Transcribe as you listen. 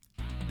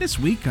This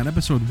week, on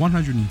episode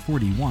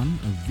 141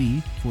 of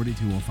the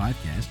 4205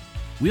 cast,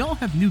 we all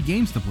have new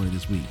games to play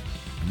this week,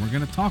 and we're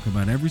going to talk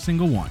about every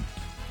single one.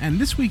 And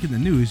this week in the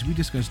news, we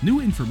discuss new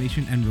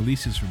information and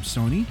releases from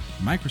Sony,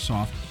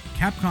 Microsoft,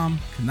 Capcom,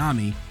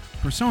 Konami,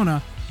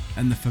 Persona,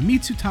 and the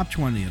Famitsu Top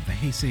 20 of the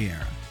Heisei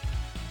era.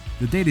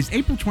 The date is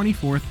April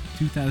 24th,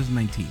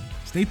 2019.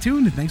 Stay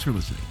tuned and thanks for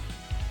listening.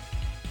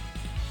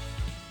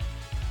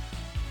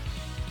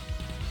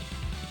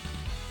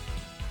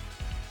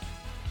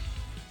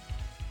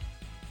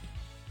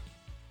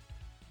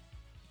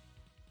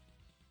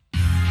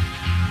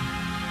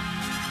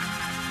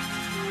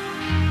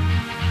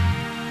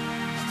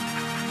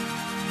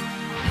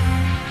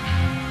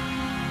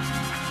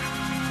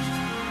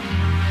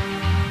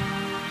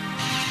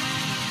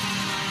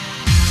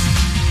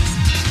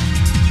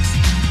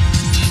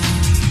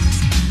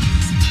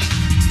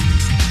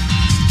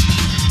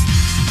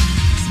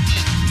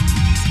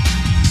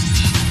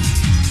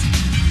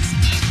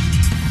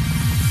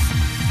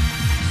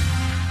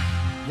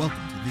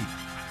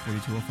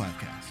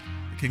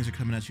 Kings are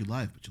coming at you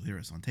live, but you'll hear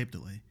us on tape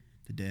delay.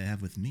 Today I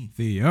have with me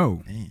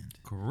Theo and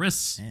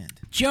Chris and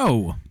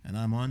Joe. And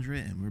I'm Andre,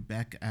 and we're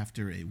back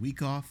after a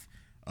week off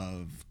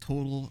of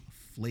total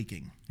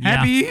flaking.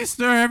 Happy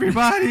Easter,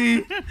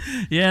 everybody.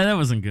 Yeah, that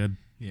wasn't good.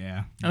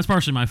 Yeah. That was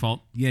partially my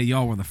fault. Yeah,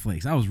 y'all were the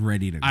flakes. I was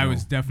ready to go. I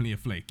was definitely a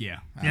flake, yeah.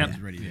 I was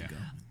ready to go.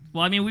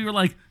 Well, I mean, we were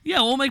like, yeah,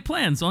 we'll make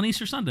plans on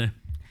Easter Sunday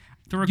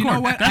to record. You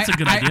know what? That's a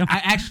good idea.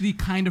 I actually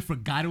kind of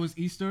forgot it was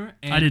Easter.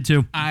 And I did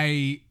too.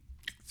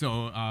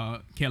 So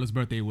Kayla's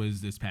birthday was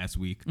this past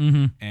week,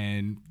 Mm-hmm.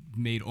 and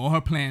made all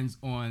her plans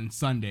on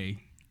Sunday.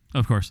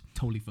 Of course.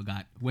 Totally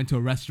forgot. Went to a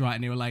restaurant,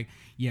 and they were like,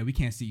 yeah, we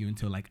can't see you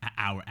until like an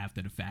hour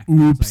after the fact.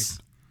 Oops.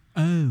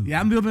 Like, oh.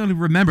 Yeah, I'm the only one who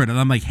remembered it.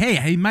 I'm like, hey,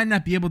 I might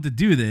not be able to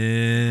do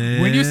this.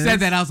 When you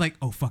said that, I was like,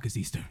 oh, fuck, it's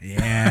Easter.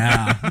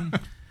 Yeah.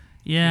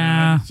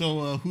 Yeah.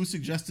 So who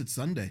suggested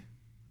Sunday?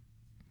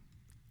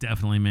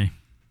 Definitely me.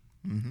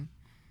 Mm-hmm.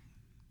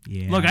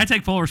 Yeah. Look, I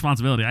take full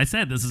responsibility. I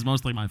said this is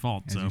mostly my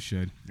fault. As So you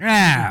should.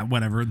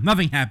 Whatever.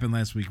 Nothing happened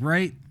last week,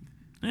 right?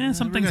 some We're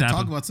things gonna talk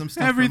happen. about some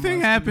stuff. Everything from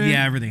last happened.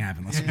 Yeah, everything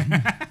happened last week.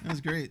 week. That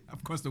was great.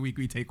 Of course, the week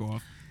we take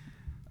off.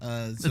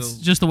 It's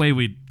just the way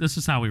this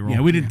is how we roll.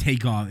 Yeah, we didn't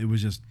take off. It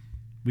was just,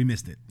 we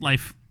missed it.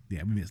 Life.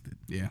 Yeah, we missed it.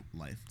 Yeah.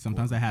 life.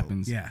 Sometimes that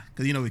happens. Yeah.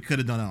 Because we could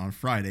have done it on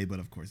Friday, but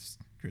of course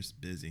Chris is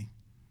busy.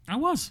 I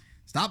was.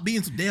 Stop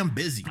being so damn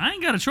busy. I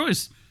ain't got a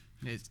choice.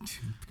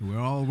 We're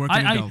all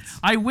working adults.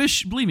 I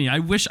wish, believe me, I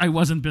wish I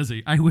wasn't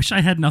busy. I wish I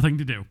had nothing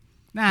to do.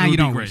 Nah, It would you be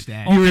don't great. wish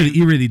that.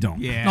 You really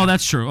don't. Yeah. No,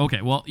 that's true.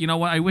 Okay, well, you know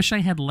what? I wish I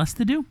had less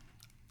to do.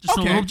 Just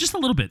Okay. a little, just a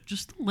little bit,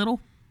 just a little.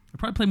 I'd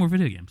probably play more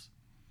video games.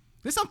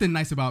 There's something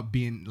nice about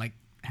being like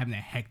having a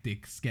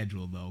hectic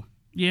schedule, though.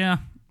 Yeah,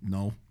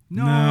 No.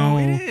 No,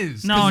 it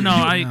is. No, 'Cause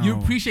no, you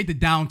appreciate the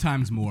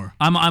downtimes more.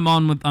 I'm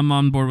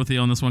on board with you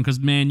on this one because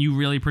man, you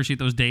really appreciate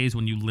those days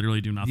when you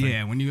literally do nothing.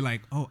 Yeah, when you're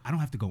like, oh, I don't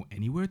have to go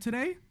anywhere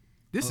today.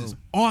 This is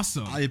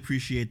awesome. I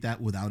appreciate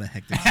that without a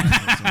hectic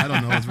schedule, so I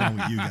don't know what's wrong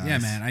with you guys. Yeah,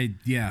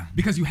 man.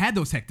 Because you had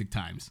those hectic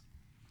times,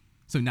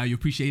 so now you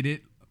appreciate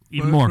it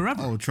Even more.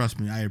 forever. Oh,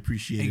 trust me, I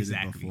appreciated it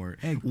Exactly. before.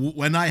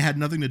 When I had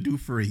nothing to do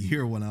for a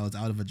year when I was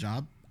out of a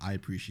job, I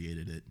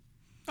appreciated it.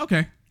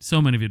 Okay.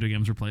 So many video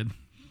games were played.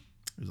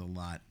 There's a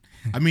lot.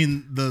 I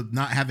mean, the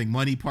not having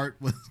money part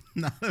was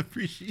not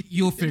appreciated.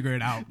 You'll figure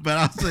it out. But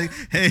I was like,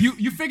 hey.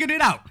 You figured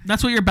it out.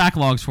 That's what your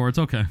backlog's for. It's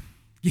okay.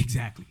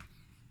 Exactly.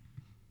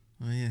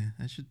 Oh, yeah.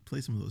 I should play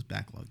some of those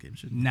backlog games,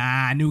 shouldn't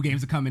Nah, new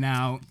games are coming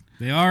out.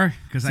 They are,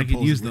 because I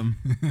could use them.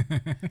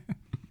 I?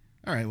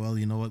 All right, well,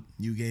 you know what?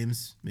 New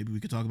games. Maybe we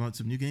could talk about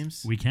some new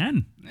games. We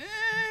can.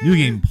 New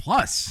Game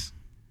Plus.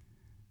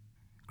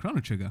 Chrono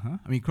Trigger, huh?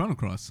 I mean, Chrono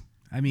Cross.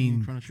 I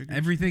mean, Chrono Trigger?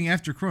 everything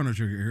after Chrono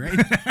Trigger,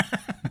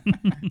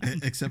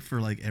 right? Except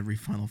for, like, every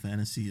Final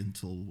Fantasy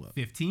until, what?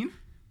 15?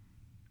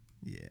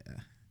 Yeah.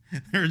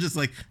 They were just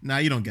like, nah,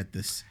 you don't get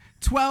this.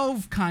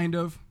 12, kind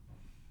of,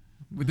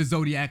 with the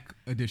Zodiac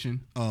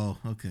edition. Oh,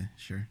 okay,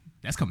 sure.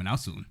 That's coming out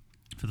soon.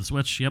 For the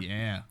Switch. Yep.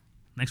 Yeah.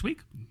 Next week.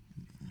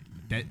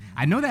 That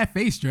I know that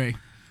face, Dre.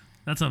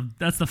 That's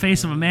the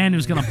face of a man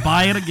who's gonna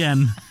buy it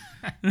again,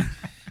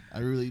 I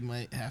really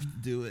might have to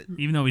do it.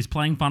 even though he's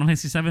playing Final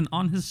Fantasy VII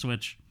on his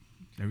Switch.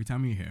 Every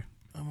time you're here.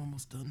 I'm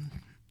almost done.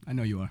 I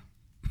know you are.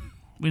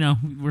 We know.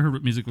 We heard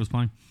what music was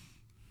playing.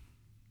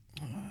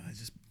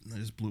 I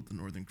just blew up the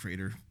Northern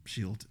Crater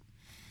shield.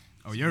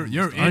 Oh, you're in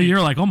Oh, it.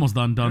 you're like almost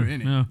done. You're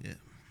in it. Yeah. Yeah,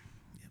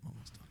 I'm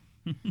almost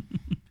done.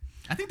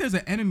 I think there's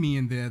an enemy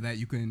in there that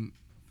you can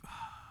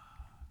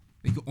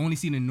only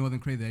see in the Northern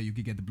Crater that you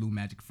could get the blue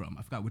magic from.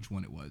 I forgot which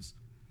one it was.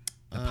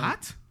 The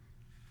pot?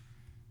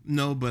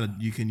 No,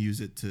 but you can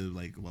use it to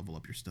like level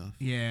up your stuff.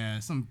 Yeah,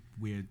 some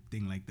weird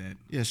thing like that.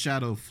 Yeah,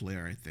 Shadow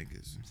Flare, I think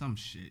is. Some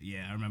shit.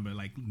 Yeah, I remember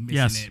like missing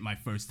Yes. it my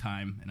first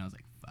time, and I was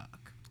like,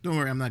 fuck. Don't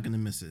worry, I'm not gonna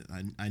miss it.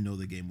 I know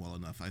the game well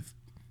enough. I've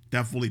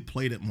definitely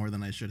played it more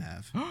than I should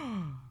have.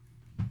 I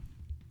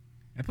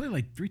played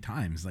like 3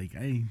 times. Like,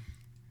 I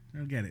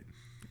don't get it.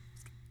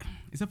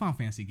 It's a Final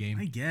Fantasy game.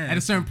 I guess. At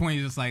a certain point,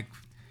 you're just like,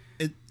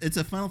 it's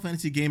a Final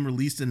Fantasy game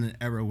released in an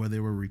era where they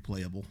were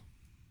replayable.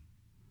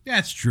 Yeah,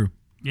 it's true.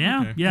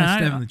 Yeah, Okay. yeah,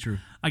 That's definitely true.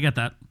 I get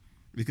that.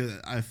 Because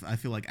I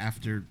feel like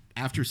after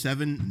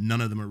 7, none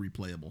of them are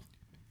replayable.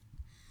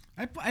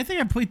 I think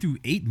I played through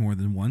 8 more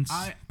than once.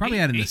 Probably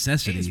out of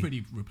necessity. It's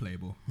pretty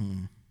replayable.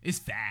 It's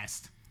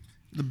fast.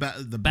 The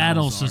Battle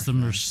battles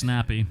systems are fast.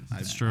 snappy.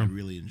 That's I true.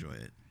 really enjoy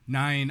it.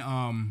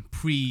 9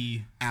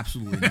 pre.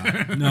 Absolutely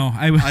not. No,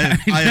 I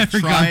have never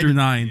gone tried- through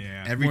 9.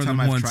 Yeah. Every more time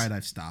than I've once. tried,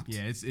 I've stopped.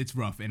 Yeah, it's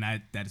rough, and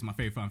that is my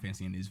favorite Final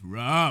Fantasy, and it's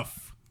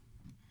rough.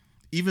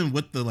 Even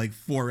with the like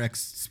 4x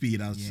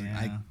speed, I was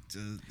Yeah.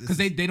 this Because is-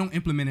 they don't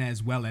implement it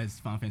as well as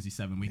Final Fantasy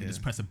 7. We can Yeah.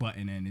 just press a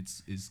button and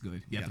it's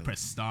good. You have to gotta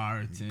press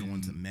start go and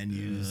into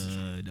menus.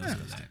 it does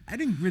all that. I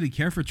didn't really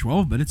care for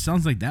 12, but it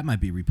sounds like that might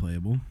be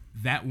replayable.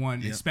 That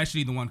one, Yep.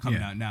 especially the one coming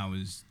Yeah. out now,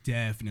 is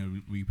definitely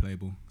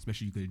replayable.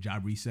 Especially you could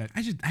job reset.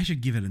 I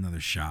should give it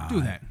another shot.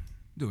 Do that.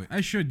 Do it.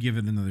 I should give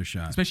it another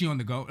shot. Especially on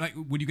the go. Like,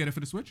 would you get it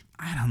for the Switch?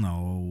 I don't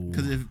know.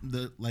 Because if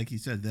like you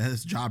said, that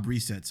has job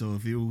reset. So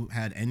if you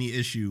had any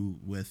issue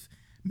with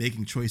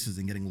making choices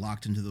and getting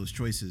locked into those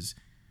choices,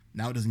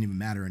 now it doesn't even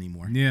matter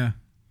anymore. Yeah.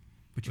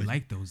 But you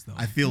like those though.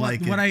 I feel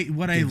like what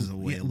it I gives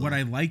away a what I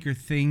little. like are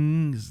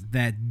things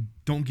that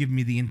don't give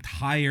me the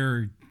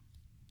entire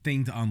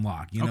thing to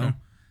unlock, you know? Okay.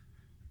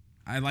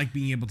 I like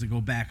being able to go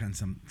back on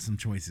some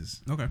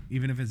choices. Okay.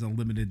 Even if it's a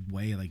limited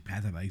way, like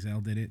Path of Exile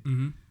did it.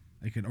 Mm-hmm.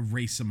 I could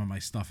erase some of my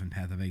stuff in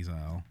Path of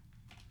Exile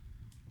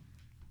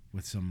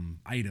with some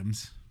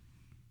items.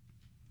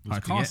 It was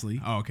Hard to get?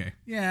 costly. Oh, okay.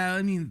 Yeah,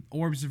 I mean,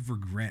 Orbs of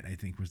Regret, I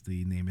think, was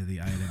the name of the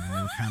item. And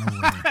they were kind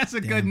of rare. That's a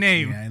good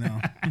name. Yeah, I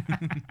know.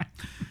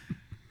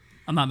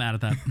 I'm not mad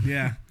at that.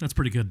 Yeah. That's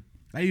pretty good.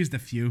 I used a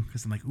few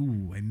because I'm like,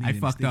 ooh, I made I a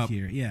fucked mistake up.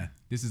 here. Yeah.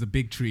 This is a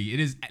big tree. It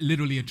is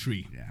literally a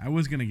tree. Yeah, I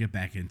was going to get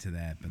back into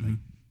that, but like,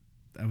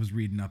 I was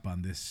reading up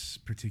on this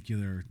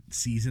particular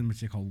season, which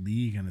they call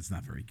League, and it's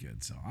not very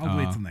good. So I'll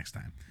wait till next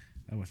time.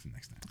 I'll wait till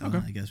next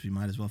time. I guess we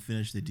might as well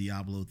finish the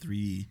Diablo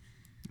 3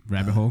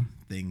 Rabbit hole.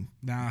 thing.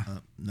 Nah.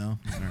 No,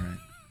 all right.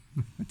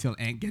 Until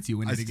Ant gets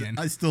you in it again.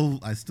 I still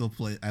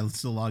play. I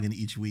still log in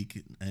each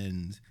week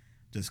and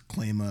just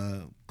claim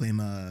a.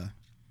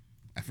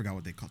 I forgot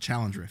what they call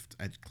challenge rift.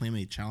 I claim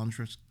a challenge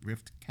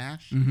rift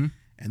cache,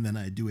 and then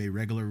I do a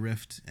regular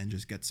rift and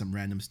just get some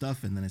random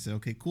stuff, and then I say,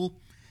 okay,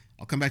 cool.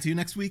 I'll come back to you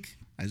next week.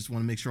 I just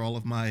want to make sure all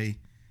of my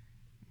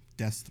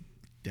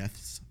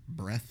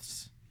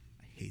breaths.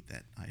 I hate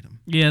that item.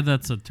 Yeah,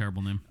 that's a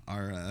terrible name.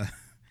 Are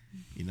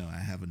I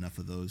have enough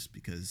of those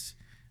because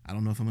I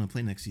don't know if I'm going to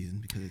play next season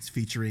because it's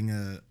featuring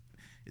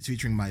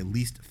my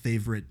least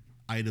favorite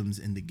items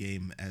in the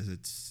game as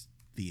its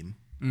theme.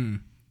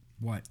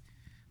 What?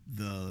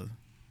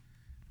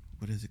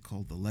 What is it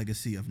called? The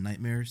Legacy of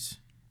Nightmares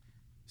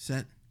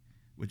set,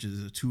 which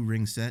is a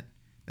 2-ring set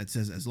that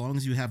says as long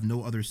as you have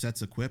no other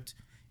sets equipped,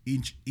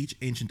 each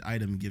ancient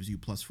item gives you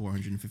plus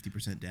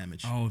 450%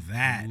 damage. Oh,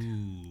 that.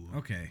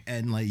 Okay.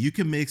 And like you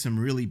can make some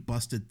really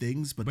busted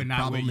things, but the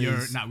not with problem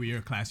is not with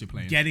your class you're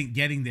playing.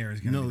 Getting there is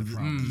going to no, be the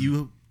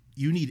problem.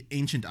 you need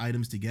ancient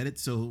items to get it.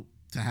 So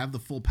to have the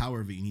full power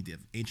of it, you need to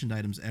have ancient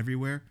items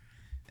everywhere,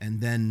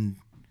 and then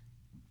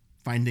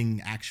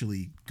finding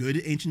actually good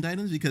ancient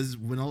items. Because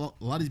when a lot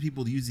of these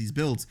people use these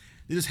builds,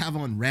 they just have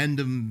on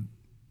random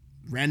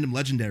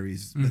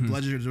legendaries, but the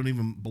legendaries don't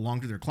even belong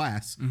to their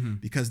class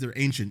because they're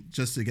ancient,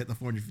 just to get the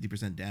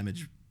 450%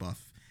 damage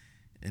buff,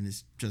 and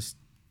it's just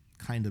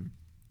kind of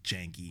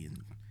janky and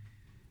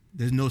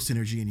there's no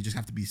synergy, and you just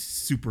have to be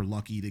super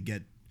lucky to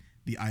get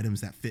the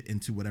items that fit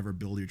into whatever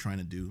build you're trying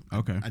to do.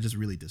 Okay. I just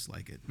really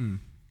dislike it.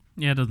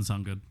 Yeah, it doesn't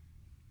sound good.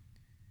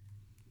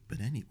 But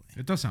anyway,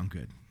 It does sound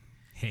good.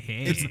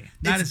 it's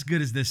Not it's- as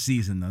good as this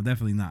season, though.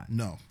 Definitely not.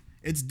 no,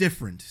 it's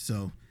different.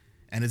 So,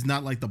 and it's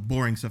not like the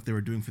boring stuff they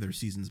were doing for their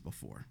seasons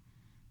before.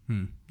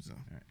 So,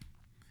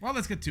 Well,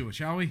 let's get to it,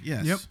 shall we?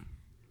 yes. Yep.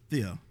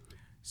 Theo.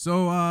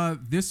 So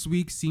this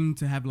week seemed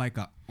to have like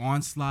an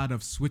onslaught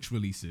of Switch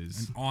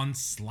releases. An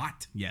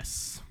onslaught.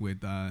 Yes,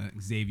 with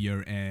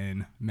Xavier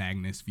and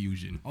Magnus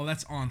Fusion. Oh,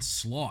 that's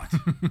onslaught.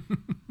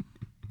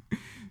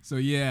 So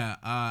yeah,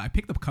 I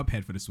picked up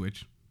Cuphead for the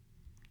Switch.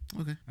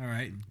 Okay. All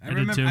right. I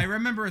did too. I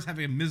remember us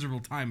having a miserable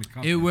time with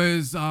Cuphead. It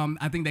was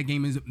I think that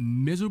game is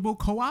miserable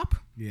co-op,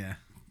 Yeah.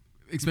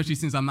 especially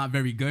since I'm not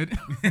very good.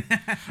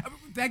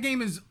 That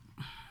game is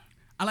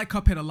I like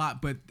Cuphead a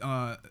lot, but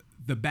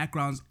the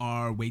backgrounds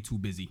are way too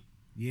busy.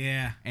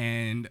 Yeah.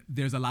 And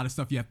there's a lot of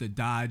stuff you have to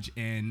dodge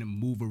and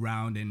move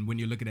around, and when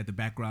you're looking at the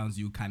backgrounds,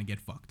 you kind of get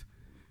fucked.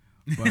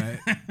 But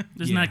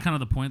Isn't yeah. that kind of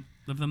the point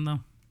of them, though?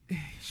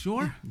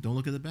 Sure, Don't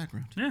look at the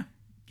background. Yeah.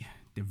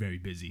 they're very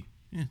busy.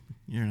 Yeah,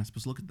 you're not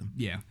supposed to look at them.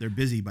 Yeah. They're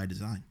busy by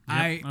design.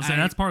 I'll say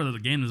that's part of the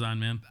game design,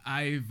 man.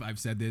 I've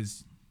said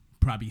this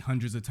probably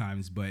hundreds of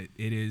times, but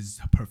it is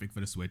perfect for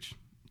the Switch.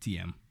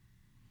 TM.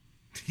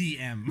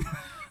 TM.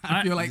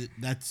 I feel like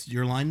That's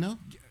your line, though?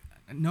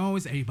 no,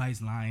 it's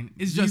everybody's line.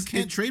 It's You just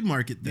can't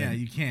trademark it then. Yeah,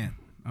 you can.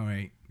 all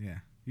right. Yeah.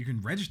 You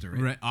can register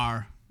it.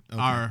 R Okay.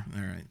 R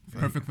All right.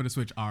 perfect for the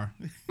Switch. R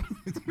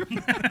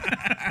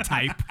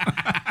type.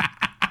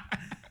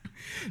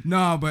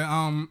 No, but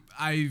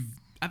I've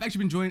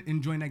actually been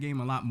enjoying that game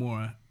a lot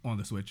more on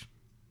the Switch.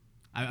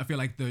 I feel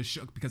like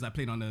because I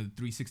played on the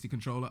 360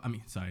 controller.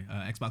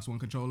 Xbox One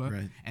controller,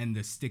 Right. and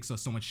the sticks are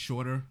so much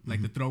shorter.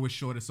 Like the throw is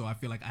shorter, so I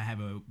feel like I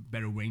have a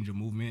better range of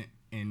movement,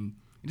 and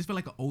it just felt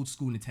like an old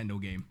school Nintendo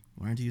game.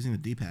 Why aren't you using the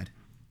D-pad?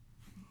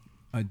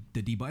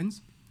 The D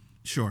buttons.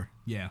 Sure.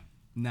 Yeah.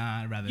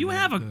 Nah, rather. You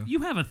have a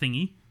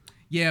thingy.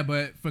 Yeah,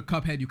 but for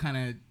Cuphead, you can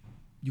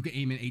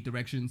aim in 8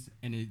 directions,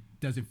 and it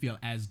doesn't feel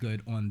as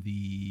good on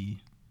the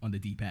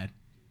D-pad.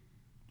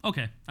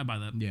 Okay, I buy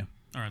that. Yeah.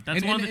 All right,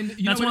 that's And- one. and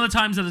you That's know one what- of the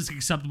times that it's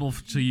acceptable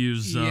to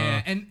use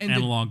and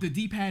analog. the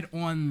D-pad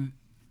on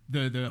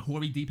the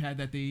Hori D-pad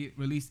that they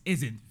released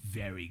isn't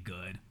very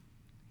good.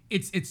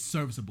 It's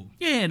serviceable.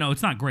 Yeah, no,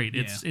 it's not great.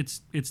 Yeah. It's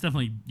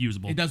definitely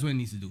usable. It does what it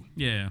needs to do.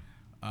 Yeah,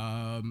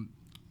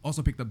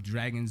 Also picked up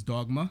Dragon's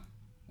Dogma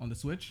on the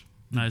Switch.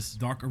 nice.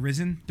 Dark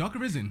Arisen. Dark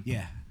Arisen.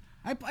 Yeah,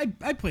 I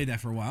played that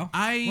for a while.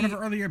 One of our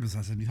earlier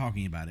episodes had me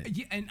talking about it.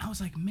 Yeah, and I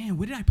was like, man,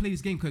 where did I play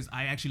this game? Because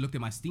I actually looked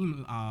at my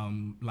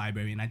Steam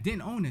library and I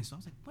didn't own it. So I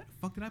was like, where the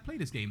fuck did I play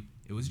this game?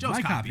 It was Joe's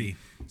My copy. copy.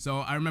 So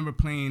I remember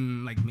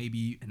playing like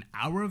maybe an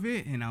hour of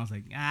it, and I was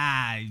like,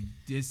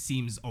 this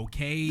seems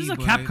okay. This is a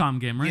but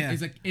Capcom game, right? Yeah.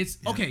 It's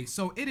okay.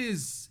 So it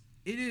is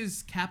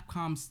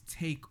Capcom's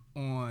take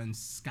on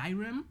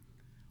Skyrim,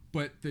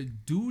 but the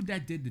dude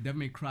that did the Devil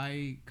May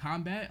Cry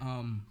combat,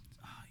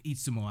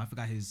 Itsumo, I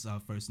forgot his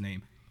first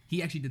name.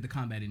 He actually did the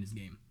combat in this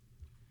game.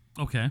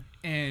 Okay.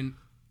 And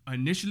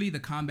initially the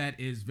combat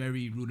is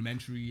very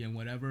rudimentary and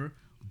whatever,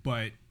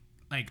 but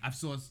like I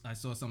saw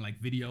some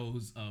like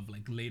videos of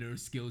like later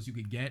skills you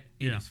could get.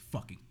 It is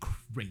fucking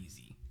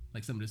crazy.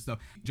 Like some of this stuff.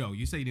 Joe,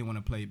 you say you didn't want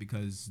to play it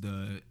because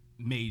the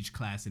mage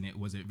class in it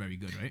wasn't very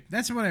good, right?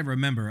 That's what I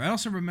remember. I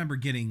also remember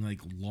getting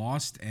like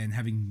lost and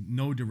having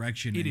no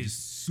direction. It and is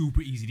just,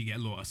 super easy to get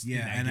lost. yeah,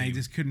 in that and I game.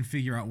 just couldn't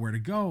figure out where to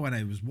go, and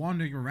I was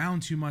wandering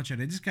around too much,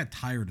 and I just got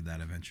tired of that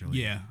eventually.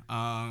 Yeah.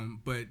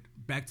 But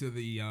back to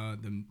the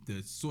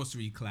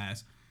sorcery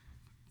class.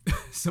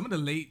 Some of the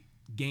late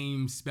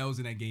game spells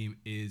in that game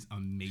is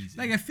amazing.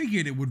 Like I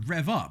figured it would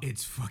rev up.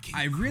 It's fucking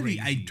I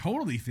crazy.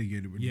 totally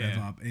figured it would rev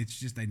Yeah. up. It's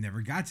just I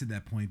never got to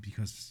that point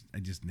because I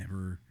just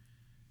never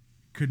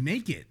could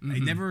make it. I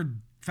Mm-hmm. never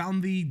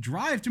found the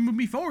drive to move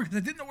me forward because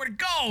I didn't know where to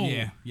go.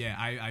 Yeah.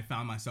 I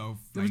found myself.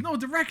 There was like, no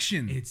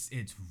direction. It's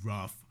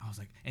rough. I was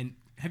like, and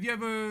have you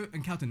ever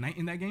encountered night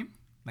in that game?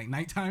 Like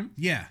nighttime?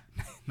 yeah.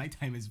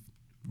 Nighttime is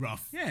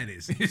rough. Yeah, it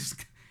is.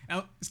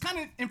 It's kind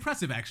of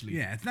impressive, actually.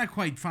 Yeah, it's not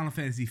quite Final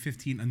Fantasy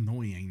 15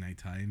 annoying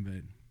nighttime,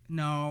 but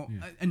No,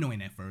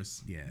 annoying at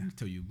first. Yeah.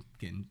 Until you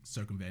can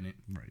circumvent it.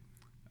 right.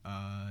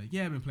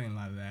 Yeah, I've been playing a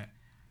lot of that.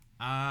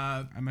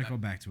 I might go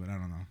back to it. I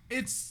don't know.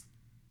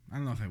 I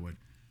don't know if I would.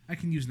 I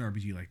can use an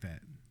RPG like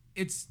that.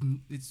 It's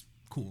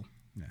cool.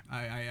 Yeah.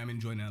 I'm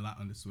enjoying it a lot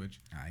on the Switch.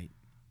 All right.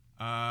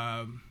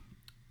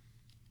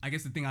 I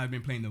guess the thing I've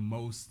been playing the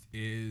most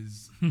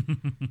is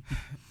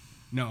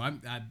no,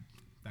 I'm not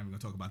even gonna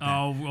talk about that.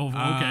 Oh,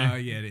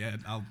 okay. Yeah,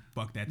 I'll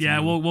buck that. Yeah,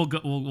 too.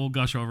 we'll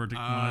gush over it when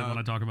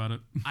I talk about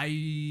it.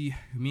 Me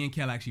and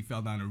Kel actually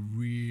fell down a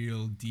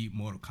real deep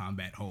Mortal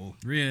Kombat hole.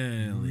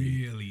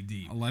 Really?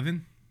 Deep.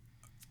 11?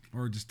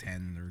 Or just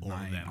 10 or 9?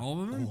 All of them.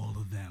 All of them? All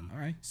of them. All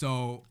right.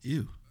 So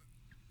Ew.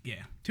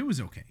 yeah. 2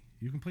 is okay.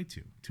 You can play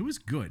 2. 2 is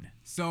good.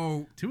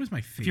 So 2 is my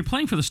If you're favorite.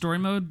 playing for the story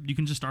mode, you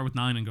can just start with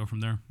 9 and go from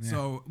there.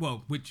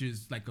 which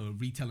is like a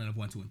retelling of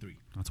 1, 2, and 3.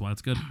 That's why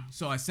it's good.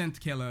 So I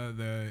sent Kayla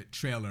the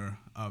trailer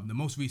of the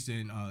most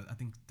recent, I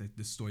think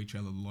the story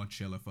trailer, the launch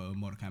trailer for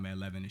Mortal Kombat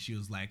 11, and she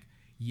was like,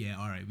 "Yeah,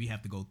 all right, we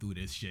have to go through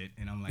this shit."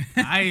 And I'm like,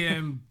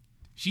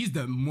 She's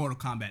the Mortal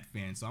Kombat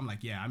fan, so I'm like,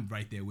 "Yeah, I'm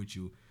right there with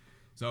you."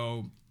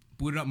 So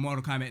booted up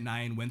Mortal Kombat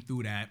 9, went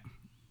through that,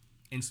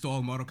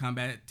 installed Mortal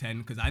Kombat 10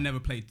 because I never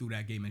played through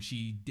that game and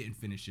she didn't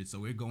finish it, so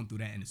we're going through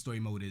that, and the story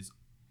mode is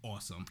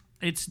awesome.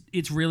 It's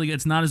really good.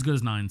 It's not as good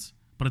as 9's,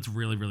 but it's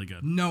really, really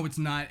good. No, it's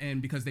not,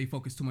 and because they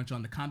focus too much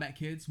on the combat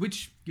kids,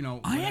 which I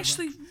whatever.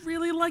 actually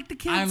really like the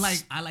kids.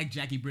 I like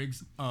Jackie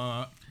Briggs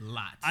a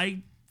lot.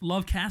 I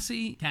love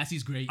Cassie.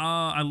 Cassie's great.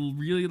 I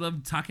really love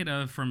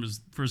Takeda for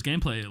his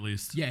gameplay, at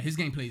least. Yeah, his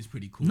gameplay is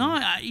pretty cool. No,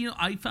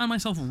 I found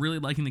myself really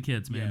liking the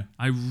kids, man. Yeah.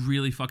 I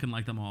really fucking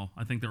like them all.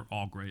 I think they're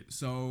all great.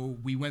 So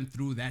we went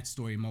through that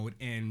story mode,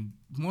 and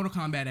Mortal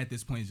Kombat at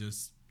this point is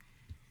just,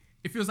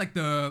 it feels like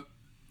the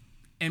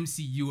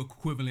MCU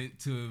equivalent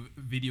to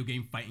video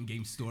game fighting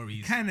game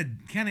stories. Kind of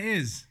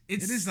is.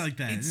 It is like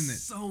that, it's isn't it?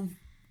 so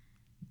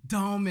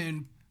dumb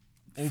and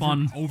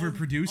Fun.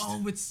 Overproduced.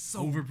 oh, it's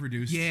so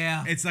Overproduced.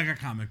 Yeah, It's like a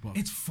comic book.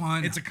 it's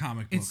fun. It's a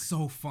comic book. It's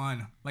so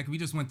fun. Like we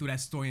just went through that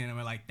story, and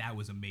we're like, that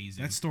was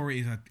amazing. That story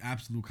is an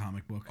absolute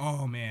comic book.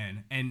 Oh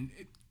man, and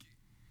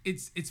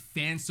it's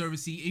fan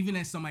servicey. Even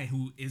as somebody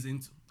who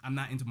isn't, I'm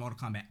not into Mortal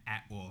Kombat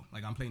at all.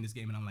 Like I'm playing this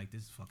game and I'm like,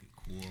 this is fucking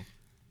cool.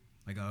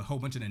 Like a whole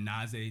bunch of the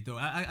Naze, though.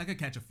 I could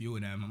catch a few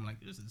of them. I'm like,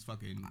 this is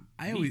fucking.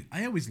 I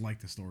always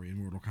liked the story in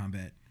Mortal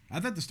Kombat. I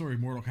thought the story of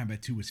Mortal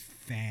Kombat 2 was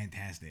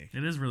fantastic.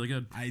 It is really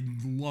good. I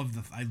love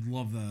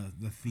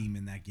the theme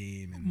in that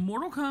game, and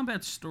Mortal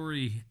Kombat's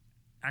story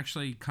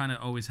actually kind of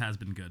always has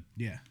been good.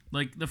 Yeah.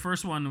 Like the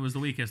first one was the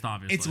weakest,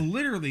 obviously. It's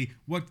literally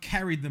what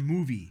carried the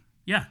movie.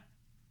 yeah.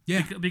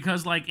 Yeah.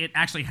 Because like it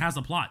actually has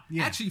a plot.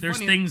 Yeah. Actually, There's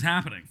things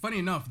happening. Funny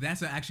enough, that's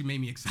what actually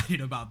made me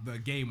excited about the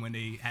game when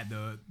they had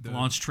the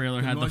Launch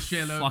trailer had launch the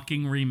trailer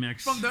fucking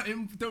remix. from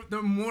the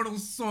Immortal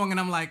song, and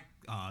I'm like,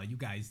 oh, you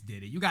guys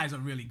did it. You guys are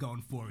really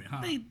going for it,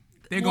 huh?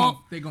 They're going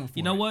for it.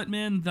 You know what,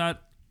 man?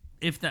 That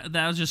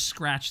was just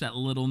scratch that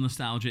little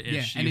nostalgia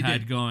ish and you it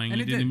had did. going. And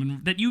You it didn't did.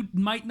 even that you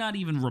might not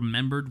even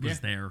remembered was Yeah.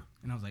 there.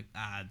 And I was like,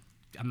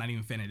 I'm not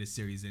even a fan of this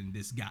series, and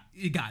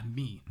it got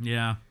me.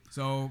 Yeah.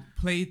 So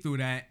played through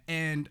that,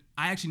 and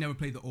I actually never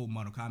played the old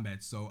Mortal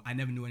Kombat, so I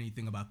never knew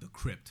anything about the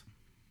crypt,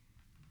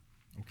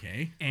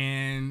 Okay.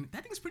 and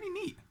that thing's pretty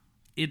neat.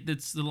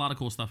 It's a lot of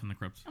cool stuff in the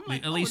crypt. I'm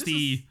like, At oh, least this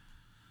the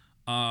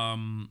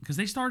because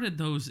they started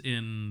those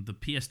in the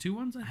PS2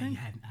 ones, I think.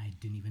 I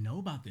didn't even know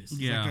about this.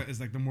 Yeah. It's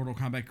like the Mortal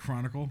Kombat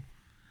Chronicle.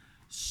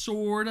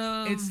 Sort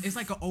of. It's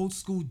like an old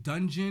school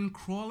dungeon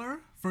crawler,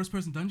 first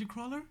person dungeon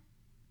crawler.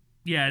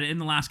 Yeah, in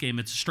the last game,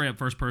 it's straight up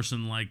first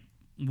person, like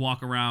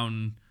walk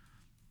around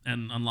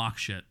and unlock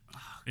shit.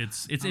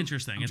 It's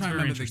interesting. I'm It's trying to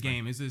very remember the interesting.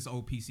 game. It's this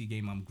old PC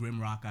game,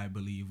 Grimrock, I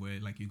believe, where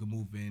like you can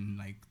move in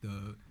like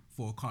the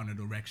four corner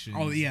directions.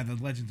 Oh yeah, the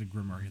Legends of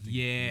Grimrock. I think.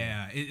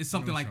 Yeah, it's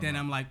something like that. And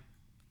about. I'm like,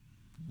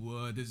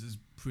 what? This is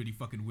pretty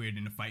fucking weird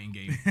in a fighting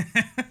game.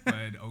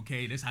 But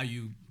okay, that's how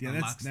you Yeah,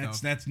 unlock stuff.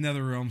 that's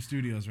NetherRealm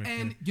Studios right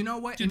And there. you know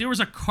what? Dude, there was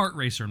a kart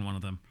racer in one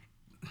of them.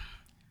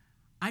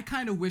 I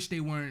kind of wish they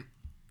weren't,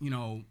 I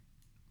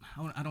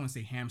don't want to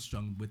say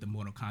hamstrung with the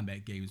Mortal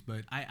Kombat games,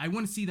 but I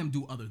want to see them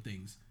do other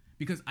things.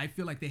 Because I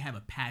feel like they have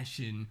a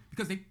passion,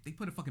 because they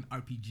put a fucking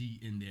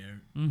RPG in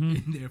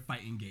their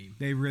fighting game.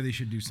 They really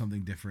should do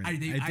something different. I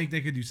think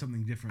they could do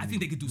something different. I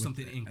think they could do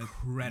something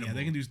incredible.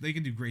 Yeah, they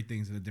can do great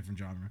things in a different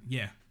genre.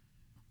 Yeah.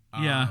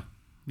 Yeah.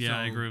 so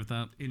I agree with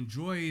that.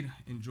 Enjoyed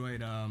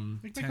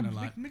Make 10 a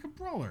lot. a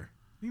brawler.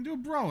 You can do a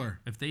brawler.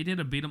 If they did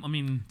a beat 'em, I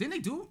mean, Didn't they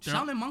do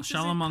Shaolin Monks?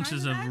 Shaolin Monks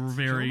is a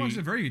very, Shaolin Monks is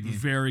a very good game.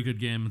 very good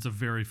game. It's a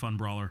very fun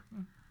brawler.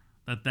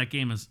 That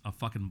game is a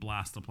fucking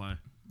blast to play.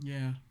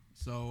 Yeah.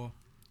 So,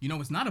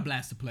 it's not a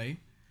blast to play.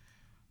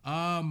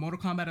 Mortal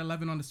Kombat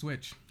 11 on the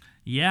Switch,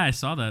 Yeah, I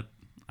saw that.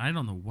 I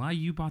don't know why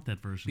you bought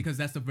that version. because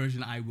that's the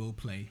version I will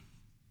play.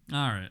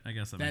 All right, I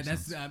guess that makes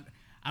That's sense.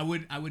 I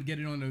would get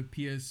it on the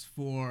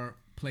PS4,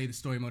 play the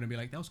story mode, and be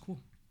like, that was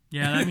cool.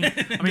 Yeah, I mean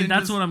then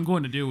that's just- what I'm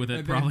going to do with it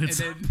And probably at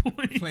then some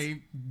point.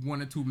 play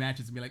one or two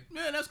matches and be like,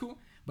 yeah, that's cool.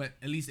 But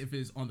at least if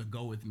it's on the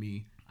go with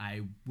me,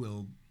 I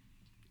will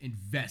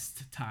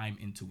invest time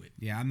into it.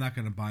 Yeah, I'm not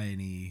gonna buy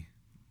any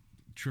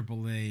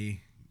AAA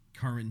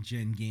current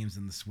gen games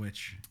on the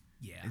Switch.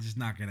 Yeah. It's just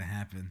not gonna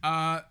happen.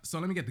 So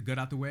let me get the good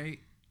out the way.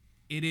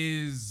 It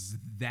is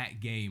that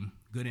game,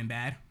 good and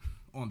bad,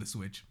 on the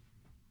Switch,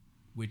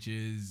 which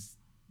is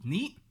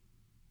neat.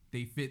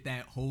 They fit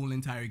that whole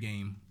entire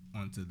game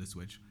onto the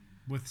Switch.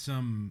 With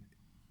some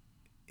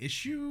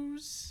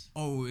issues.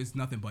 Oh, it's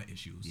nothing but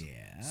issues.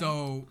 Yeah.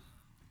 So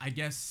I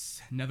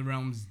guess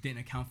NetherRealms didn't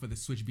account for the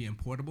Switch being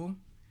portable,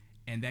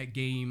 and that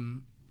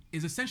game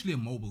is essentially a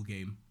mobile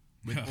game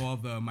with all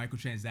the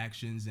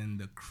microtransactions and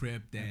the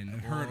crypt and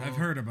I've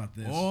heard about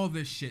this. all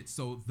this shit.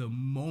 So the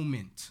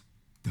moment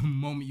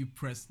you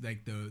press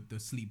like the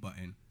sleep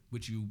button,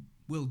 which you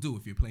will do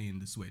if you're playing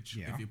the Switch,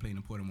 Yeah. if you're playing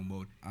a portable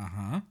mode,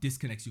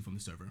 disconnects you from the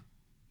server.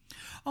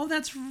 Oh,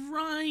 that's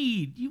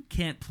right. You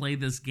can't play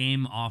this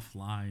game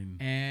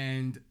offline.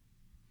 And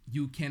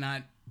you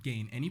cannot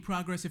gain any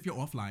progress if you're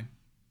offline.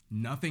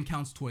 Nothing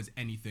counts towards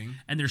anything.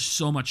 And there's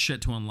so much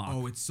shit to unlock.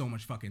 Oh, it's so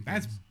much fucking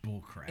That's things.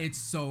 bullcrap. It's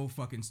so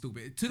fucking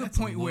stupid. To That's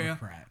the a point load of where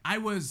crap. I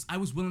was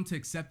willing to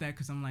accept that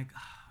because I'm like,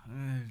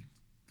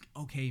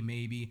 okay,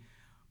 maybe.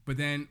 But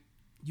then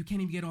you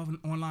can't even get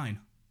online.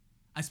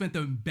 I spent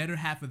the better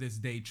half of this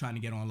day trying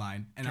to get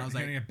online. And I was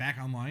like, trying to get back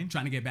online.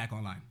 trying to get back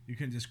online. You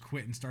can just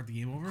quit and start the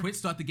game over. Quit,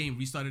 start the game,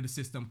 restarted the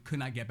system, could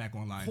not get back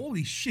online.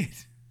 Holy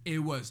shit! It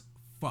was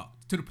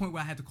fucked. To the point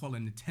where I had to call a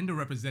Nintendo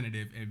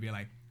representative and be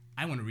like,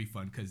 I want a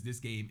refund because this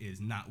game is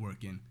not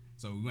working.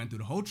 So we went through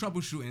the whole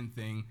troubleshooting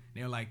thing.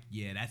 They were like,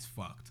 yeah, that's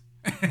fucked.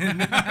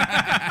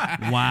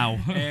 Wow.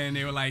 And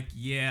they were like,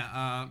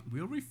 yeah,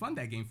 we'll refund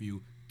that game for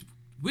you.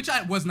 Which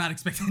I was not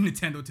expecting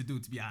Nintendo to do,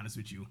 to be honest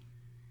with you.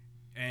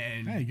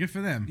 And Hey, good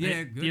for them.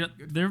 yeah, good, You know,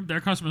 good.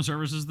 their customer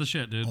service is the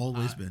shit, dude.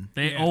 Always been.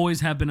 They yeah.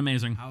 always have been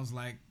amazing. I was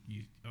like,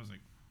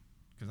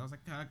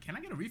 can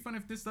I get a refund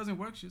if this doesn't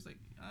work? She was like,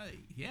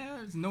 yeah,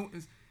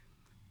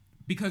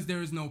 because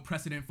there is no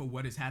precedent for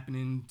what is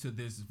happening to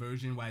this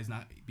version. Why it's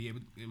not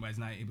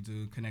able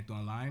to connect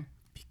online.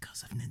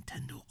 Because of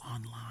Nintendo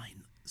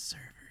Online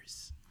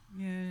servers.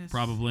 Yes.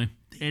 Probably.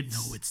 They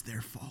know it's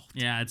their fault.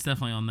 Yeah, it's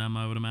definitely on them,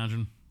 I would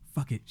imagine.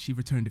 Fuck it. She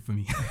returned it for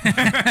me.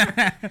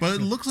 But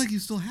it looks like you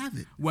still have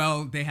it.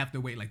 Well, they have to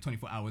wait like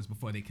 24 hours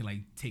before they can like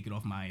take it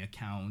off my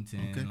account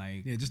and Okay.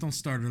 like. Yeah, just don't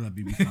start it up.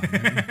 You'll be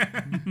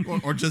fine.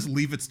 Right? or just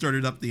leave it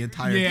started up the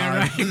entire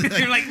Yeah, time. right.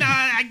 You're like, nah,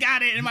 I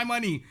got it and my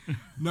money.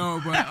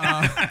 No, but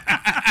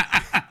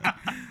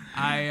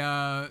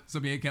so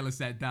me and Kella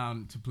sat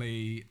down to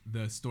play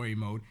the story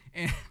mode,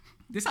 and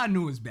this I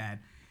knew was bad.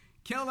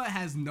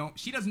 Kayla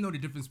she doesn't know the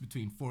difference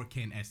between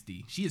 4K and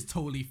SD. She is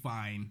totally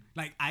fine.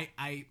 Like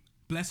I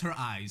bless her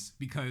eyes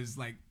because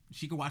like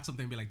she could watch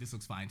something and be like, this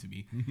looks fine to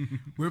me.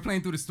 We're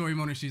playing through the story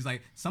mode and she's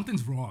like,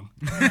 something's wrong.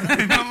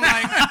 And I'm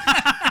like,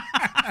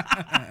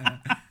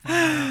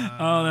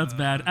 oh, that's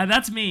bad. And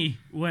that's me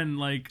when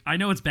like I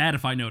know it's bad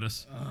if I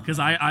notice because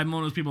I'm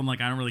one of those people. I'm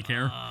like I don't really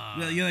care.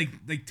 You're like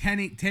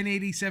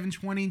 1080,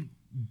 720,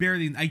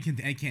 barely. I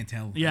can't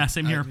tell. Yeah,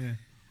 same here. Yeah.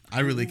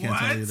 I really can't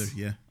tell What? either.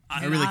 Yeah,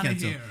 I Get really outta can't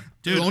tell. here.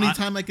 Dude, the only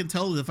time I can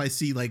tell is if I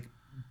see like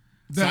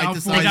side to They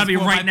side, gotta be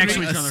right next to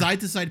a each other.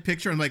 side to side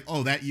picture. I'm like,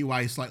 oh, that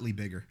UI is slightly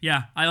bigger.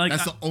 Yeah, I like.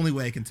 That's the only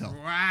way I can tell.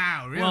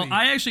 wow, really? Well,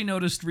 I actually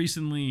noticed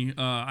recently.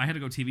 I had to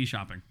go TV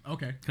shopping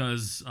okay.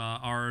 because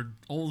our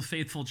old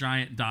faithful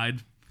giant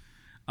died.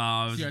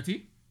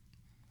 CRT?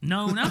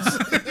 No, not.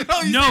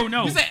 Oh,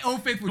 No. You say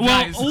Old Faithful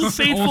Well, guys. Old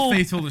Faithful. Old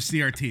Faithful to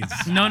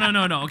CRTs.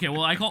 No. Okay,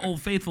 well, I call Old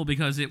Faithful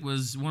because it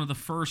was one of the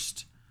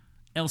first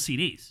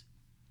LCDs.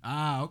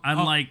 Ah, okay.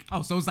 I'm like-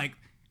 so it's like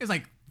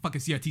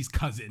fucking CRT's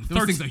cousin.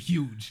 Those things are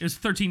huge. It was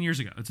 13 years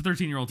ago. It's a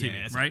 13-year-old TV,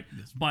 Yeah, right?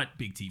 that's But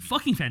big TV.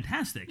 fucking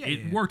fantastic. Yeah, it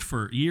yeah. worked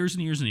for years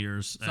and years and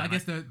years. So I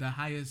guess the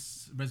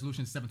highest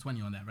resolution is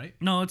 720 on that, right?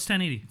 No, it's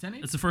 1080.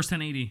 1080? It's the first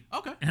 1080.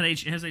 Okay.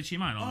 It has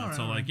HDMI and all that. Alright,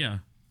 So like, alright. yeah.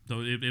 So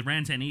it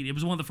ran 1080. It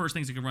was one of the first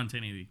things that could run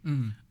 1080.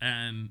 Mm-hmm.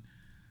 And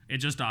it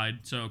just died.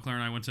 So Claire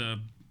and I went to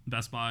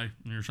Best Buy and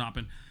we were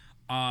shopping.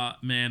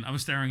 Man, I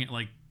was staring at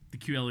like the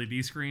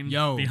QLED screen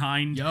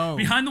behind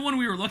the one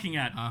we were looking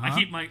at.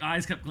 My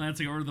eyes kept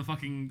glancing over to the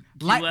fucking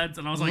QLEDs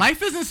and I was like,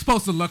 life isn't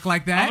supposed to look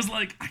like that. I was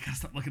like, I gotta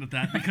stop looking at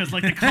that because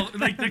like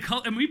the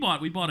color, and we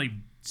bought a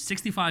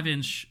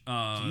 65-inch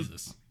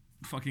Jesus.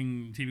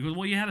 fucking TV.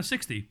 Well, you had a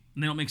 60,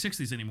 and they don't make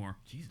 60s anymore.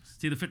 Jesus.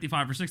 It's either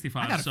 55 or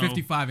 65. I got a so,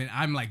 55 and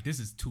I'm like, this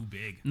is too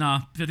big.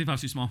 Nah,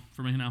 55's too small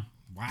for me now.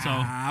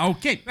 Wow.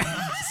 Okay.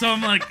 So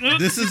I'm like, ugh.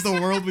 This is the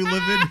world we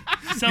live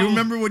in. So- You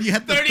remember when you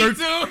had the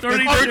 32?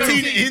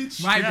 13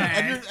 inch, My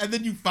bad. and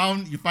then you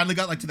finally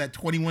got like to that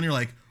 21. You're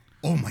like,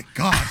 oh my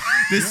god,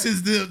 this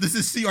is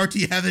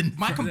CRT heaven.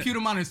 My computer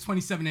monitor is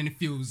 27 and it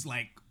feels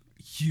like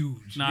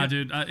huge. Nah,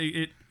 dude,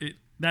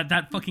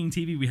 that fucking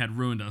TV we had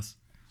ruined us.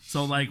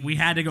 So like we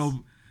had to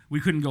go, we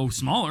couldn't go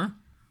smaller.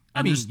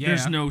 I mean,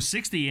 there's no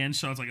 60-inch,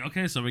 so it's like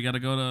okay, so we got to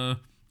go to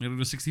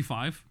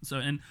 65. So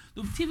and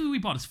the TV we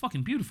bought is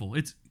fucking beautiful.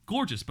 It's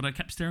gorgeous, but I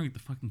kept staring at the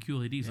fucking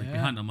QLEDs like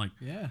behind. I'm like,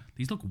 Yeah.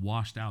 these look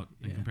washed out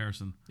in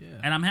comparison. Yeah.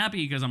 And I'm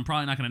happy because I'm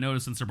probably not going to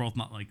notice since they're both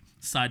not like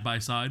side by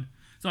side.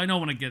 So I know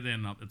when I get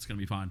in, it's going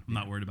to be fine. I'm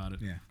not worried about it.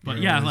 Yeah. But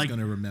You're yeah, always like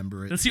gonna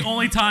remember it. that's the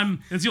only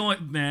time. It's the only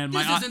man.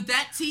 This My isn't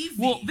that TV.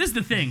 well, this is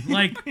the thing.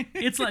 Like,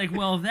 it's like,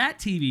 well, that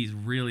TV is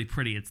really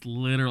pretty. It's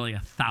literally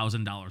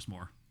 $1,000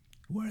 more.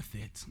 worth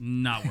it.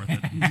 Not worth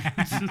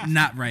it.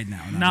 Not right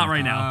now. Not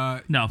right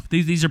now. No,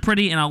 these are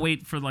pretty, and I'll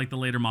wait for like the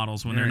later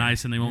models when they're There-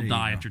 nice and they won't there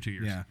you die go. after 2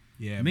 years. Yeah.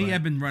 Yeah, Me, but-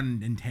 I've been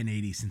running in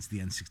 1080 since the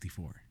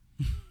N64.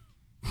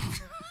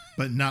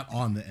 but not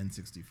on the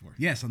N64.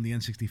 Yes, on the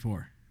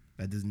N64.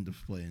 That doesn't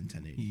display in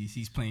 1080.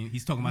 He's playing.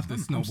 He's talking about the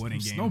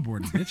snowboarding game.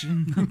 Snowboarding,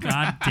 bitch.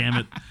 God damn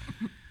it.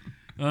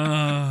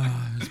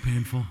 It's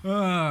painful.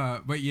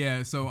 But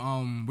yeah, so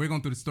we're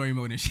going through the story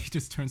mode, and she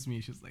just turns to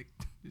me. She's like,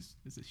 "This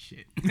is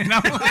shit." And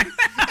I'm like,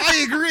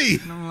 I agree.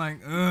 and I'm like,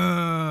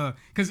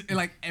 because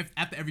like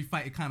after every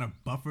fight, it kind of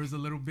buffers a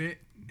little bit,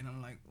 and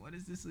I'm like, what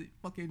is this? A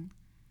fucking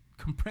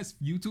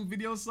compressed YouTube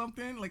video or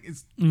something? Like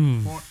it's,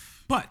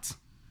 but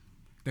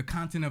the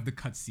content of the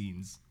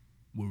cutscenes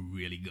were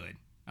really good.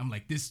 I'm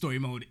like, this story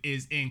mode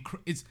is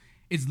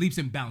it's leaps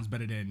and bounds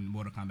better than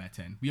Mortal Kombat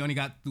 10. We only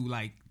got through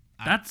like.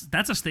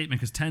 That's a statement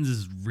because 10s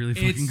is really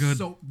fucking It's good.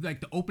 so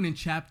like the opening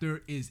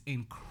chapter is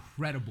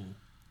incredible.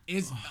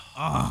 It's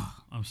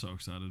I'm so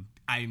excited.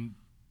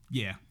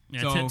 yeah.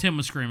 Yeah, So, Tim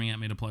was screaming at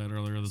me to play it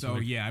earlier this so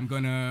week. yeah, I'm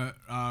gonna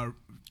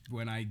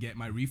when I get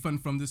my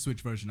refund from the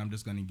Switch version, I'm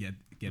just gonna get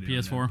it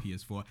PS4? on the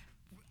PS4.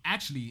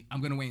 Actually, I'm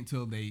gonna wait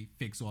until they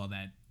fix all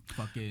that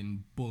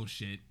fucking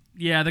bullshit.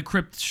 Yeah, the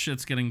crypt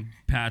shit's getting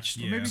patched.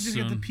 Yeah. Maybe just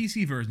soon. get the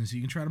PC version so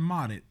you can try to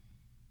mod it.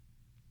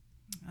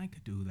 I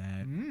could do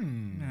that.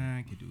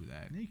 I could do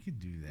that. You could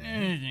do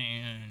that.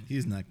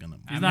 He's not gonna.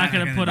 He's not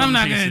gonna put. I'm on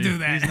not the gonna PC. do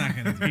that. He's not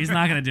gonna do He's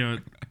not gonna do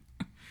it.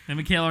 And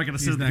Michaela are gonna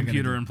sit at the not gonna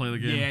computer do it. and play the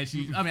game.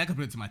 Yeah, I mean, I could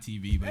put it to my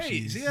TV, but Hey,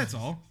 she's, see, that's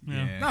all.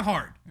 yeah. Not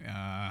hard.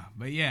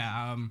 But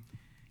yeah,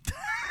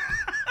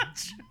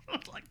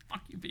 Like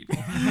fuck you people.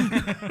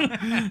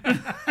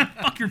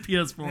 Fuck your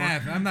PS4.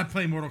 Yeah, I'm not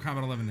playing Mortal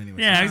Kombat 11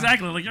 anyway. Yeah,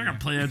 exactly. Like you're not gonna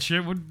play that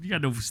shit. What, you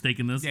got no stake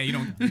in this. yeah, you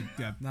don't.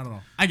 Yeah, Not at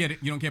all. I get it.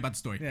 You don't care about the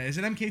story. Yeah, is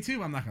it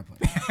MK2? I'm not gonna play.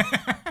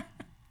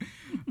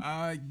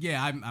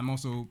 Yeah,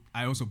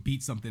 I also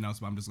beat something else,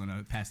 but I'm just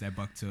gonna pass that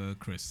buck to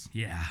Chris.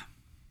 Yeah.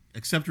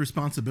 Accept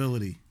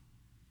responsibility.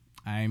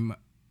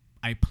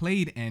 I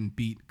played and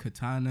beat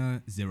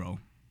Katana Zero.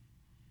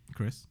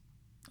 Chris?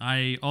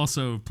 I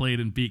also played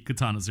and beat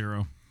Katana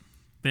Zero.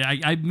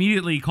 I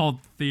immediately called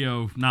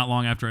Theo not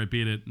long after I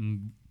beat it,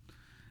 and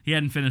he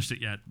hadn't finished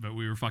it yet, but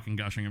we were fucking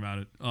gushing about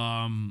it.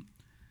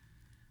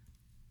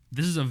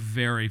 This is a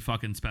very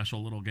fucking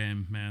special little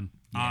game, man.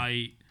 Yeah.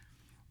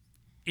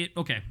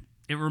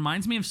 it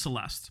reminds me of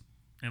Celeste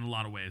in a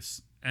lot of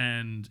ways,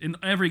 and in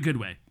every good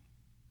way.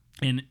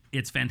 And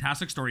it's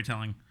fantastic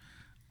storytelling.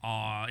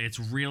 It's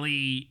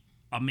really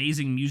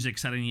amazing music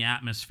setting the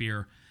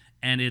atmosphere,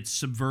 and it's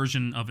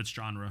subversion of its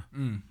genre.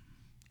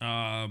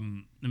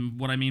 And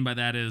what I mean by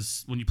that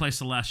is when you play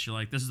Celeste, you're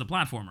like, this is a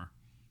platformer.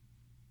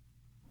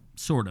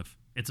 Sort of.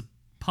 It's a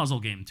puzzle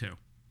game too,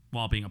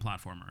 while being a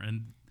platformer.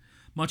 And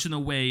much in the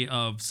way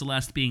of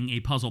Celeste being a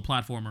puzzle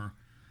platformer,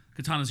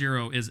 Katana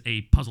Zero is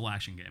a puzzle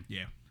action game.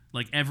 Yeah.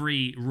 Like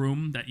every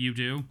room that you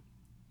do,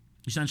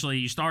 essentially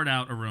you start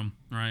out a room,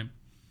 right?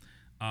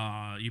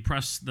 You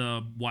press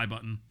the Y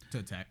button to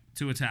attack.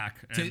 To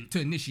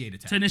initiate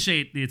attack. To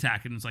initiate the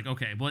attack. And it's like,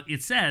 okay, but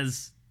it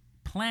says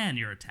plan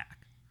your attack.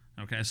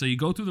 Okay, so you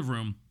go through the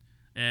room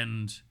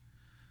and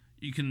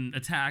you can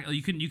attack.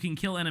 You can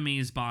kill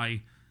enemies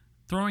by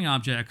throwing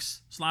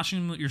objects, slashing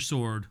them with your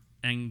sword,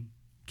 and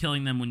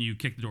killing them when you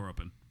kick the door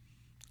open.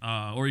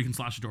 Or you can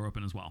slash the door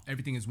open as well.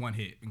 Everything is one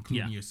hit,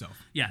 including yourself.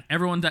 Yeah,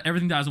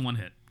 everything dies in one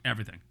hit.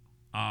 Everything.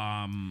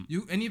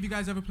 Any of you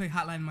guys ever play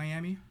Hotline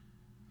Miami?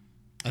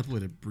 I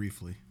played it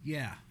briefly.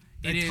 Yeah.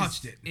 I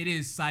touched it. It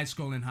is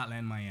side-scrolling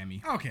Hotline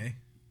Miami. Okay.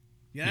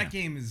 Yeah, that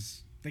game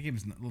is a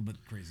little bit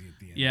crazy at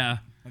the end. Yeah.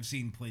 I've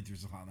seen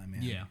playthroughs of Hotline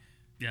Miami. Yeah.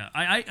 Yeah.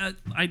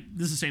 I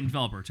this is the same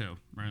developer too,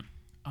 right?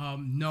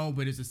 No,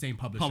 but it's the same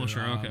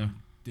publisher. Okay.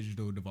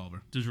 Digital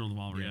Devolver.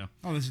 Yeah.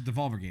 Oh, this is a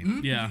Devolver game.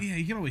 Mm-hmm. Yeah. Yeah,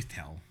 you can always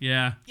tell.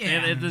 Yeah.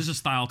 There's a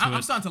style to it.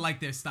 I'm starting to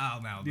like their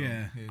style now, though.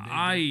 Yeah.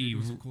 They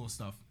do some cool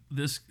stuff.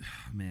 This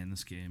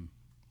game,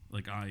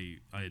 like I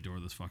adore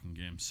this fucking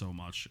game so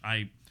much.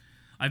 I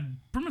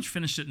pretty much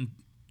finished it in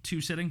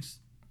 2 sittings.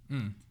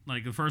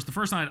 Like the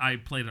first night I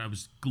played it, I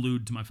was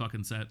glued to my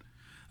fucking set.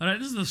 And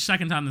this is the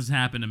second time this has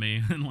happened to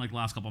me in like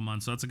last couple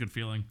months, so that's a good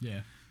feeling. Yeah.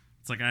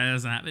 It's like it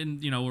hasn't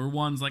happened, where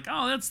one's like,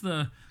 oh, that's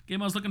the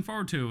game I was looking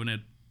forward to, and it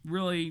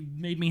really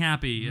made me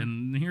happy. Mm-hmm.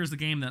 And here's the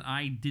game that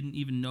I didn't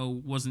even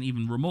know wasn't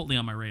even remotely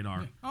on my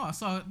radar. Yeah. Oh, I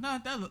saw it. No,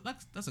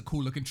 that's a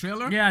cool looking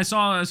trailer. Yeah, I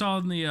saw it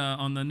on the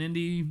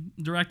Indie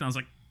Direct, and I was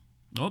like,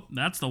 oh,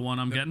 that's the one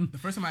I'm getting. The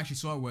first time I actually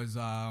saw it was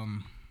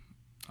Awesome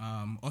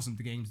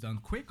the Game's Done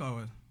Quick,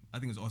 or I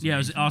think it was Awesome. Yeah, it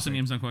was Awesome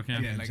Games Done Quick.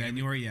 Yeah, like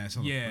January. Yeah,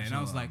 and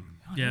I was like,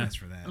 that's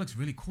for that. That looks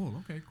really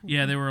cool. Okay, cool.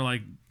 Yeah, they were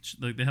like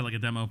they had like a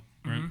demo,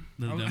 right?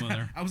 Mm-hmm. The demo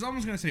there. I was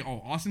almost gonna say,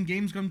 oh, Awesome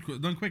Games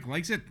Done Quick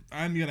likes it.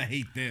 I'm gonna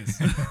hate this.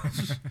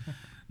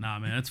 Nah,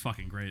 man, it's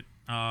fucking great.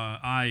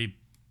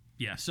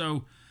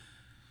 So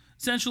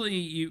essentially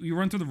you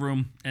run through the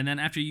room, and then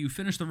after you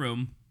finish the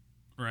room,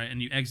 right,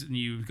 and you exit and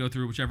you go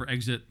through whichever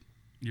exit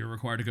you're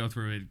required to go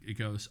through, it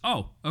goes,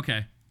 oh,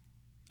 okay.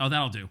 Oh,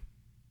 that'll do.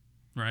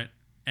 Right?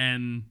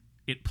 And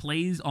it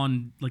plays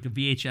on like a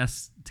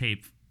VHS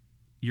tape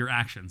your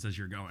actions as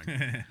you're going.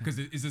 Because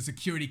it's a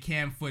security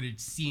cam footage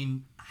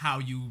seeing how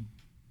you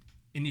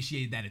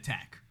initiated that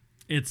attack.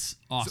 It's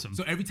awesome.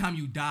 So every time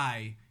you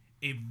die,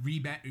 it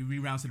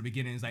rerounds to the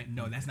beginning. It's like,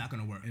 no, that's not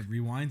going to work. It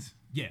rewinds?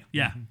 Yeah.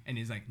 Yeah. And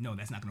it's like, no,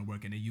 that's not going to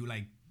work. And then you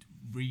like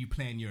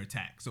replan your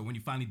attack. So when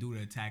you finally do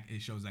the attack,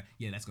 it shows like,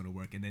 yeah, that's going to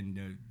work. And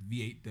then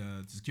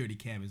the security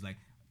cam is like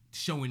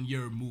showing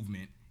your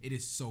movement. It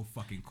is so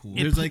fucking cool.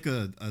 There's like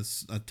a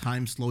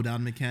time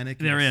slowdown mechanic.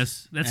 There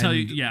is. That's how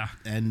you, yeah.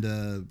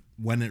 And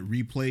when it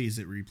replays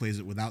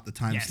it without the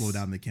time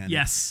slowdown mechanic.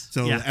 Yes.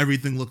 So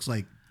everything looks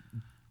like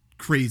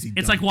crazy.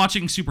 It's like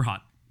watching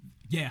Superhot.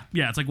 Yeah.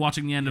 Yeah, it's like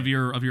watching the end of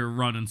your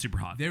run in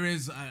Superhot. There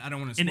is, I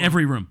don't want to in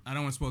every room. I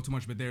don't want to spoil too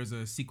much, but there's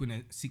a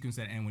sequence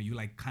at the end where you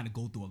like kind of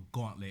go through a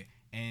gauntlet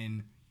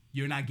and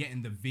you're not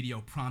getting the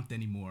video prompt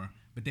anymore.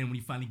 But then when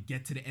you finally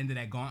get to the end of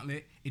that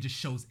gauntlet, it just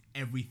shows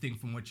everything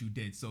from what you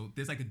did. So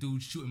there's like a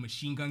dude shooting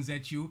machine guns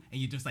at you,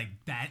 and you're just like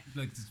that,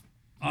 like just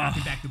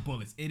knocking back the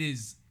bullets. It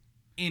is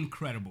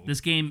incredible. This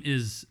game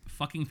is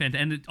fucking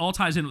fantastic, and it all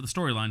ties in with the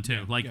storyline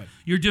too. Yeah,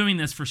 you're doing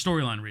this for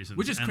storyline reasons,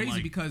 which is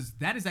crazy because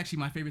that is actually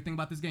my favorite thing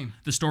about this game.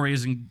 The story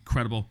is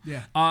incredible.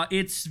 Yeah,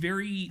 it's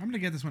very. I'm gonna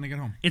get this when I get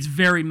home. It's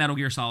very Metal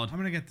Gear Solid. I'm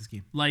gonna get this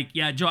game.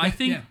 Joe, I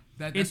think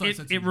that's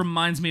it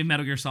reminds me of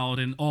Metal Gear Solid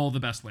in all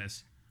the best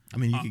ways. I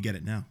mean, you could get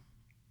it now.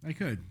 I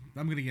could.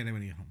 I'm gonna get it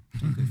when I get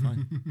home. Okay,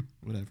 fine.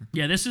 Whatever.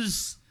 Yeah, this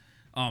is.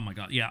 Oh my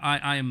god. Yeah,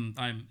 I'm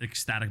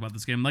ecstatic about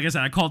this game. Like I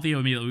said, I called Theo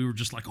immediately. We were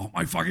just like, oh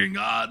my fucking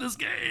god, this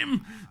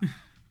game.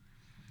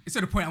 It's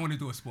to the point I want to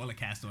do a spoiler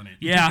cast on it.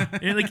 Yeah,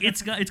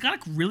 it's got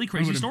a really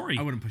crazy story.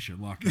 I wouldn't push your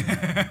luck.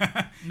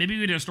 Maybe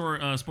we do a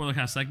spoiler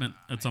cast segment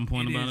at some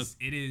point about it.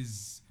 It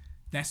is.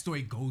 That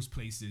story goes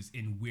places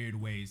in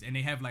weird ways, and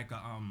they have like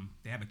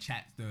a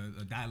chat,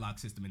 the dialogue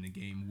system in the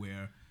game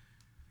where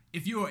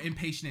if you're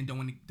impatient and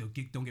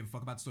don't give a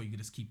fuck about the story, you can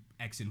just keep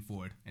Xing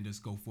forward and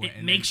just go for it.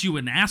 It makes you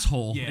an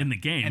asshole in the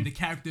game. And the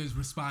characters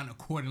respond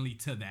accordingly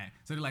to that.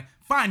 So they're like,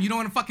 fine, you don't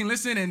want to fucking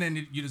listen, and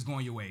then you're just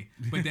going your way.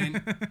 But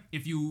then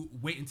if you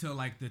wait until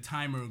like the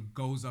timer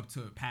goes up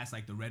to past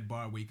like the red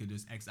bar where you could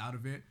just X out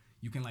of it,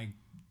 you can like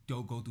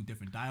go through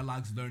different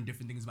dialogues, learn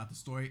different things about the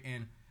story.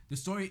 And the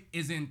story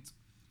isn't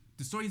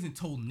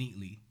told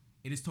neatly.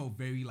 It is told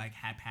very like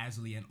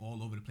haphazardly and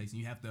all over the place.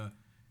 And you have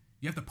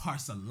to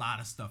parse a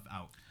lot of stuff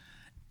out.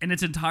 and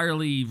it's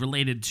entirely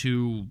related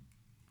to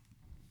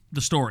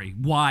the story.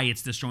 Why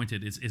it's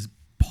disjointed is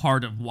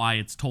part of why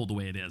it's told the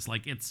way it is.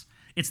 Like it's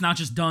not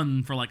just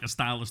done for like a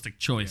stylistic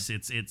choice. Yeah.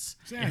 It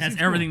has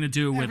everything to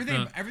do with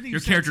your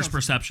character's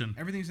perception.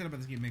 Everything you said about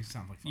this game makes it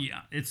sound like fun.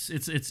 Yeah,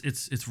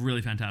 it's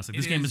really fantastic.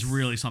 This game is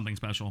really something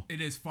special.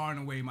 It is far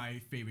and away my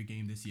favorite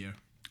game this year.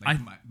 Like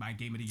my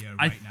game of the year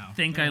right now. I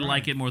think I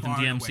like it more than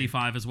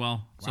DMC5 as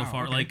well so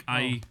far. Okay. Like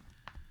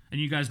and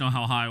you guys know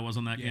how high I was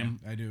on that game.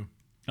 I do.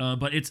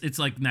 But it's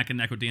like neck and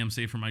neck with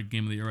DMC for my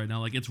game of the year right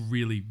now. Like it's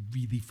really,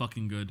 really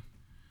fucking good.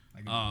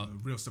 Like a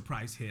real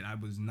surprise hit. I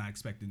was not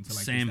expecting to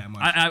like this that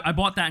much. I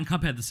bought that and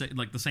Cuphead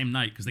the same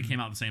night because they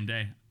came out the same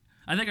day.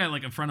 I think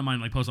a friend of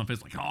mine like posted on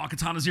Facebook like,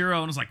 Katana Zero,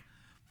 and I was like,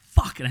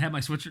 fuck, and I had my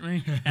Switch with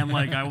me, and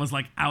like I was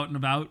like out and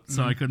about,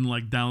 so I couldn't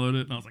like download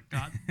it, and I was like,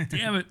 God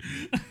damn it.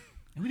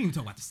 And we didn't even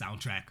talk about the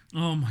soundtrack.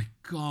 Oh my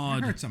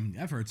God.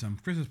 I've heard some.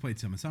 Chris has played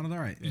some. It sounded all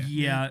right.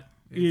 Yeah.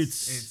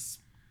 It's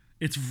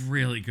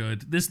really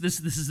good. This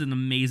is an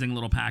amazing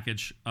little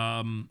package.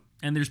 And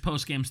there's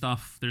post game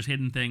stuff. There's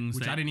hidden things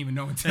which I didn't even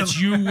know until that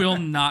you will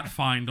not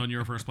find on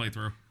your first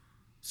playthrough.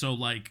 So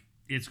like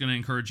it's going to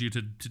encourage you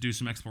to do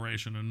some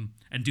exploration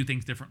and do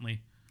things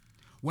differently.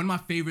 One of my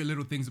favorite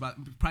little things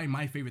probably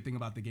my favorite thing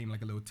about the game,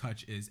 like a little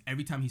touch, is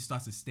every time he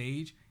starts a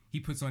stage, he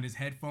puts on his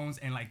headphones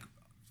and like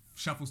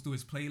shuffles through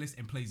his playlist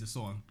and plays a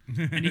song.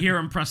 And you hear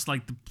him press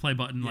like the play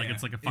button, like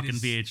it's like a fucking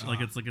VH,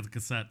 like it's like a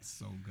cassette.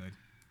 So good.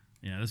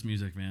 Yeah, this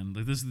music, man.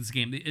 Like this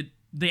game,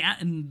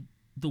 and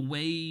the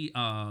way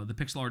the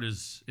pixel art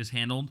is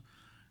handled,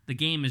 the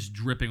game is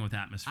dripping with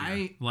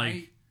atmosphere.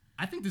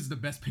 I think this is the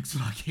best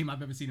pixel art game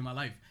I've ever seen in my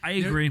life. I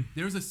agree.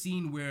 There's a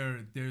scene where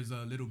there's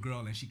a little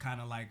girl and she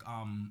kind of like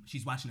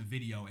she's watching a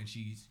video and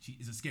she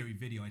is a scary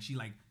video and she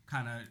like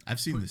kind of I've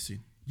seen this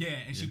scene. Yeah,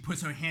 and she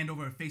puts her hand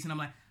over her face and I'm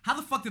like, how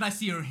the fuck did I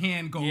see her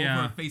hand go over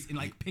her face in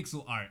like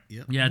pixel art?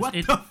 Yep. Yeah, what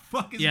the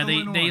fuck is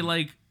going on? They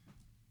like,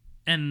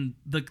 and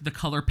the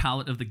color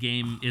palette of the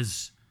game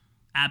is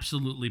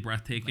absolutely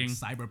breathtaking.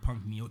 Like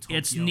cyberpunk neo-Tokyo.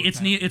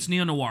 It's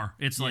neo noir.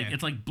 It's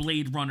like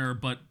Blade Runner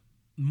but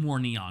more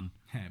neon.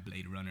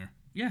 Blade Runner.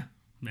 Yeah,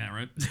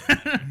 right.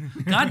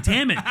 God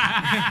damn it.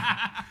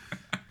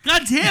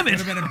 God damn it!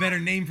 Would have been a better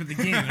name for the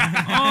game.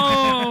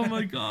 Oh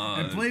my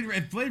God!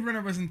 If Blade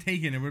Runner wasn't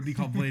taken, it would be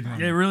called Blade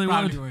Runner. It really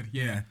would.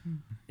 Yeah.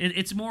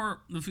 It's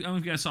more. I don't know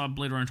if you guys saw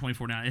Blade Runner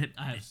 2049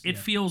 now. It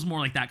feels more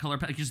like that color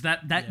palette because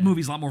that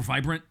movie's a lot more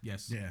vibrant.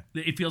 Yes. Yeah.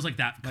 It feels like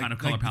that kind of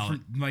color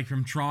palette.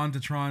 From Tron to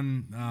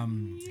Tron,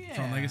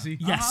 Tron Legacy.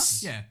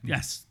 Yes. Yeah.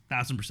 Yes.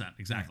 1000%.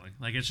 Exactly.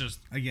 Like it's just.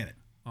 I get it.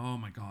 Oh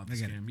my God! This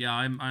game. Yeah,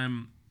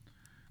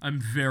 I'm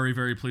very,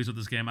 very pleased with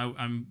this game.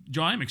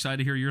 Joe, I'm excited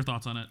to hear your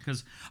thoughts on it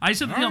because I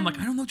said to him, I'm like,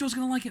 I don't know if Joe's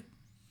gonna like it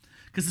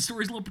because the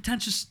story's a little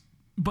pretentious,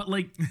 but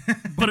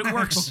it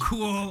works.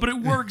 Cool. But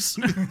it works.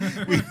 We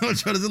know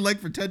Joe doesn't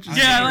like pretentious.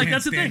 Yeah, like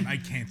that's the thing. I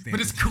can't stand.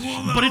 But it's cool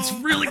though. But it's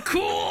really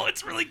cool.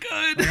 It's really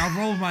good. Like, I'll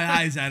roll my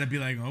eyes at it and be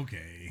like,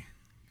 okay.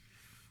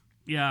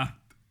 Yeah.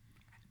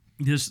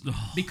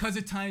 Because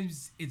at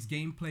times it's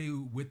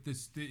gameplay with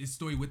its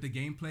story with the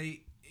gameplay,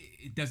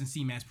 it doesn't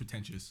seem as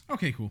pretentious.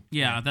 Okay, cool.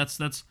 Yeah, that's.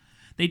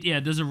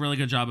 It does a really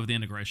good job of the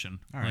integration.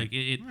 All right.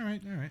 Like all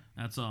right.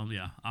 That's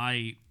yeah.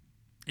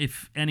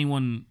 If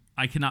anyone,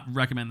 I cannot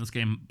recommend this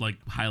game like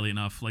highly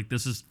enough. Like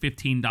this is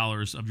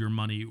 $15 of your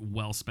money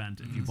well spent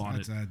if you bought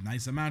it. That's a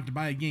nice amount to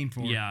buy a game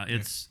for. Yeah,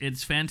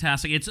 it's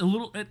fantastic. It's a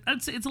little.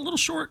 I'd say it's a little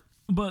short,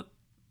 but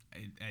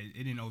it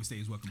didn't always say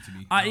it's welcome to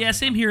me. Yeah,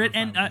 same here.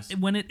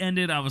 When it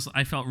ended,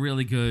 I felt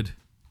really good.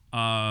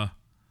 And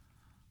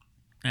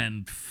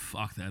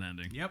fuck that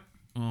ending. Yep.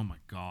 Oh my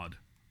God.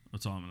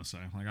 That's all I'm gonna say.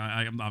 Like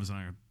I'm obviously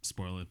not gonna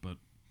spoil it, but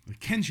the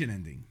Kenshin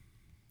ending.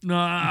 No,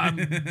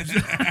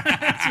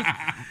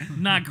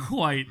 not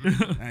quite.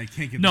 I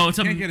can't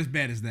get as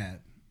bad as that.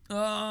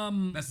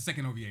 That's the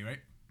second OVA, right?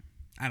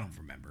 I don't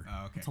remember.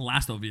 Oh, okay. It's the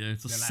last OVA.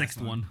 It's the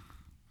sixth one.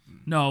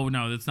 No,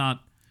 it's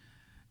not.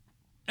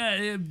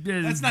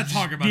 Let's not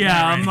talk about that.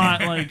 Yeah, right? I'm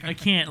not I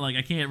can't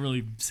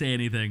really say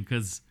anything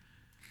because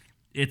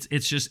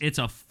it's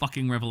a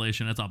fucking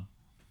revelation. It's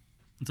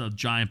a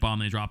giant bomb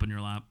they drop in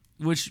your lap,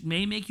 which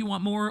may make you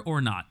want more or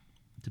not.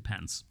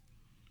 Depends.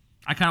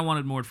 I kind of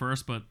wanted more at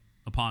first, but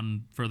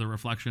upon further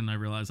reflection, I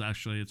realized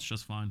actually it's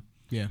just fine.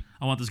 Yeah.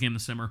 I want this game to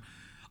simmer.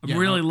 I'm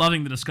really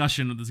loving the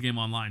discussion of this game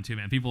online too,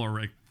 man. People are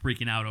like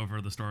freaking out over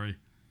the story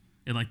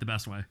in like the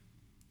best way.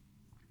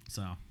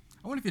 So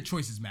I wonder if your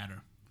choices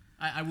matter.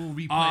 I will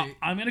replay.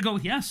 I'm gonna go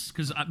with yes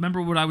because I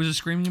remember what I was just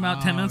screaming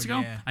about 10 minutes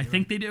ago. Yeah, I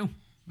think they do.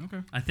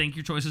 Okay. I think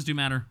your choices do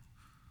matter.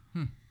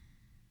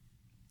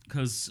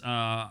 Because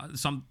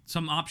some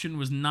option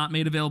was not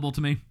made available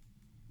to me.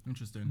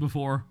 Interesting.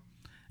 Before,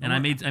 and I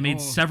made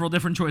several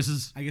different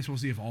choices. I guess we'll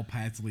see if all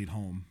paths lead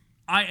home.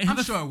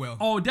 I'm sure it will.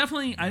 Oh,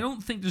 definitely. I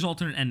don't think there's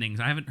alternate endings.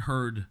 I haven't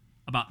heard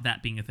about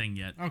that being a thing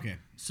yet. Okay.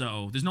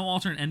 So there's no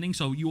alternate ending.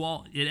 So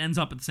it ends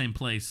up at the same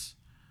place,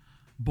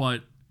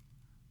 but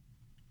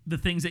the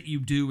things that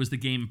you do as the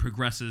game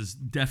progresses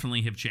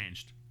definitely have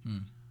changed.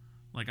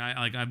 Like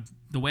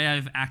the way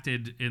I've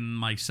acted in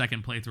my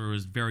second playthrough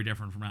is very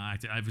different from how I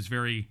acted. I was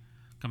very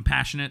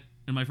compassionate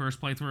in my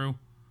first playthrough,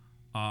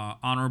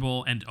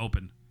 honorable, and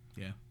open.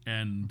 Yeah.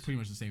 And pretty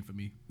much the same for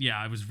me. Yeah,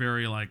 I was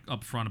very like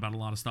upfront about a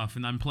lot of stuff,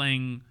 and I'm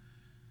playing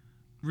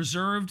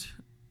reserved,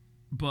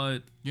 but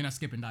you're not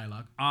skipping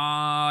dialogue.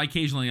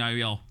 Occasionally I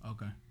yell.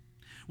 Okay.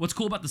 What's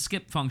cool about the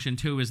skip function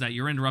too is that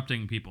you're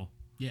interrupting people.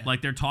 Yeah.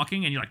 Like they're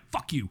talking and you're like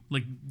 "fuck you,"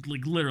 like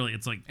literally,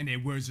 it's like, and their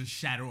words just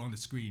shadow on the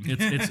screen.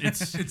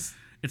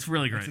 It's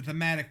really great. It's a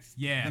thematic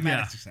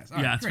success.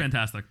 All right, it's great.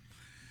 fantastic.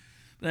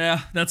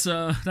 Yeah, that's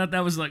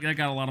that was like that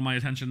got a lot of my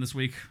attention this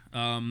week.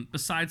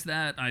 Besides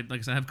that, I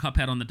have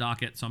Cuphead on the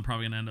docket, so I'm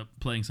probably gonna end up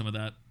playing some of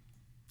that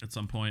at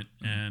some point.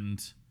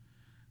 And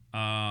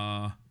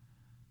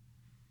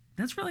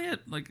that's really it.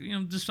 Like, you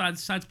know, just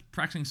besides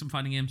practicing some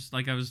fighting games,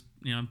 like I was,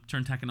 you know,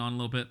 turned Tekken on a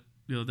little bit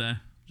the other day.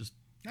 Just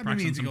I've been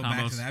meaning to go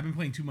back to that. I've been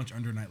playing too much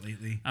Under Night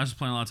lately. I was just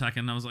playing a lot of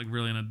Tekken. I was like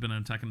really been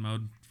in Tekken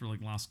mode for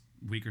like last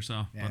week or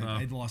so. Yeah, but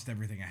I'd lost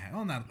everything I had.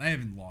 Well, I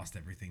haven't lost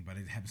everything, but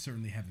I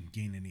certainly haven't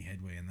gained any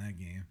headway in that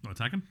game. Oh,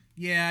 Tekken?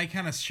 Yeah, I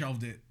kind of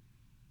shelved it.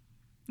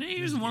 Yeah,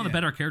 he was one of the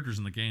better characters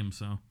in the game,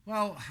 so.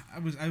 Well, I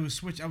was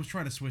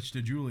trying to switch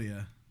to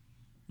Julia.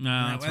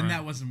 No, and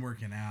that wasn't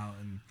working out,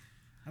 and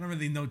I don't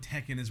really know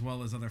Tekken as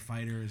well as other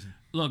fighters.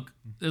 Look,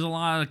 there's a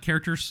lot of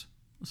characters.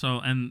 So,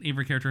 and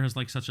every character has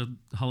like such a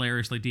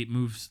hilariously deep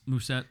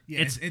moveset.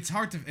 Yeah, it's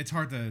hard to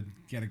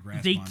get a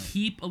grasp. They on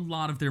keep a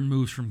lot of their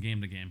moves from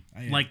game to game.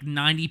 Like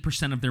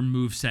 90% of their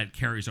moveset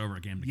carries over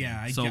game to game.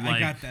 Yeah, I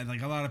got that.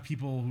 Like a lot of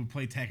people who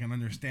play Tekken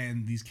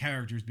understand these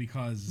characters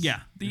because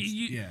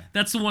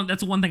that's the one.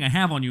 That's the one thing I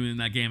have on you in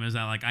that game is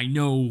that like I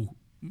know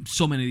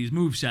so many of these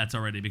movesets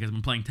already because I've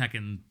been playing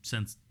Tekken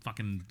since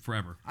fucking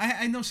forever.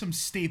 I know some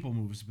staple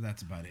moves, but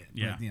that's about it.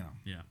 Yeah, but, you know.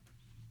 Yeah.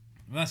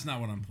 Well, that's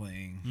not what I'm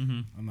playing.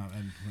 Mm-hmm.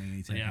 I'm playing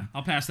any Tekken. Yeah,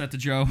 I'll pass that to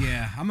Joe.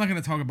 Yeah, I'm not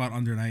going to talk about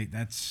Under Night.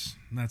 That's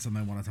not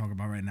something I want to talk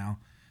about right now.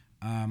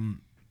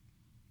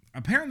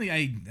 Apparently,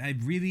 I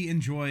really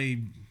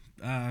enjoy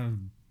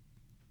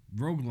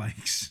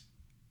roguelikes.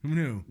 Who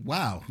knew?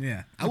 Wow.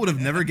 Yeah. I would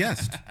have never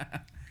guessed.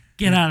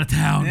 Get out of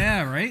town.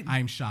 Yeah, right?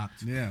 I'm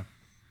shocked. Yeah.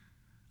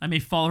 I may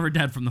fall over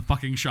dead from the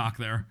fucking shock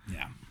there.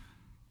 Yeah.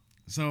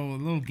 So a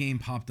little game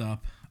popped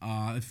up.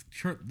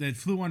 It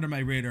flew under my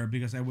radar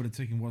because I would have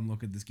taken one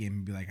look at this game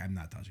and be like, I'm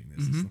not touching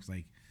this. Mm-hmm. This looks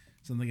like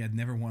something I'd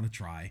never want to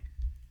try.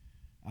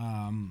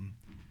 A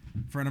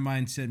friend of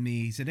mine said,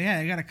 hey,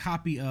 I got a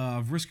copy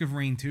of Risk of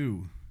Rain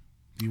 2.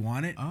 Do you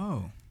want it?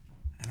 Oh.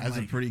 That's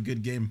a pretty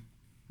good game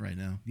right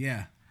now.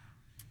 Yeah.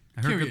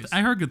 I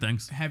heard good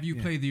things. Have you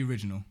played the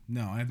original?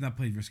 No, I have not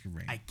played Risk of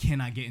Rain. I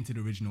cannot get into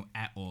the original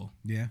at all.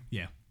 Yeah?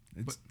 Yeah.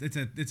 It's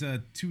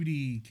a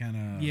 2D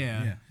kind of...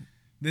 Yeah.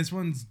 This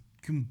one's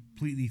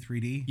completely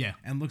 3D. Yeah.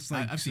 And looks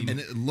like... I've seen it. And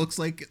it looks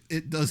like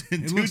it does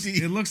in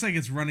 2D. It looks like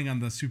it's running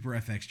on the Super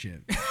FX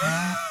chip.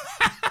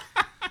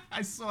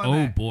 I saw that.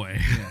 Oh, boy.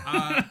 Yeah.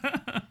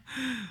 I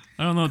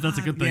don't know if that's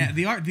a good thing.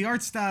 Yeah, the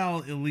art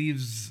style, it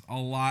leaves a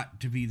lot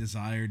to be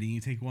desired. And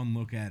you take one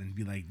look at it and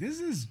be like,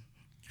 this is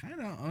kind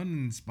of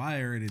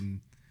uninspired and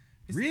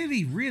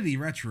really, really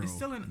retro. It's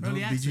still in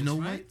early access, did you know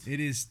right? what?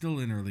 It is still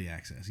in early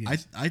access,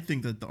 yes. I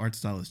think that the art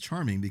style is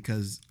charming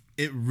because...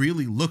 it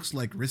really looks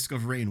like Risk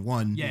of Rain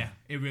 1. Yeah,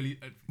 it really...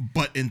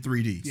 but in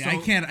 3D. Yeah, so,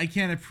 I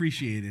can't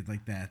appreciate it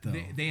like that, though.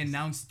 They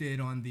announced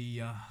it on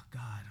the...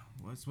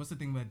 what's the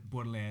thing with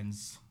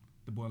Borderlands?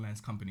 The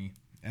Borderlands company.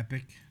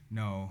 Epic?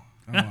 No.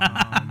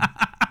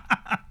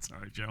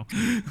 Sorry, Joe.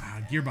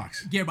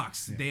 Gearbox. Yeah.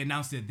 They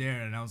announced it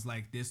there, and I was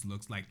like, this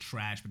looks like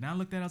trash. But now I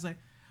looked at it, I was like...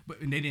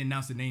 and they didn't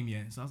announce the name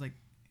yet. So I was like,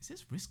 is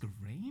this Risk of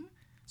Rain?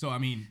 So I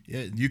mean,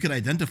 yeah, you could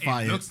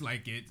identify it. It looks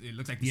like it. It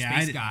looks like the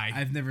space guy.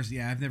 I've never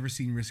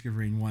seen Risk of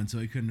Rain 1, so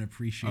I couldn't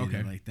appreciate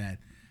it like that.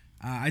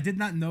 I did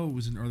not know it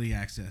was in early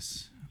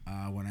access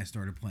when I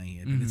started playing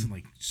it, but it's in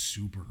like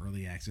super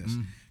early access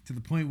to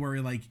the point where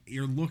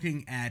you're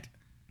looking at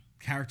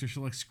character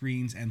select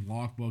screens and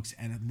logbooks,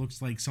 and it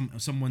looks like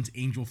someone's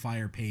Angel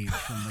Fire page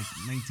from like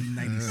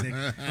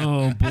 1996.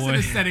 Oh boy, that's an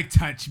aesthetic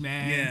touch,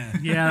 man.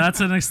 Yeah, that's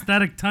an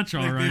aesthetic touch,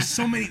 all right. There's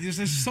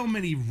so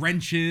many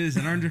wrenches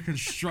and under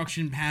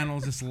construction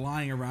panels just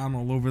lying around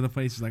all over the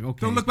place. It's like,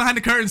 okay, don't look behind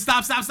the curtain.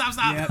 Stop. Yep.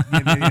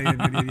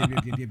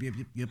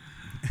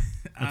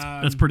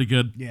 That's pretty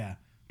good. Yeah,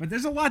 but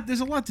there's a lot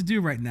to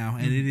do right now,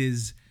 and it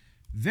is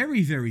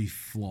very, very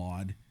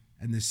flawed,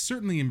 and there's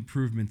certainly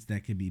improvements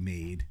that can be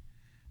made.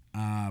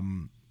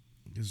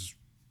 Because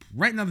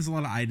right now there's a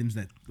lot of items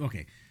that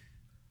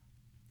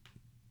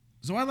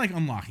so I like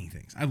unlocking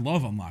things. I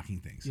love unlocking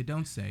things. You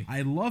don't say.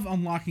 I love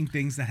unlocking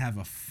things that have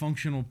a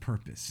functional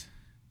purpose.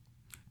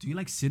 Do you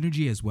like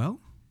synergy as well?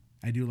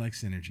 I do like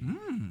synergy.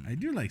 I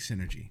do like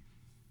synergy.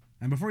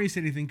 And before you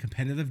say anything,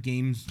 competitive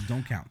games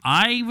don't count.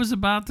 I was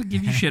about to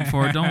give you shit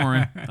for it. Don't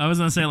worry. I was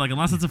gonna say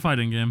unless it's a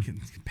fighting game.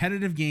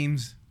 Competitive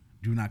games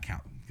do not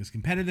count because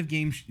competitive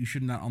games you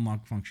should not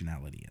unlock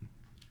functionality in.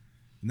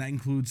 And that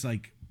includes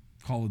like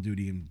Call of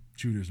Duty and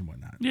shooters and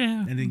whatnot.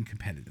 Yeah. Anything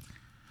competitive.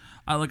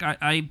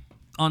 I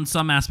on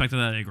some aspect of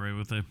that I agree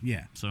with it.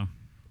 Yeah. So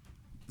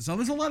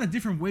there's a lot of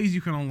different ways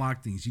you can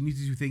unlock things. You need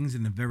to do things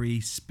in a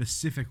very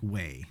specific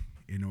way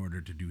in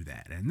order to do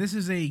that. And this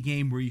is a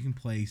game where you can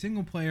play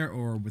single player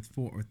or with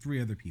 4 or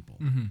 3 other people.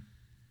 Mm-hmm.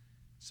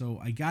 So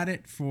I got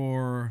it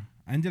I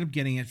ended up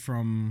getting it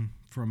from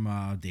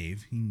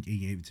Dave. He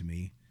gave it to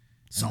me.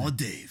 Solid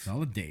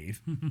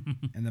Dave.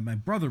 And then my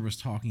brother was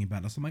talking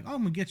about it. So I'm like, oh,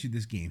 I'm going to get you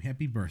this game.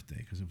 Happy birthday.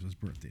 Because it was his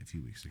birthday a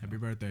few weeks ago. Happy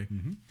birthday.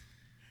 Mm-hmm.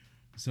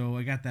 So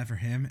I got that for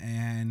him.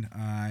 And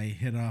I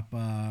hit up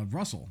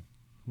Russell,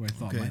 who I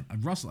thought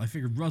I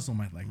figured Russell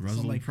might like.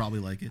 Russell would probably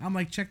like it. I'm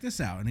like, check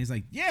this out. And he's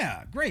like,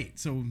 yeah, great.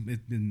 So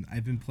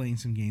I've been playing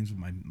some games with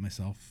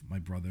myself, my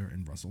brother,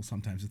 and Russell,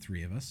 sometimes the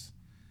 3 of us.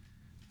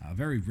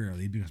 Very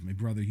rarely, because my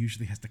brother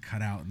usually has to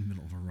cut out in the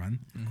middle of a run.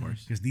 Of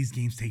course. Because these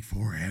games take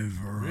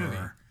forever. Really?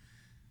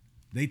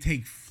 They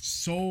take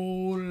so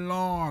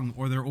long,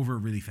 or they're over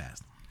really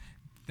fast.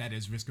 That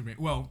is Risk of Rain.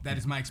 Well, that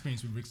is my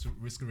experience with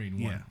Risk of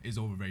Rain 1. Yeah. Is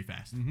over very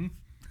fast. Mm-hmm.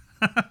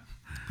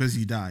 Because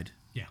you died.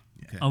 Yeah.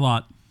 Okay. A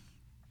lot.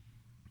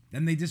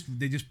 Then they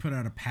just put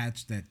out a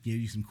patch that gave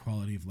you some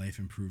quality of life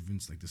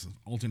improvements, like this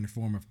alternate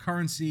form of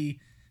currency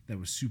that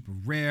was super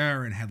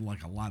rare and had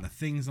like a lot of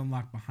things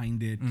unlocked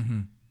behind it. Mm-hmm.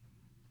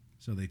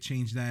 So they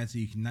changed that, so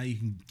you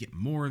can get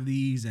more of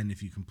these, and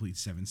if you complete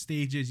 7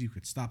 stages, you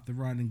could stop the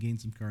run and gain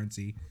some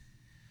currency.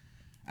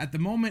 At the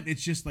moment,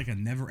 it's just like a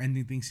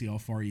never-ending thing. See how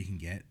far you can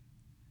get,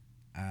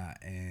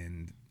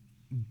 and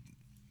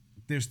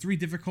there's 3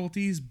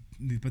 difficulties,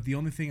 but the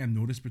only thing I've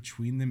noticed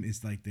between them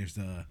is like there's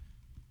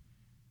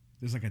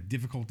like a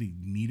difficulty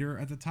meter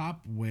at the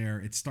top where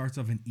it starts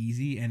off an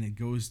easy and it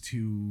goes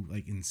to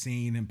like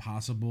insane,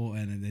 impossible,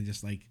 and then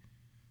just like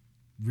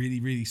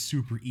really, really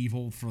super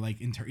evil for like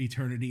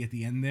eternity at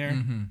the end there.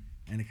 Mm-hmm.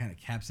 And it kind of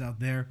caps out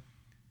there.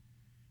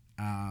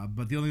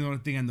 But the only other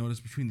thing I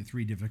noticed between the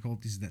 3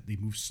 difficulties is that they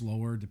move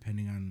slower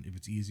depending on if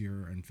it's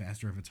easier and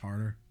faster if it's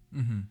harder.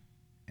 Mm-hmm.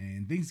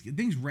 And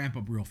things ramp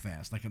up real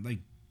fast. Like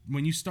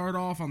when you start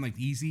off on like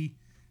easy,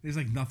 there's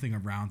like nothing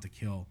around to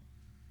kill.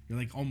 You're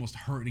like almost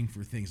hurting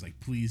for things. Like,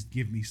 please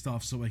give me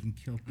stuff so I can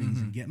kill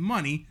things and get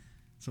money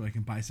so I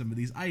can buy some of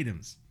these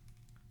items.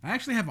 I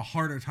actually have a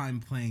harder time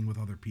playing with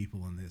other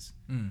people in this.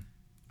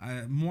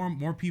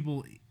 More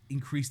people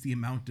increase the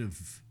amount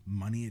of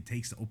money it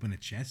takes to open a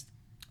chest.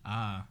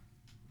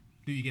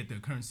 Do you get the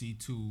currency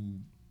to,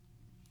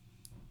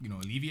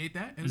 alleviate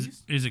that?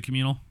 Is it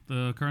communal,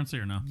 the currency,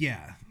 or no?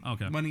 Yeah.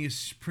 Okay. Money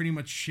is pretty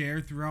much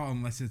shared throughout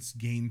unless it's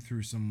gained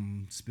through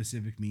some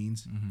specific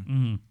means. Mm-hmm.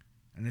 Mm-hmm.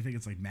 And I think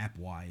it's like map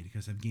wide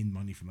because I've gained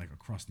money from like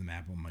across the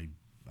map while my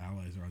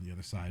allies are on the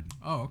other side.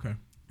 Oh, okay.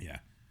 Yeah.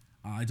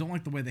 I don't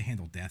like the way they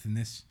handle death in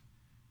this.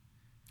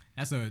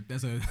 That's a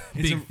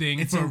big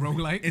thing for a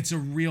roguelike. It's a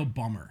real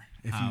bummer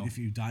if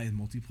you die in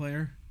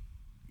multiplayer.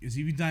 Because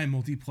if you die in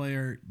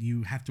multiplayer,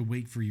 you have to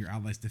wait for your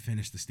allies to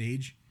finish the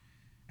stage,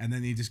 and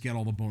then you just get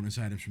all the bonus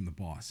items from the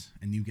boss,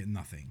 and you get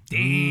nothing.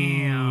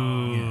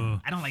 Damn. Yeah.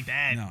 I don't like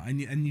that. No,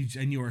 and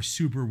you are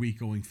super weak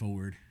going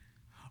forward.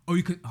 Oh,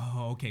 you could.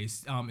 Oh, okay.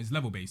 It's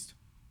level based.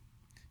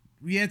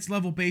 Yeah, it's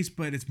level based,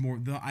 but it's more.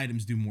 The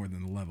items do more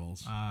than the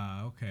levels.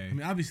 Okay. I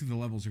mean, obviously the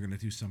levels are going to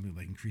do something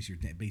like increase your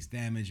base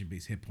damage and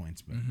base hit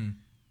points, but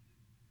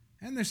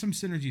and there's some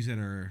synergies that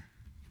are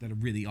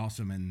really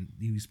awesome, and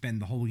you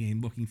spend the whole game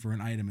looking for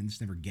an item and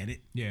just never get it.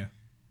 Yeah,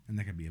 and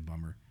that could be a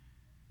bummer.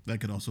 That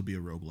could also be a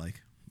roguelike.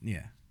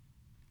 Yeah.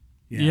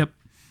 Yep.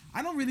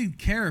 I don't really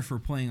care for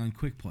playing on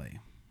quick play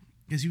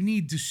because you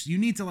need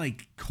to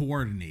like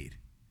coordinate.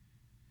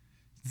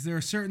 There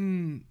are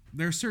certain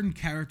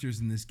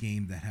characters in this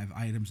game that have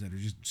items that are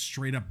just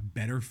straight up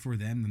better for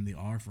them than they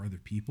are for other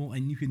people,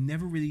 and you can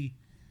never really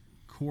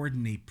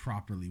coordinate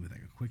properly with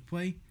like a quick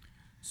play.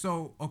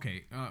 So,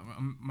 okay, I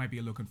might be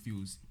a little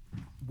confused.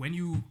 When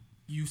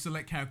you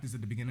select characters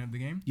at the beginning of the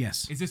game,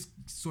 yes, is this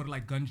sort of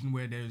like Gungeon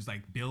where there's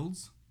like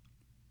builds?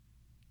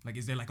 Like,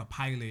 is there like a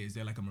pilot? Is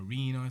there like a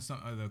marine or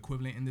something, or the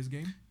equivalent in this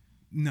game?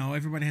 No,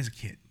 everybody has a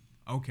kit.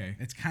 Okay.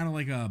 It's kind of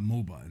like a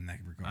MOBA in that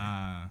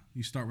regard.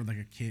 You start with like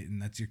a kit,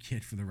 and that's your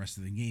kit for the rest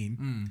of the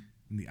game.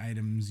 And the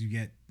items you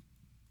get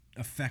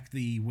affect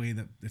the way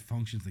that it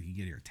functions. Like, you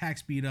get your attack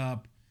speed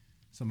up.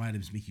 Some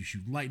items make you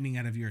shoot lightning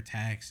out of your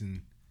attacks,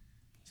 and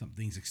some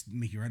things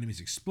make your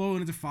enemies explode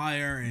into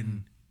fire,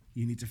 and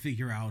you need to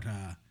figure out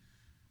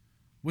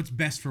what's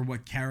best for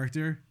what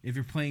character. If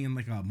you're playing in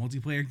like a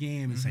multiplayer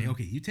game and say,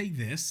 okay, you take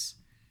this,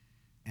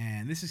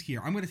 and this is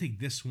here. I'm going to take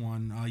this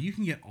one. You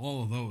can get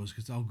all of those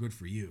because it's all good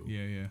for you.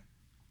 Yeah.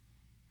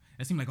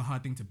 That seemed like a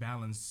hard thing to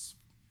balance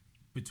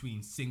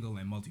between single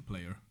and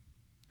multiplayer.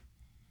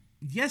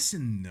 Yes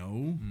and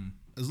no.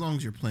 As long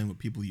as you're playing with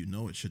people you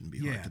know, it shouldn't be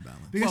hard to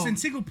balance. Because in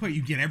single player,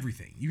 you get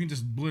everything. You can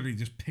just literally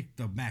just pick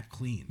the map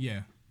clean.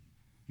 Yeah.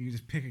 You can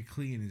just pick it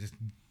clean and just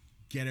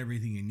get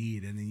everything you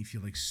need, and then you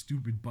feel like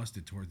stupid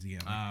busted towards the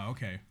end.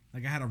 Okay.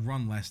 Like, I had a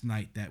run last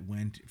night that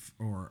went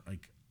for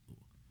like,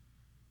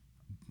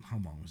 how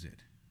long was it?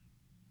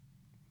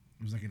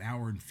 It was like an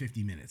hour and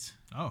 50 minutes.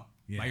 Oh,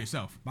 yeah. By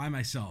yourself? By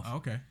myself. Oh,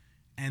 okay.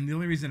 And the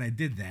only reason I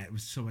did that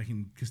was so I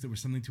can, because there was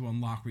something to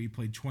unlock where you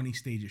played 20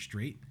 stages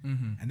straight,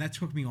 and that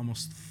took me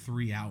almost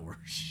 3 hours.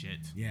 Shit.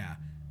 Yeah.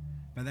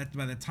 By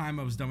the time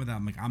I was done with that,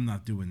 I'm like, I'm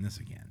not doing this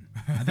again.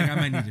 I think I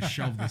might need to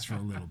shelve this for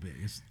a little bit.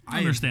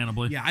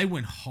 Understandably. I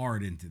went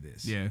hard into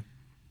this. Yeah.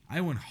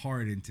 I went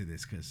hard into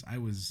this because I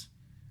was...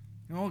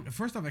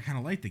 first off, I kind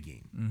of like the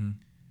game. Mm-hmm.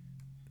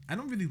 I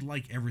don't really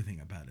like everything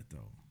about it,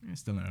 though.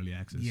 It's still in early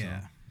access.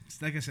 Yeah. So.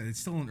 It's like I said, it's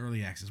still in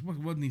early access.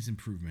 What needs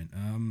improvement?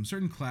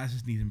 Certain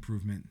classes need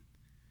improvement.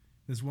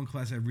 There's one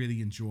class I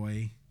really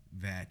enjoy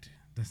that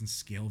doesn't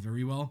scale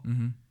very well.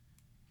 Mm-hmm.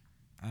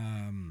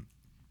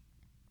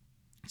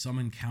 Some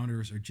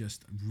encounters are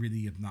just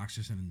really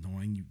obnoxious and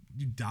annoying.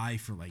 You die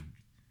for like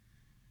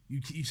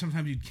you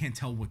sometimes you can't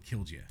tell what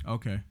killed you.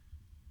 Okay.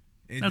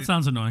 That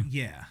sounds annoying.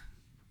 Yeah.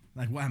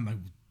 Like what? I'm like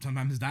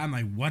sometimes I'm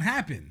like, what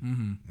happened?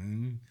 Mm-hmm.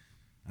 And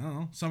I don't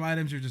know. Some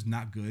items are just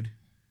not good,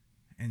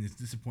 and it's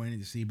disappointing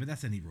to see. But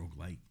that's any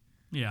roguelike.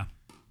 Yeah,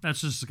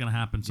 that's just gonna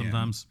happen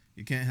sometimes. Yeah.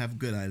 You can't have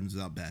good items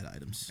without bad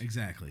items.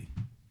 Exactly.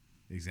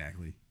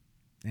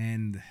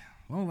 And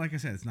well, like I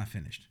said, it's not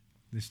finished.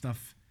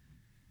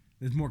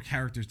 There's more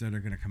characters that are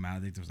going to come out. I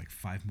think there's like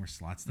 5 more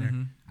slots there.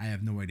 Mm-hmm. I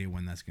have no idea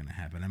when that's going to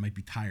happen. I might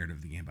be tired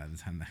of the game by the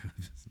time that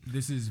happens.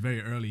 This is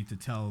very early to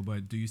tell,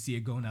 but do you see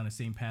it going down the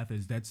same path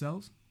as Dead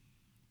Cells?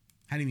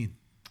 How do you mean?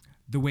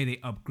 The way they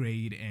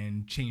upgrade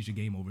and change the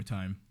game over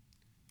time.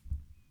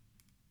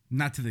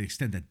 Not to the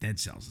extent that Dead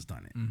Cells has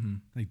done it. Mm-hmm.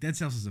 Like Dead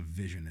Cells is a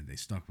vision and they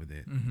stuck with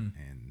it. Mm-hmm.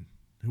 And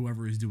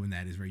whoever is doing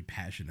that is very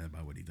passionate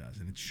about what he does,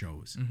 and it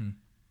shows. Mm-hmm.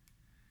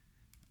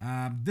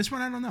 This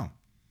one, I don't know.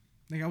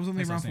 Like I was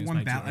only around for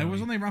one I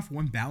was only around for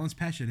one balance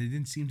patch, and it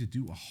didn't seem to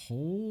do a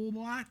whole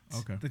lot.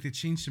 Okay. Like they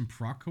changed some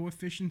proc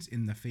coefficients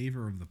in the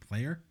favor of the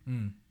player.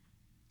 So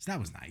that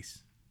was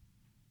nice.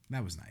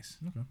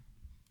 Okay.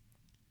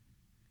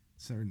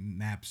 Certain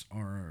maps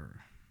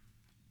are...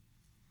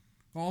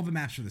 all the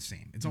maps are the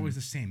same. It's always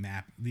the same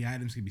map. The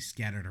items can be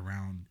scattered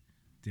around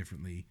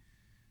differently.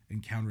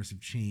 Encounters have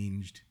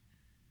changed.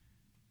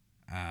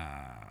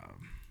 Yeah.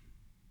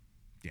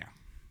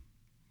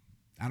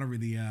 I don't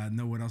really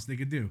know what else they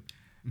could do.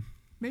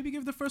 Maybe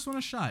give the first one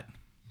a shot.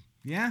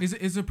 Yeah?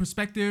 Is the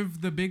perspective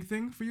the big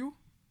thing for you?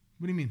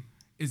 What do you mean?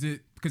 Is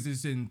it because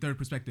it's in third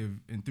perspective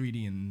in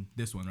 3D in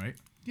this one, right?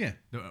 Yeah.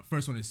 The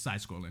first one is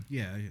side scrolling.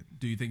 Yeah.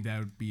 Do you think that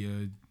would be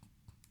a...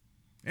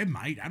 It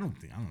might. I don't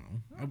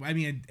know. I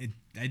mean,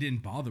 I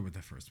didn't bother with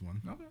the first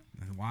one. Okay.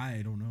 Why?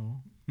 I don't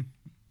know.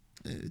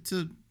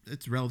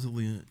 It's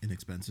relatively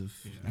inexpensive.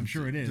 Yeah. I'm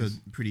sure it is. It's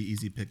a pretty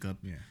easy pickup.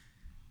 Yeah.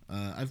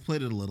 I've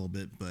played it a little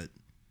bit, but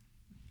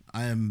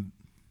I am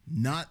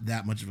not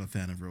that much of a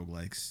fan of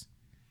roguelikes.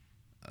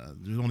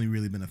 There's only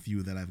really been a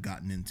few that I've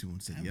gotten into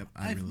and said, "Yep,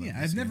 I really love this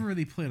I've game." never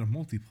really played a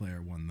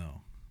multiplayer one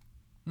though,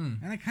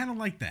 and I kind of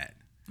like that.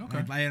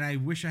 Okay. And I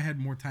wish I had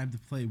more time to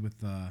play with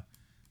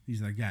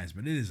these other guys,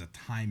 but it is a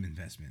time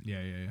investment.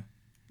 Yeah.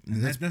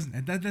 And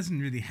that doesn't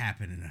really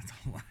happen in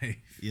adult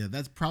life. Yeah,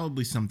 that's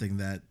probably something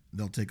that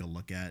they'll take a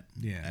look at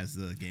Yeah. as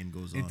the game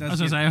goes on. I was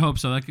gonna say, I hope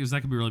so. That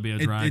could really be a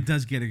drag. It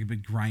does get a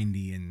bit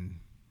grindy and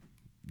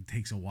it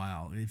takes a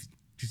while. If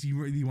just you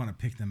really want to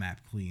pick the map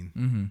clean.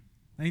 Mm-hmm.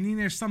 I mean,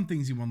 there's some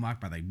things you unlock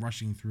by like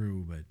rushing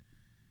through, but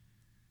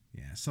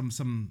yeah, some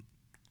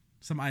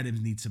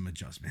items need some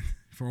adjustment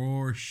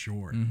for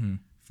sure. Mm-hmm.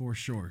 For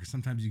sure, because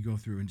sometimes you go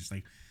through and just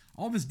like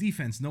all this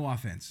defense, no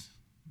offense,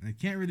 and I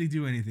can't really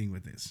do anything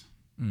with this.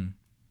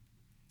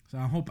 So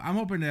I'm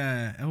hoping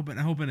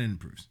it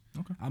improves.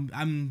 Okay.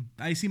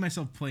 I see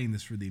myself playing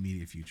this for the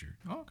immediate future.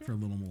 Oh, okay. For a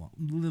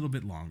little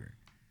bit longer.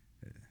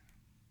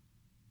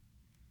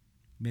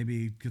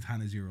 Maybe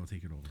Katana Zero will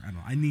take it over. I don't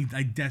know.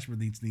 I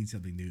desperately need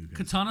something new.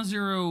 Katana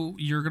Zero,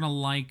 you're gonna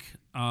like.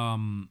 I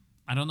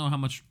don't know how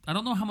much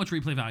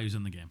replay value is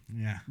in the game.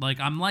 Yeah. Like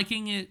I'm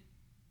liking it.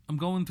 I'm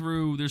going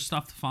through. There's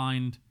stuff to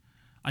find.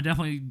 I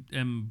definitely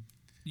am.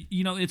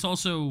 You know, it's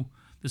also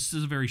this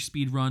is a very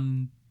speed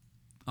run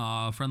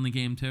friendly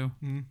game too.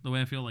 Mm-hmm. The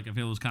way I feel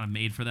it was kind of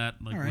made for that,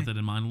 like with it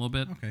in mind a little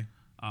bit. Okay.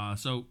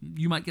 So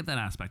you might get that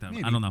aspect of it.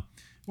 Maybe. I don't know.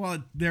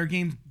 Well, there are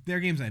games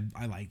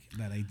I like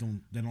that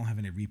that don't have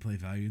any replay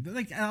value.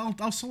 Like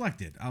I'll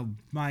select it.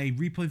 My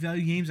replay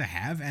value games I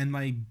have, and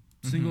my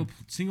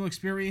single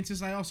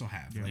experiences I also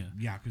have. Yeah. Like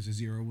Yakuza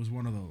 0 was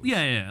one of those.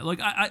 Yeah. Like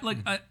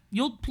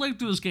you'll play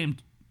through this game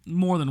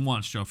more than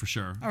once, Joe, for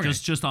sure. Okay.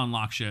 Just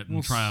unlock shit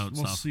and try out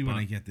stuff. We'll see when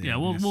I get there. Yeah,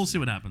 we'll see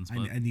what happens.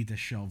 I need to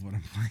shelve what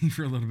I'm playing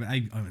for a little bit.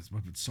 I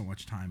put so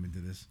much time into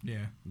this.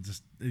 Yeah.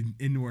 Just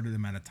inordinate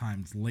amount of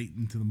time. It's late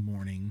into the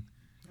morning.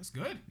 That's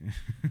good.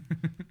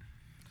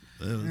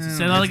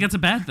 Say that like it's a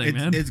bad thing,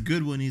 man. It's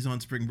good when he's on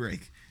spring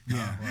break.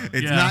 Yeah.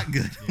 It's not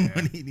good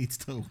when he needs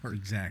to work.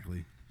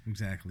 Exactly.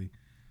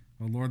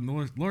 Well, Lord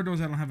knows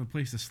I don't have a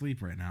place to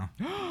sleep right now.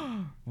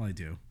 Well, I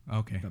do.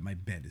 Okay. But my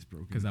bed is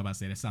broken. Because I was about to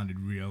say that sounded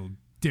real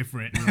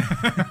different.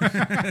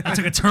 That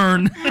took a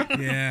turn.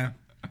 Yeah.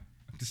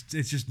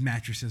 It's just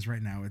mattresses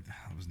right now. It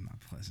was not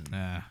pleasant.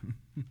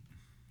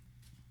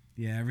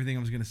 Yeah, everything I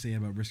was going to say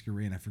about Risk of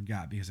Rain, I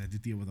forgot because I had to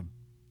deal with a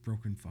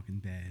broken fucking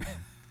bed.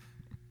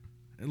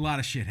 A lot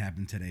of shit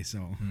happened today,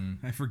 so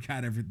I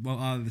forgot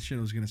all the shit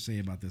I was going to say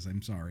about this.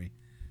 I'm sorry.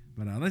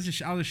 But I'll just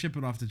ship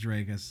it off to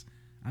Dre because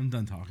I'm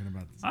done talking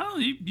about this. Oh,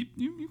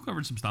 you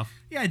covered some stuff.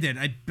 Yeah, I did.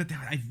 But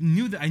I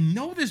knew that. I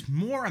know there's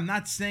more. I'm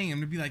not saying. I'm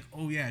gonna be like,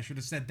 oh yeah, I should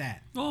have said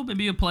that. Well,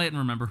 maybe you'll play it and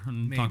remember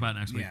and talk about it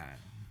next week. Yeah.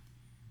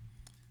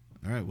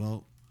 All right.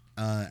 Well,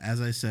 as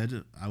I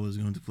said, I was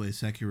going to play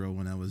Sekiro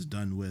when I was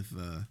done with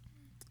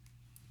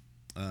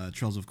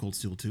Trails of Cold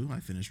Steel 2. I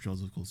finished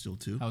Trails of Cold Steel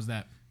 2. How's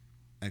that?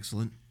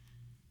 Excellent.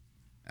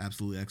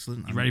 Absolutely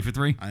excellent. You ready for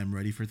 3? I am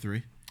ready for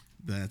 3.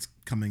 That's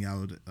coming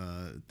out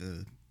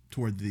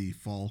toward the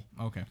fall.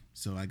 Okay.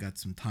 So I got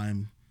some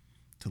time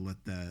to let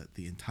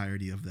the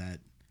entirety of that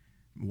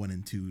 1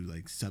 and 2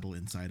 like settle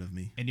inside of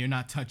me. And you're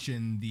not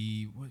touching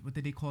the what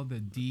did they call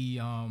the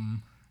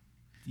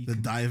the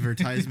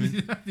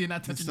divertisement. You're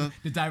not touching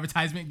the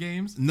divertisement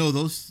games? No,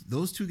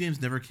 those 2 games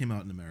never came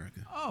out in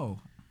America. Oh,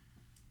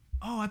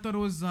 I thought it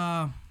was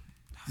the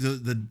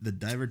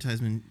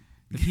divertisement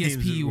the games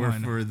PSP were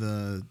one for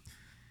the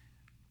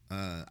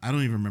I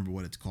don't even remember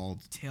what it's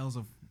called. Tales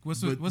of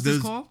what's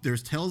this called?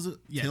 There's Tales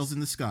in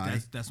the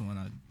Sky. That's the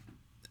one.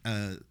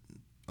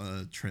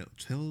 Trails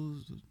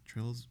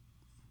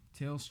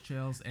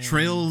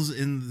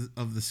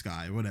of the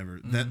Sky, whatever.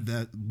 Mm-hmm.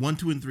 That 1,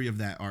 2, and 3 of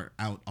that are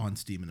out on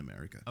Steam in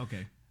America.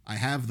 Okay. I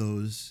have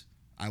those.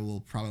 I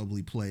will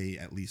probably play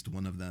at least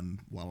one of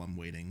them while I'm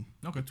waiting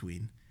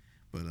between,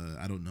 but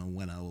I don't know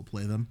when I will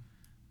play them.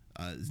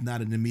 It's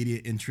not an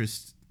immediate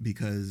interest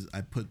because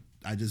I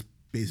just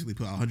basically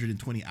put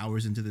 120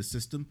 hours into this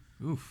system.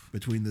 Oof.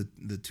 Between the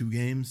 2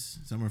 games,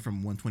 somewhere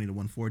from 120 to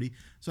 140.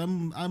 So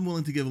I'm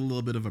willing to give it a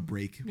little bit of a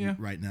break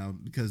right now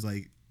because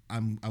like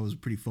I was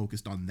pretty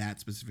focused on that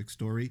specific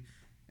story,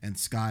 and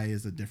Sky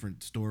is a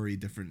different story,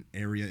 different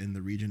area in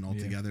the region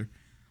altogether. Yeah.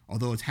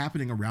 Although it's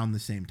happening around the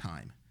same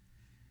time.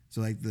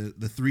 So like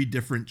the 3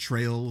 different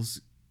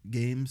Trails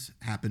games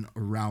happen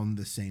around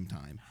the same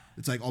time.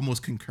 It's like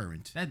almost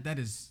concurrent.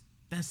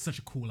 That's such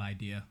a cool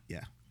idea.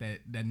 Yeah.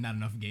 That not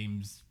enough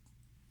games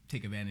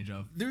take advantage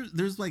of.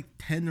 There's like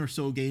 10 or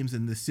so games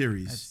in this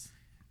series,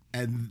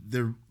 and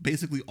they're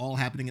basically all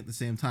happening at the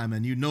same time.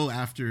 And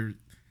after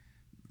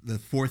the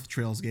 4th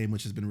Trails game,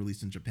 which has been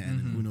released in Japan,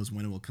 and who knows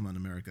when it will come out in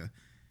America,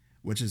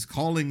 which is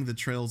calling the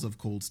Trails of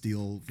Cold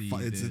Steel.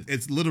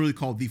 It's literally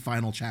called the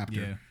final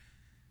chapter. Yeah.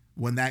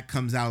 When that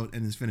comes out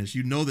and is finished,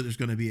 that there's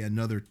going to be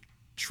another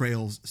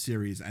Trails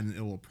series, and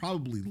it will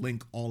probably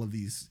link all of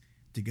these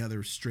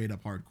together straight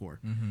up hardcore.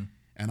 Mm-hmm.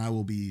 And I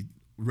will be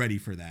ready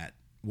for that.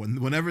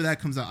 Whenever that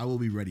comes out, I will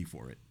be ready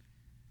for it.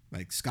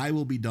 Like Sky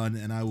will be done,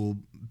 and I will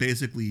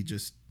basically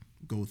just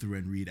go through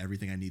and read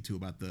everything I need to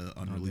about the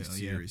unreleased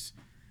series.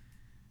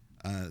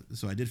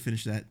 So I did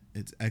finish that.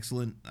 It's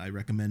excellent. I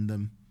recommend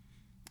them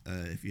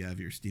if you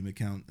have your Steam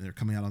account. They're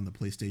coming out on the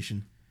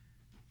PlayStation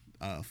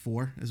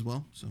 4 as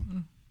well, so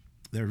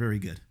they're very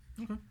good.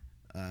 Okay.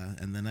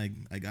 And then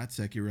I got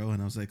Sekiro,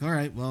 and I was like, all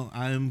right, well,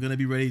 I'm gonna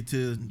be ready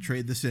to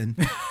trade this in.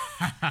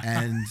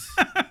 And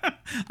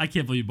I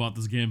can't believe you bought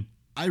this game.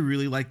 I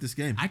really like this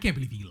game. I can't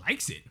believe he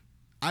likes it.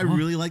 I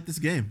really like this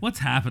game. What's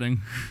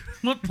happening?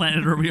 What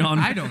planet are we on?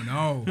 I don't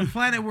know. The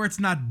planet where it's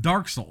not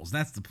Dark Souls.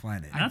 That's the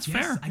planet. That's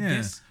fair. I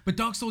guess. But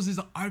Dark Souls is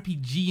an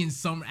RPG in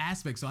some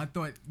aspects, so I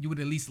thought you would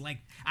at least like.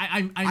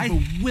 I'm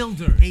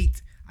bewildered.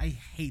 I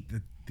hate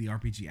the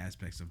RPG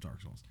aspects of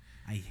Dark Souls.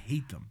 I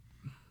hate them.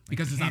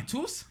 Because it's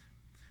obtuse?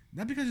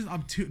 Not because it's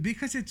obtuse.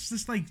 Because it's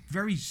just like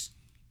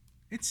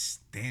it's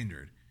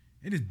standard.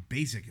 It is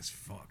basic as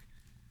fuck.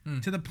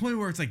 To the point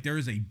where it's like there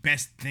is a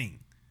best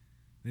thing.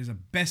 There's a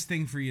best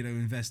thing for you to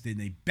invest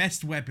in, a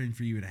best weapon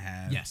for you to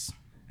have. Yes.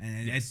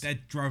 And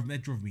that drove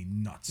me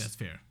nuts. That's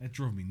fair. That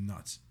drove me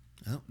nuts.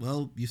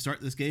 Well, you start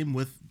this game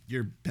with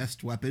your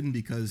best weapon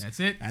because that's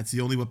it. That's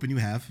the only weapon you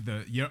have.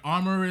 Your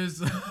armor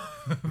is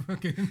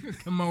fucking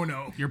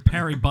kimono. Your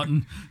parry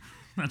button.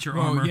 That's your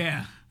armor.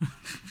 Yeah.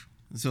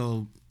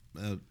 So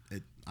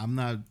I'm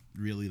not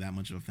really that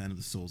much of a fan of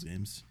the Souls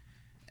games,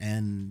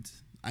 and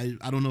I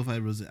don't know if I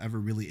was ever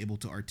really able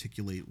to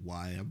articulate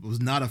why. I was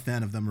not a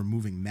fan of them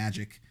removing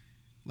magic,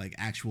 like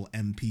actual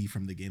MP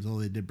from the games, although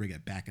they did bring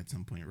it back at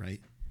some point,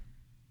 right?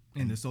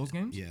 In the Souls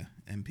games? Yeah,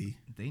 MP.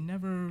 They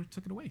never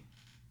took it away.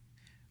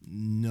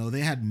 No,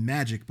 they had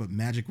magic, but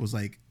magic was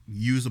like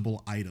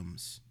usable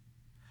items.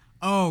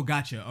 Oh,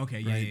 gotcha. Okay,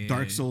 yeah, right? yeah,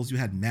 Dark Souls, you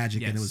had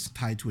magic, and it was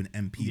tied to an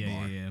MP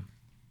bar. Yeah.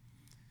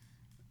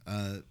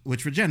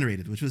 Which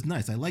regenerated, which was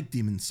nice. I like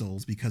Demon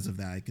Souls because of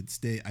that.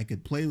 I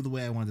could play the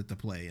way I wanted to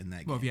play in that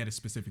game. Well, if you had a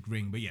specific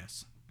ring, but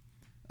yes.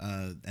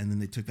 And then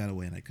they took that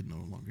away, and I could no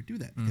longer do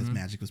that because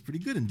magic was pretty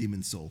good in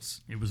Demon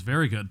Souls. It was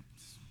very good.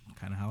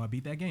 Kind of how I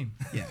beat that game.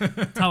 Yeah.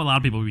 That's how a lot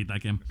of people beat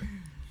that game.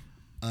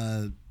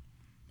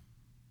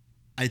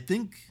 I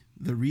think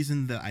the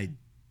reason that I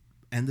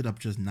ended up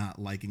just not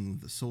liking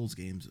the Souls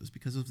games is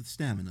because of the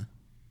stamina.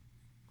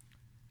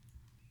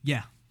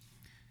 Yeah.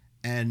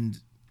 And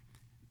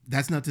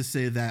that's not to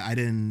say that I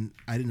didn't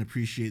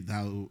appreciate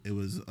how it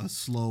was a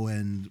slow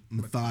and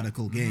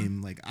methodical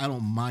game. Like, I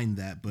don't mind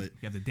that, but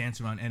you have to dance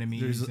around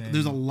enemies.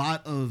 There's a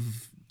lot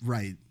of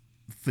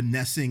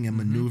finessing and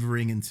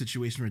maneuvering in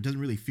situations where it doesn't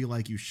really feel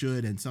like you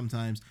should, and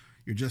sometimes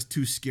you're just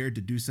too scared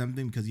to do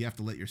something because you have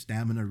to let your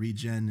stamina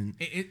regen. And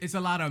it's a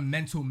lot of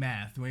mental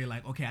math where you're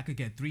like, okay, I could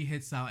get 3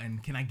 hits out,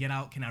 and can I get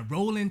out? Can I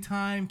roll in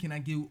time? Can I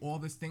do all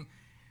this thing?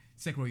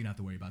 Sekiro, you don't have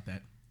to worry about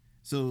that.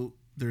 So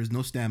there is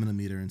no stamina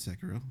meter in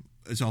Sekiro.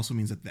 Which also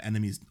means that the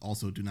enemies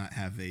also do not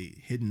have a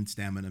hidden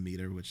stamina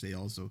meter, which they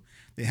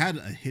had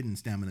a hidden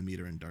stamina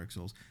meter in Dark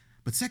Souls.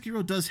 But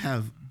Sekiro does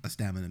have a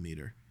stamina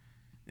meter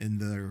in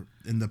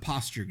the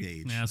posture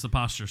gauge. Yeah, it's the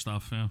posture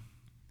stuff, yeah.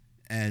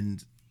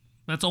 And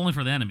that's only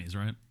for the enemies,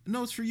 right?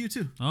 No, it's for you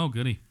too. Oh,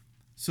 goody.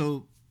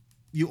 So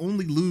you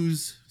only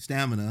lose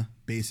stamina,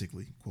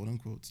 basically, quote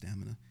unquote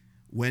stamina,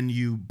 when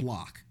you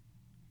block.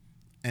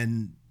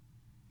 And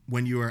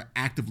when you are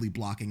actively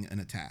blocking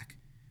an attack.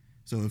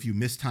 So if you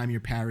mistime your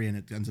parry and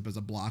it ends up as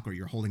a block, or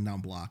you're holding down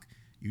block,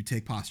 you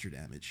take posture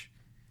damage,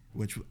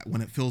 which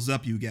when it fills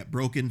up, you get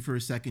broken for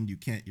a second.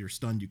 You're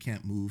stunned. You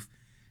can't move,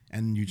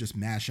 and you just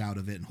mash out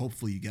of it. And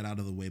hopefully you get out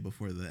of the way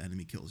before the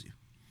enemy kills you.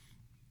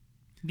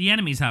 The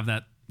enemies have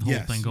that whole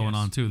thing going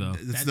on too, though.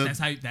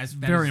 That's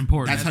very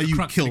important. That's how you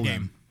kill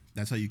them.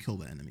 That's how you kill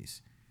the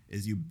enemies.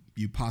 Is you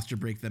posture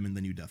break them and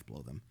then you death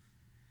blow them.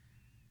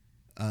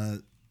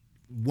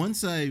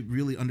 Once I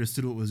really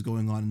understood what was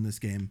going on in this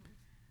game,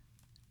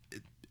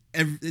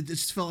 it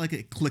just felt like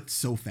it clicked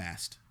so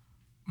fast.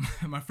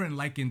 My friend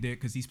likened it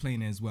because he's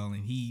playing it as well,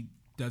 and he's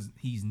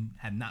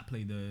had not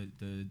played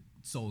the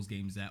Souls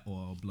games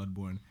or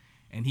Bloodborne,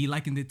 and he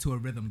likened it to a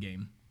rhythm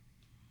game.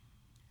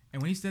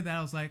 And when he said that,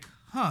 I was like,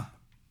 huh,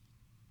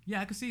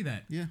 yeah, I could see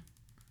that. Yeah.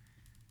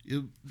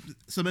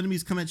 Some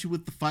enemies come at you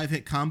with the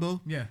 5-hit combo.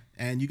 Yeah.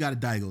 And you got to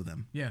Daigo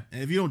them. Yeah.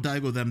 And if you don't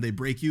Daigo them, they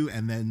break you,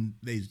 and then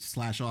they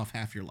slash off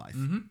half your life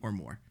or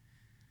more.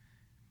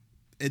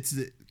 It's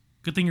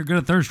good thing you're good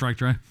at Third Strike,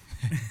 Trey.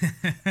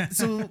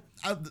 So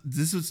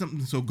this was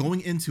something. So going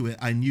into it,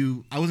 I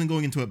knew I wasn't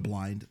going into it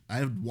blind. I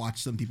had watched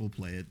some people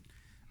play it.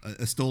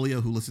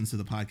 Estolia, who listens to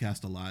the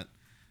podcast a lot,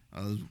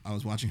 I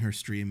was watching her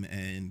stream,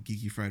 and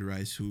Geeky Fried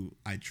Rice, who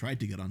I tried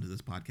to get onto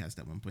this podcast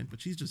at one point, but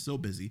she's just so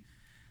busy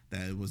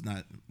that it was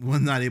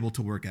not able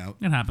to work out.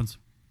 It happens.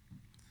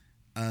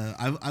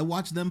 I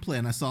watched them play,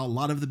 and I saw a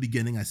lot of the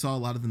beginning. I saw a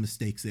lot of the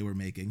mistakes they were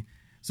making.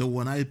 So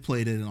when I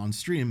played it on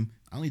stream,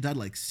 I only died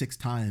like 6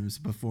 times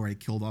before I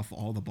killed off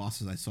all the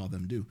bosses I saw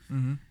them do.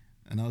 Mm-hmm.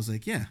 And I was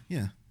like, yeah,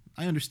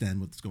 I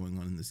understand what's going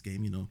on in this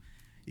game. You know,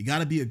 you got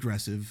to be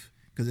aggressive,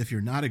 because if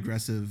you're not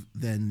aggressive,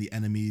 then the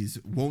enemies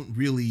won't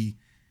really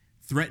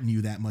threaten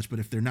you that much. But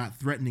if they're not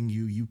threatening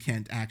you, you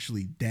can't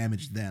actually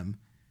damage them.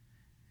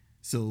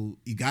 So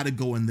you got to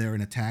go in there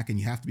and attack, and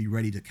you have to be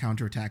ready to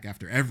counterattack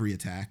after every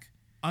attack.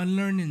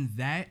 Unlearning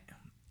that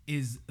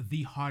is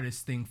the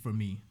hardest thing for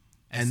me.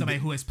 As somebody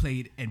who has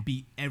played and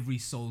beat every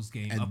Souls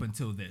game up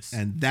until this.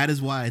 And that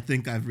is why I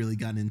think I've really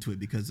gotten into it,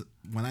 because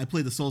when I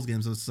play the Souls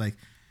games, I was like,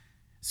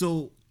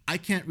 so I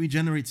can't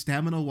regenerate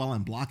stamina while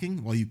I'm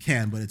blocking? Well, you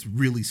can, but it's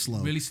really slow.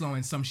 Really slow,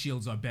 and some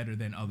shields are better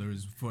than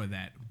others for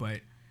that.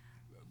 But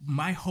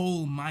my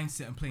whole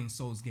mindset in playing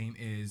Souls game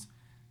is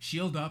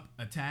shield up,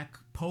 attack,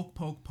 poke,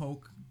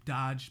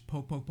 dodge,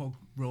 poke,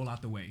 roll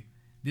out the way.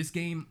 This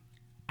game,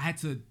 I had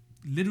to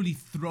literally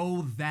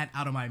throw that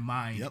out of my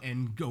mind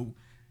and go...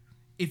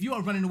 If you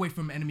are running away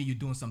from an enemy, you're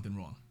doing something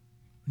wrong.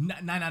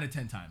 9 out of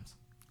 10 times.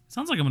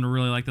 Sounds like I'm going to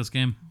really like this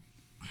game.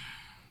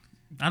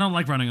 I don't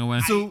like running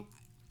away. So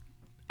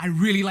I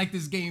really like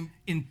this game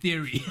in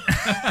theory.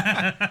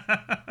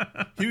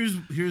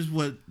 Here's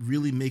what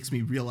really makes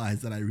me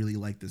realize that I really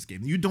like this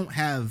game. You don't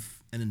have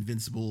an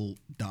invincible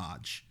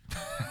dodge.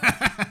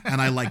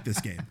 And I like this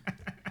game.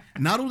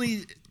 Not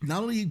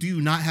only do you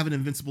not have an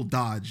invincible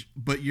dodge,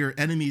 but your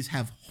enemies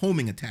have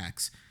homing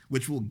attacks,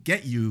 which will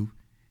get you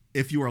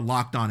if you are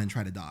locked on and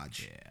try to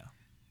dodge. Yeah.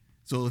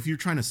 So if you're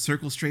trying to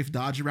circle strafe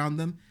dodge around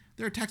them,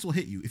 their attacks will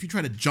hit you. If you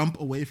try to jump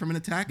away from an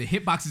attack, the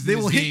hitboxes they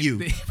will hit you.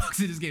 The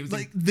hitboxes in this game,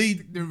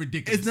 they're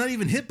ridiculous. It's not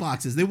even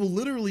hitboxes. They will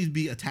literally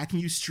be attacking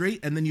you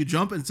straight, and then you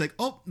jump, and it's like,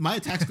 oh, my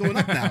attack's going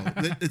up now.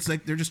 It's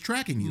like they're just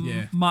tracking you.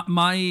 Yeah.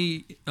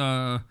 My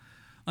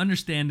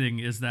understanding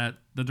is that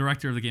the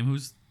director of the game,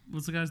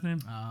 what's the guy's name?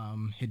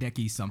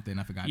 Hideki something,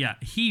 I forgot. Yeah,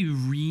 he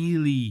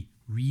really,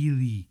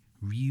 really,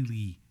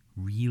 really,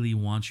 really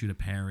wants you to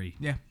parry.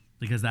 Yeah.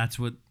 Because that's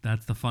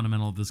the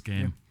fundamental of this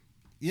game.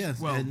 Yeah.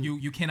 Yes. Well,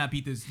 you cannot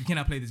beat this. You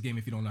cannot play this game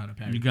if you don't know how to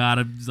parry. You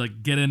gotta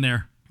get in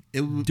there.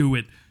 Do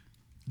it.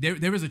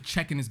 There is a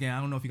check in this game. I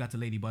don't know if you got to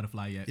Lady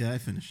Butterfly yet. Yeah, I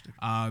finished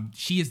it.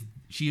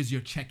 She is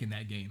your check in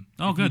that game.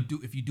 Oh, good.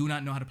 If you do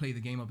not know how to play the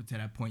game up until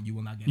that point, you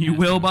will not get. You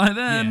will by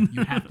then.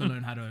 Yeah, you have to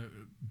learn how to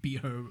beat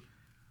her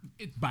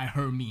by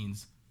her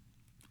means.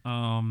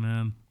 Oh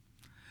man.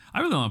 I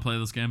really want to play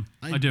this game.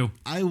 I do.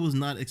 I was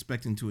not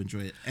expecting to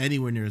enjoy it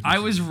anywhere near as much. I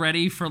was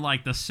ready for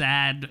like the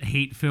sad,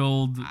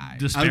 hate-filled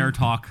despair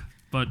talk,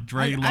 but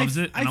Dre loves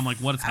it, and I'm like,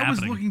 what's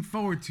happening? I was looking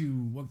forward to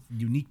what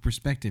unique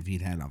perspective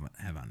he'd have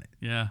on it.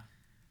 Yeah.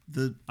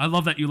 I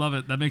love that you love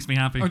it. That makes me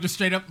happy. Or just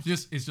straight up,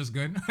 it's just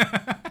good.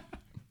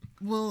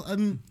 Well,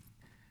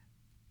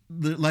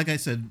 like I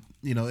said,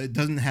 you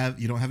don't have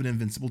an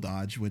invincible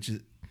dodge, which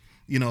is,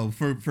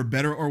 for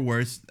better or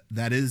worse,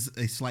 that is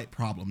a slight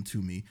problem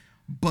to me.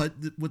 but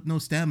with no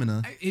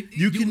stamina,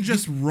 you can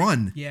just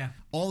run Yeah.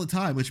 all the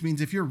time, which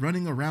means if you're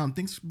running around,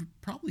 things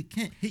probably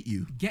can't hit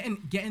you.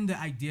 Getting the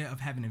idea of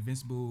having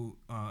invincible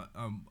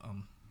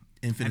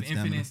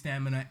Infinite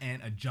stamina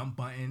and a jump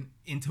button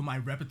into my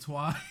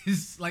repertoire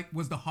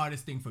was the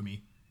hardest thing for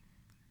me.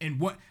 And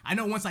what I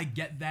know, once I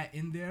get that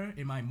in there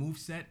in my move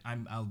set,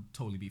 I'll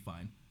totally be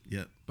fine.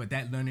 Yep. But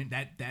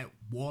that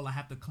wall I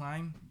have to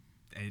climb,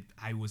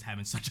 I was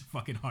having such a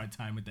fucking hard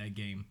time with that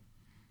game.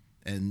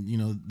 And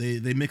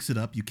they mix it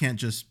up. You can't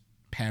just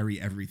parry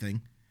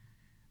everything.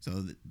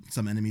 So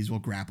some enemies will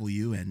grapple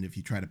you, and if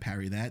you try to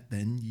parry that,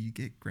 then you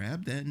get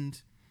grabbed, and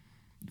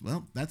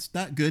well, that's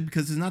not good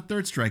because it's not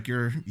Third Strike.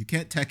 You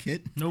can't tech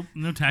hit. Nope,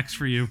 no techs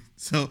for you.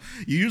 So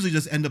you usually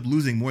just end up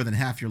losing more than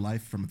half your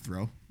life from a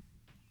throw.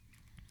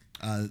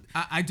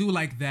 I do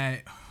like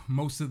that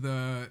most of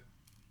the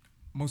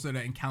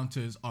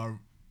encounters are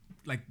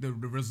like the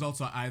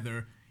results are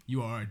either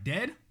you are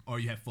dead or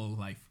you have full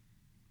life.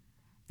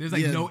 There's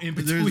no in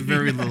between. There's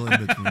very little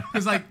in between.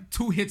 There's like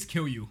 2 hits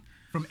kill you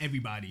from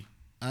everybody.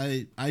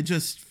 I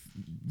just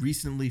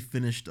recently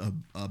finished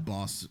a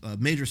boss, a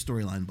major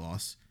storyline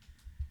boss,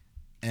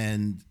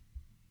 and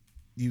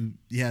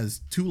he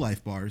has 2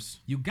 life bars.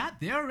 You got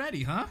there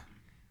already, huh?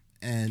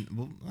 And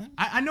well,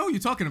 I know what you're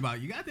talking about.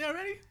 You got there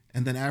already?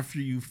 And then after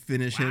you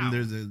finish him,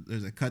 there's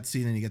a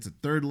cutscene, and he gets a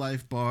 3rd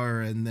life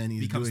bar, and then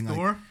he's doing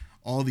like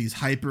all these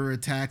hyper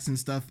attacks and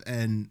stuff,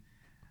 and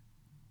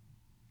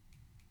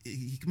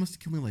he must have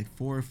killed me like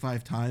 4 or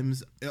 5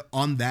 times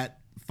on that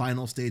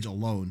final stage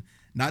alone.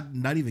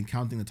 Not even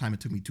counting the time it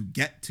took me to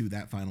get to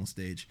that final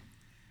stage.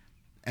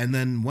 And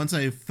then once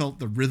I felt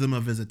the rhythm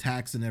of his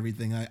attacks and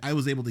everything, I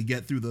was able to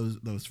get through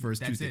those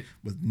first 2 stages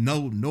with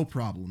no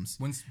problems.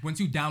 Once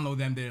you download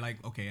them, they're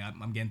like, okay,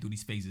 I'm getting through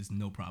these phases,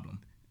 no problem.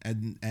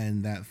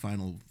 And that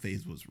final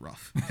phase was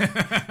rough.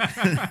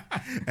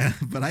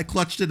 But I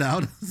clutched it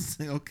out. I was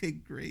like, okay,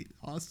 great,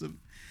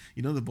 awesome.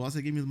 The boss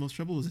that gave me the most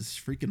trouble was this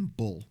freaking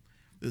bull.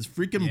 This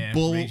freaking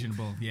bull,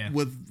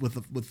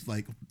 with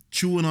like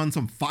chewing on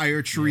some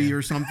fire tree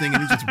or something,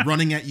 and he's just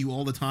running at you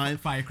all the time.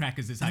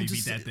 Firecrackers is how you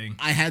beat that thing.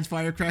 I had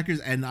firecrackers,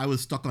 and I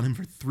was stuck on him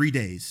for 3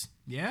 days.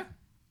 Yeah?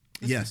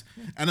 Yes.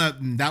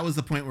 And that was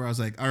the point where I was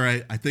like, all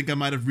right, I think I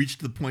might have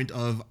reached the point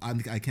of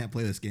I can't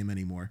play this game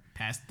anymore.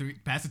 Past the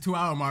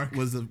 2-hour mark.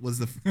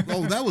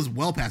 That was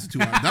well past the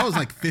 2 hours. That was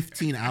like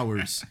 15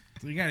 hours.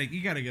 So you got a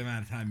good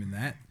amount of time in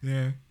that.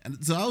 Yeah.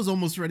 And so I was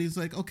almost ready. It's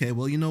like, okay,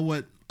 well, you know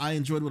what? I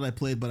enjoyed what I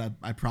played, but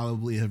I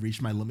probably have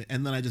reached my limit.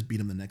 And then I just beat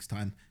him the next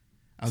time.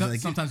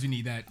 Sometimes you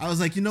need that. I was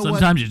like, you know what? what?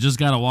 Sometimes you just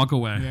gotta walk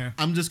away. Yeah.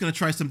 I'm just gonna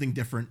try something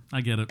different.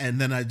 I get it. And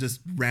then I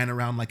just ran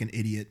around like an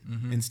idiot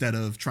instead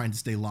of trying to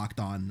stay locked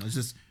on. I was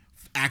just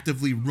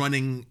actively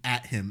running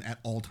at him at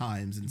all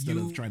times instead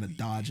of trying to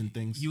dodge and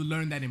things. You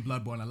learn that in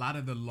Bloodborne. A lot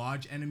of the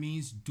large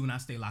enemies do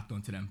not stay locked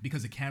onto them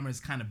because the camera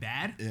is kind of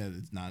bad. Yeah,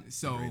 it's not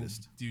so the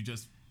greatest. You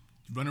just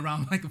run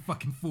around like a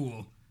fucking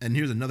fool. And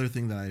here's another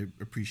thing that I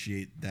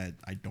appreciate that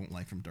I don't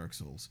like from Dark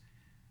Souls.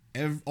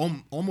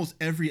 Almost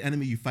every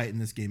enemy you fight in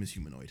this game is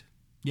humanoid.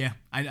 Yeah,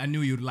 I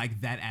knew you'd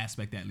like that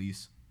aspect at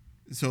least.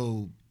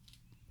 So,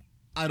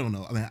 I don't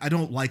know. I mean, I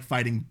don't like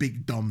fighting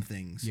big dumb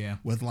things. Yeah.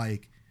 With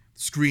like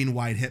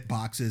screen-wide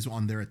hitboxes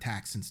on their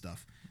attacks and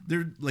stuff.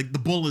 They're like the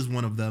bull is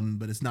one of them,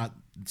 but it's not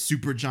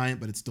super giant,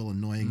 but it's still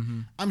annoying. Mm-hmm.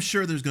 I'm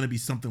sure there's going to be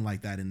something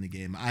like that in the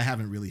game. I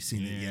haven't really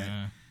seen it yet.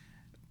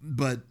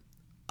 But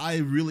I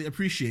really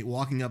appreciate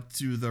walking up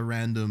to the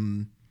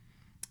random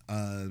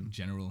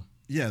general.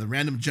 Yeah, the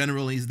random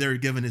general. He's there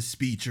giving his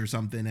speech or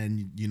something,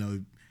 and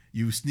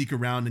you sneak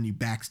around and you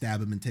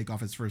backstab him and take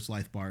off his first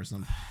life bar or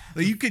something.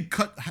 Like, you could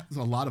cut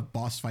a lot of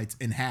boss fights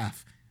in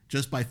half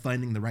just by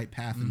finding the right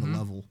path in the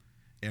level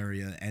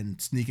area and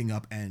sneaking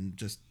up and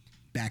just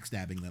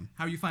backstabbing them.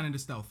 How are you finding the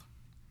stealth?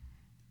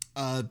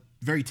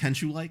 Very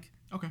Tenchu-like.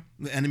 Okay.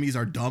 The enemies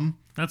are dumb.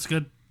 That's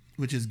good.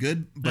 Which is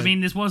good. But, I mean,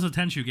 this was a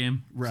Tenchu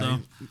game. Right. So.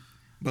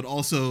 But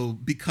also,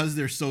 because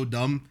they're so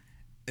dumb,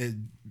 it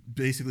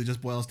basically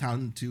just boils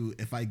down to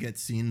if I get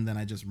seen, then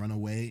I just run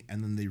away,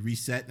 and then they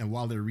reset, and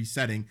while they're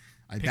resetting,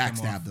 I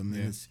backstab them.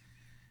 And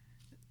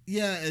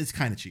it's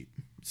kind of cheap.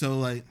 So,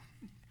 like...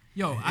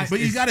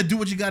 but you got to do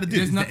what you got to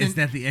do. Is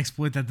that the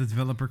exploit that the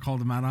developer called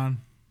him out on?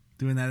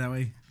 Doing that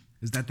way?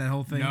 Is that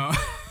whole thing? No.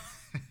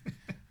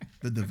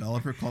 The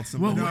developer called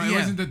somebody? No, it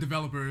wasn't the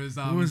developer. It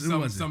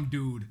was some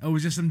dude. Oh, it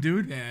was just some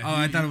dude? Yeah. Oh,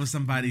 I thought it was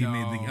somebody who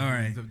made the... All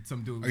right.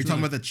 Some dude. Are you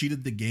talking about the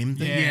cheated the game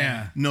thing?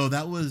 Yeah. No,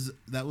 that was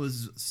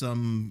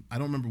some... I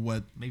don't remember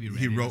what maybe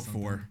he wrote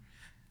for.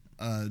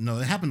 No,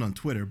 it happened on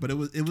Twitter, but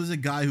it was a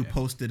guy who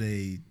posted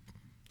a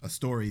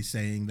story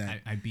saying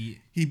that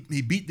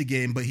he beat the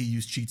game, but he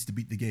used cheats to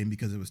beat the game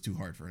because it was too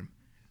hard for him.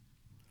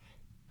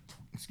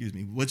 Excuse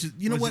me. Which is,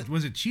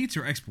 was it cheats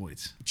or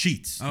exploits?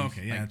 Cheats. Oh,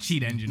 okay, yeah. Like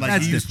cheat engine.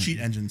 Like he used cheat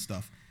engine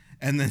stuff.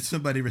 And then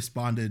somebody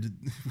responded,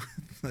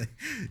 like,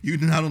 "You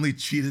not only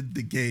cheated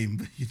the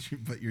game,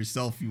 but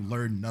yourself. You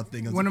learned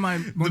nothing." One of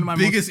my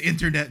biggest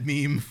internet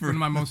meme for one of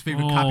my most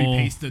favorite copy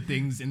pasted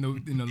things in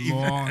a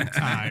long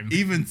time.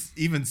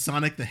 Even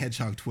Sonic the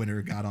Hedgehog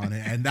Twitter got on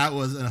it, and that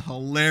was a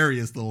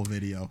hilarious little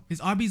video.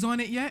 Is Arby's on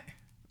it yet?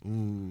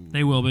 Ooh.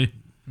 They will be.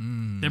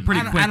 They're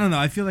pretty quick. I don't know.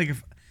 I feel like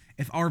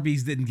if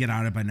Arby's didn't get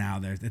on it by now,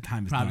 the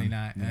time is probably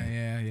done. not.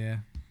 Yeah.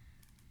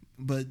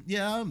 But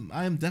yeah,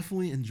 I am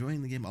definitely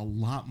enjoying the game a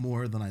lot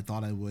more than I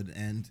thought I would,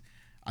 and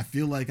I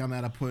feel like I'm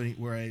at a point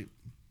where I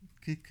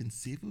could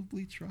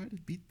conceivably try to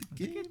beat the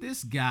game. Look at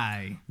this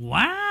guy.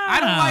 Wow. I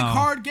don't like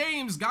hard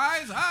games,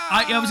 guys.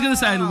 I was going to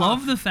say, I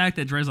love the fact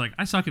that Dre's like,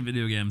 I suck at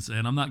video games,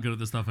 and I'm not good at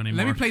this stuff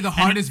anymore. Let me play the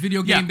hardest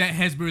video game that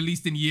has been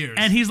released in years.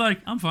 And he's like,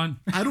 I'm fine.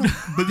 I don't.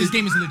 But this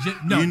game is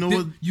legit. No, you know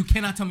what? You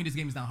cannot tell me this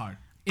game is not hard.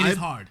 It is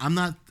hard. I'm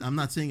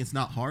not saying it's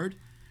not hard,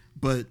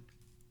 but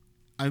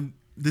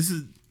this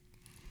is.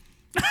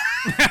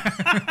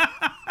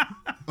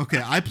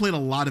 Okay, I played a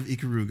lot of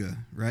Ikaruga,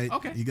 right?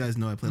 Okay. You guys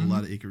know I played a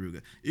lot of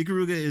Ikaruga.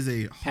 Ikaruga is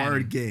a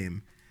hard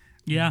game.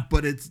 Yeah.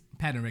 But it's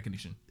pattern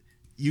recognition.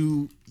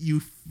 When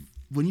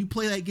you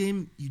play that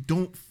game, you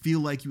don't feel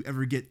like you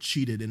ever get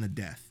cheated in a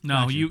death.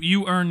 No,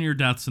 you earn your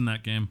deaths in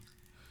that game.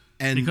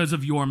 And because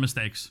of your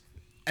mistakes.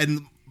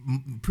 And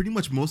pretty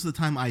much most of the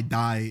time I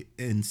die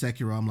in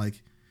Sekiro, I'm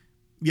like,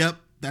 yep,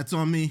 that's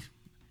on me.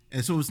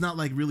 And so it's not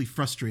like really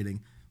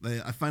frustrating.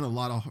 Like, I find a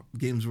lot of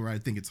games where I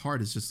think it's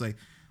hard. It's just like,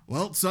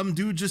 well, some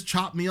dude just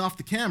chopped me off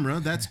the camera.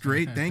 That's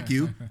great. Thank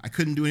you. I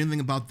couldn't do anything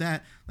about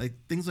that. Like,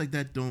 things like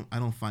that I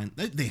don't find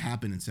they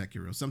happen in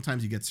Sekiro.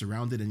 Sometimes you get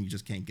surrounded and you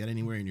just can't get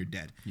anywhere and you're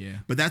dead. Yeah.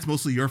 But that's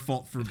mostly your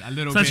fault for a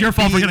little. So that's your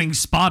fault for getting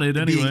spotted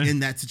anyway. Being in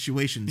that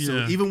situation. So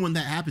Yeah. even when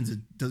that happens, it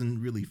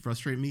doesn't really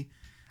frustrate me.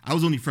 I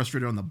was only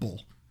frustrated on the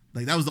bull.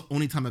 Like, that was the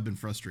only time I've been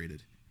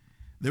frustrated.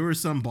 There were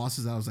some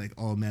bosses I was like,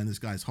 oh man, this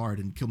guy's hard,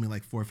 and killed me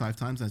like 4 or 5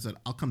 times. And I said,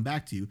 I'll come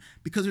back to you,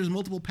 because there's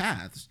multiple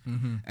paths.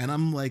 Mm-hmm. And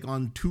I'm like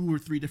on 2 or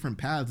 3 different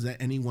paths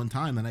at any one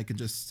time. And I could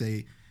just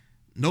say,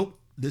 nope,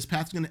 this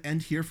path's going to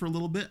end here for a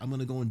little bit. I'm going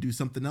to go and do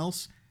something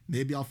else.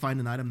 Maybe I'll find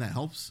an item that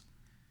helps.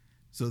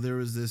 So there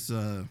was this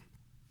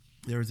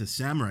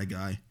samurai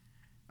guy.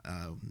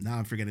 Now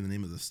I'm forgetting the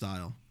name of the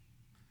style,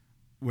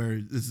 where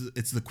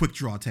it's the quick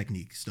draw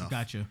technique stuff.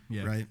 Gotcha.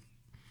 Yeah. Right?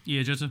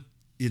 Ijitsu?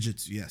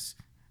 Ijitsu, yes.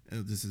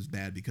 This is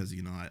bad because,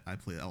 I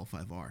play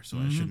L5R, so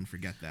I shouldn't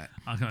forget that.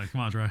 Okay, come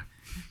on, Dre.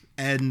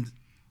 And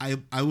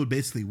I would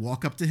basically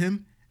walk up to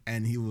him,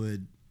 and he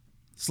would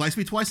slice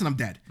me twice, and I'm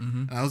dead.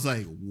 Mm-hmm. And I was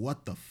like,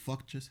 what the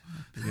fuck just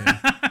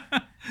happened? Yeah.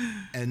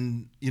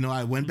 And,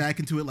 I went back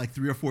into it like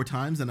 3 or 4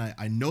 times, and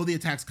I know the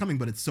attack's coming,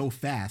 but it's so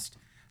fast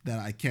that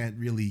I can't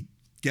really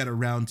get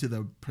around to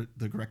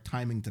the correct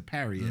timing to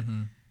parry it.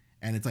 Mm-hmm.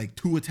 And it's like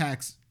 2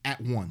 attacks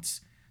at once.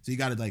 So you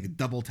got to like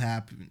double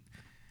tap.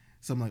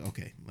 So I'm like,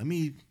 okay, let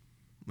me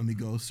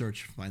go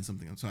search, find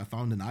something. So I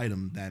found an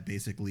item that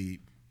basically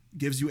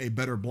gives you a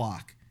better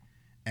block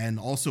and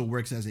also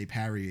works as a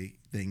parry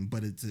thing,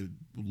 but it's a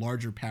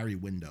larger parry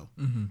window.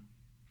 Mm-hmm.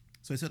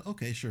 So I said,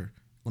 okay, sure.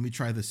 Let me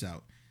try this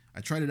out.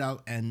 I tried it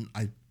out, and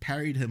I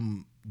parried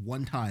him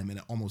 1 time, and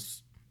it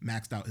almost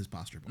maxed out his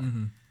posture bar.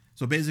 Mm-hmm.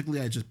 So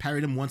basically, I just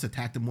parried him once,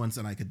 attacked him once,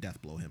 and I could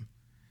death blow him.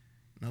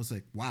 And I was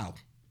like, wow,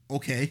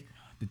 okay.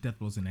 The death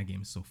blows in that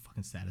game is so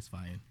fucking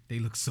satisfying. They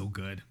look so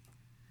good.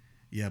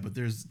 Yeah, but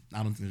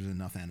I don't think there's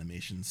enough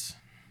animations.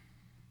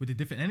 With the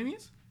different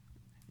enemies?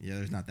 Yeah,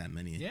 there's not that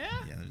many. Yeah?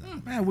 Yeah, there's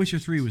not that many. Witcher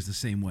 3 was the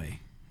same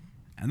way.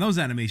 And those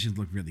animations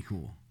look really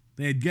cool.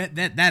 They had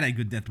that had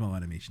good death blow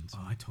animations.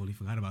 Oh, I totally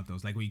forgot about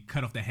those. Like when you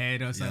cut off the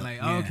head or something Yeah. like,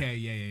 oh, okay,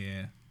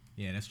 yeah.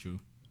 Yeah, that's true.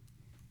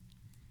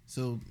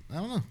 So, I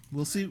don't know.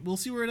 We'll see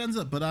where it ends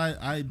up, but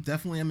I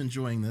definitely am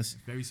enjoying this.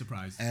 Very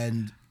surprised.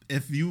 And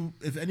if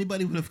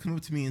anybody would have come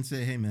up to me and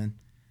say, hey man,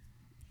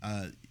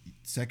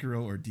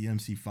 Sekiro or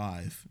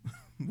DMC5,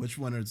 which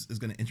one is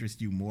going to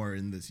interest you more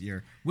in this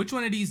year? Which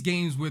one of these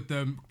games with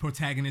the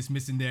protagonist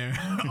missing their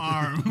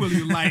arm will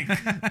you like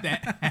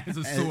that has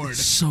a sword?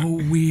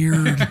 So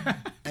weird.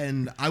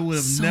 And I would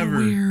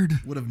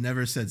have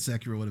never said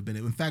Sekiro would have been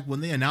it. In fact, when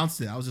they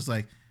announced it, I was just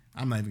like,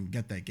 I'm not even gonna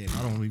get that game.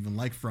 I don't even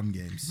like From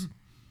games.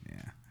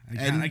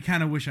 Yeah. I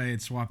kind of wish I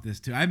had swapped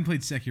this too. I haven't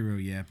played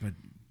Sekiro yet, but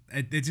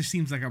it just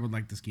seems like I would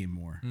like this game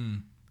more.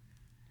 Mm.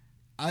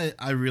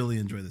 I really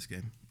enjoy this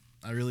game.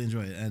 I really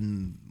enjoy it,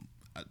 and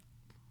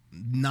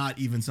not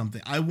even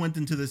something. I went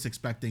into this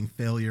expecting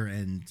failure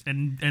and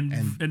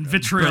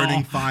vitriol,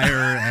 burning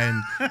fire,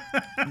 and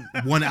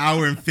 1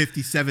 hour and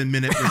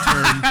 57-minute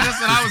return.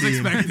 That's what I was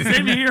expecting.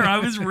 Same here. I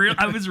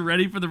was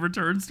ready for the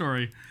return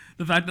story.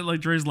 The fact that like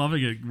Dre's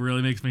loving it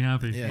really makes me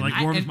happy. Yeah, like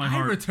warms my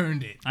heart. I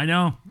returned it. I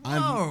know.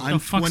 I'm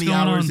 20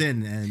 hours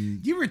in,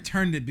 and you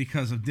returned it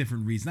because of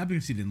different reasons, not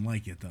because you didn't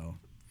like it though.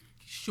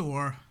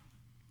 Sure.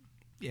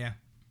 Yeah.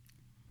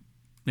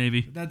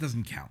 Maybe. But that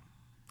doesn't count.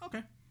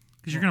 Okay.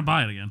 Because you're gonna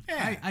buy it again.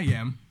 Yeah, I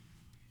am.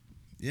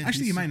 yeah,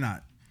 Actually, you might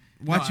not.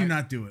 Watch you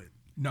not do it.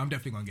 No, I'm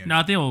definitely gonna get it.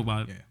 No, Theo will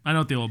buy it. Yeah. I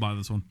know Theo will buy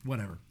this one.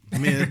 Whatever. I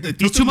mean,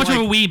 he's too much of a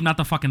weeb not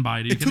to fucking buy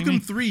it. It took him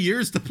 3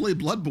 years to play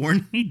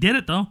Bloodborne. He did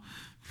it though.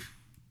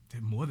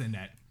 More than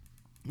that.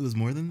 It was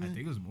more than that? I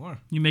think it was more.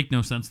 You make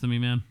no sense to me,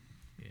 man.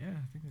 Yeah,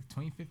 I think it's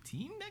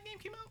 2015 that game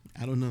came out.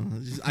 I don't know.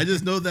 I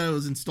just know that it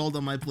was installed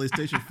on my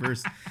PlayStation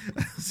first.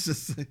 It's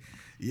just like,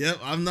 yep,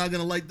 I'm not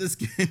going to like this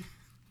game.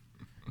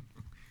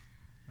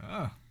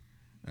 Oh.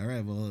 All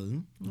right,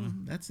 well,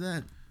 that's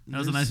that. That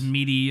was a nice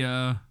meaty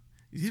new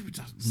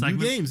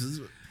games.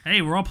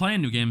 Hey, we're all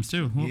playing new games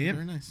too. Yeah,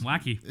 very nice.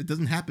 Wacky. It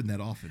doesn't happen that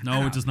often.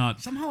 No, it does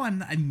not. Somehow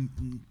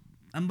I'm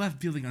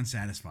left feeling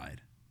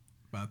unsatisfied.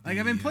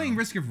 I've been playing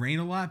Risk of Rain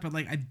a lot, but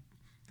like I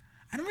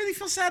don't really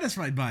feel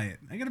satisfied by it.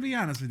 I gotta be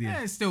honest with you.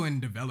 Yeah, it's still in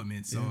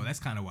development, so that's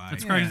kind of why.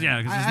 It's crazy,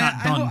 yeah, because it's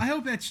not done. I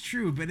hope that's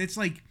true, but it's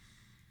like,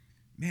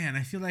 man,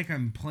 I feel like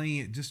I'm playing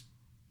it just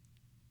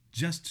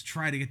to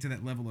try to get to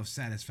that level of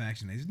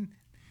satisfaction.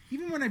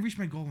 Even when I reach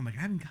my goal, I'm like,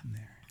 I haven't gotten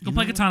there. Go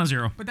play Katana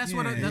Zero. But that's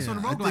what a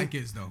roguelike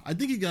is, though. I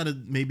think you gotta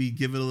maybe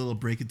give it a little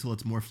break until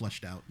it's more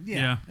fleshed out.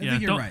 Yeah. I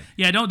think you're right.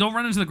 Yeah, don't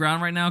run into the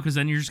ground right now, because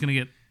then you're just gonna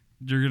get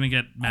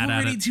mad at it.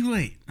 Already too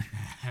late.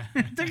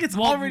 I think it's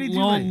already too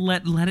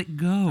late. Let it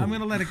go. I'm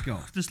gonna let it go.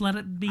 Just let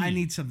it be. I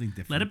need something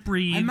different. Let it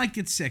breathe. I might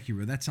get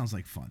Sekiro. That sounds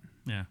like fun.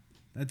 Yeah.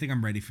 I think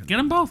I'm ready for that. Get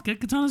them both. Get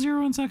Katana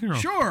Zero and Sekiro.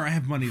 Sure, I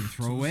have money to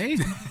throw away.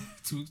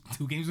 two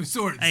games with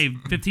swords. Hey,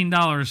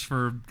 $15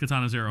 for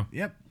Katana Zero.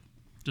 Yep.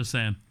 Just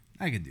saying.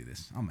 I can do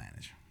this. I'll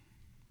manage.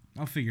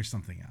 I'll figure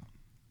something out.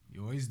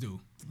 You always do.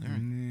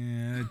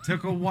 Yeah, it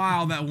took a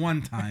while that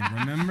one time.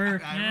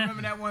 Remember? I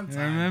remember that one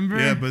time. Remember?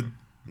 Yeah, but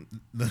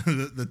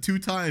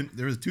the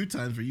there was 2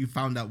 times where you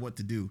found out what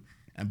to do,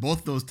 and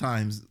both those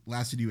times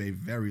lasted you a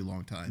very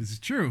long time. This is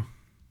true.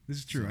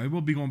 I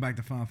will be going back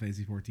to Final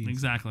Fantasy 14.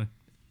 Exactly.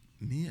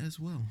 Me as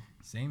well.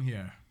 Same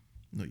here.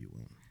 No, you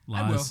won't.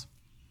 Lies.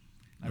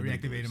 I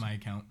reactivated my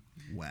account.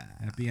 Wow.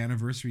 Happy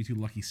anniversary to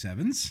Lucky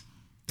Sevens.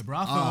 The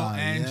brothel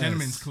and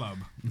Gentlemen's Club.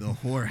 The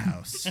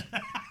whorehouse.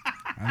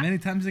 How many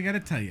times I gotta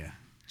tell you?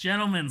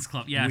 Gentlemen's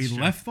Club. Yeah, we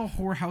left the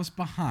whorehouse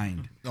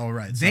behind. All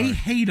right. They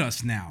hate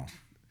us now.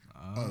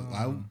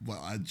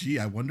 Gee,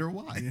 I wonder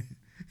why.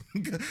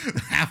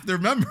 Half their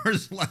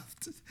members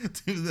left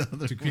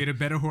to create a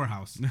better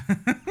whorehouse,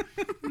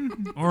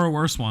 or a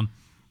worse one.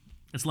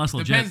 It's less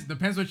legit.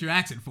 Depends what you're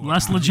asking for.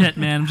 Less legit,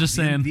 man. I'm just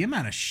saying. The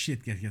amount of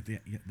shit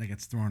that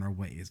gets thrown our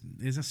way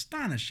is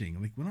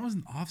astonishing. Like when I was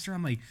an officer,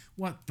 I'm like,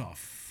 what the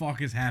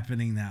fuck is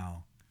happening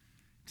now?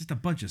 Just a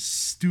bunch of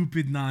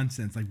stupid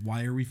nonsense. Like,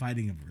 why are we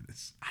fighting over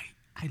this?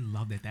 I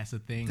love that. That's a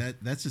thing.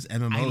 That's just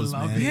MMOs,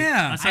 man. It.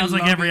 Yeah, that sounds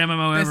like every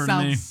MMO ever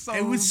to me.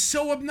 It was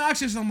so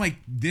obnoxious. I'm like,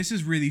 this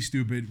is really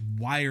stupid.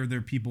 Why are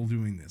there people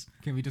doing this?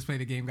 Can we just play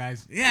the game,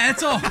 guys? Yeah,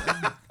 that's all.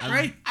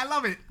 Right? I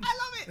love it.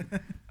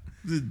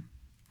 The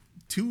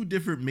 2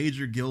 different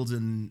major guilds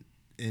in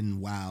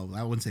WoW.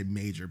 I wouldn't say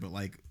major, but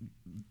like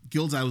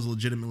guilds I was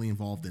legitimately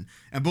involved in,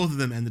 and both of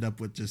them ended up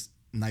with just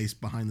nice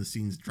behind the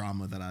scenes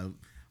drama that I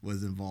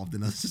was involved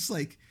in. I was just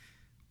like,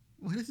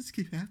 why does this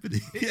keep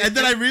happening? And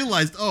then I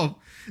realized,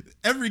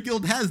 every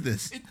guild has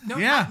this.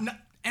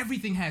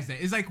 Everything has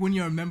that. It's like when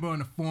you're a member on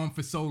a forum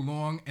for so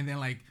long, and then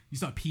like you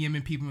start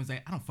PMing people, and it's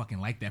like, I don't fucking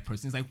like that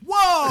person. It's like,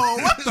 whoa,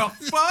 what the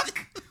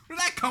fuck? Where did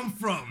that come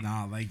from?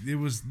 No, like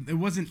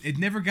it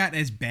never got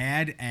as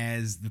bad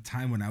as the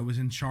time when I was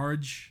in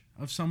charge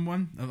of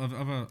someone of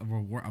a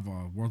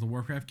World of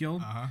Warcraft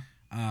guild.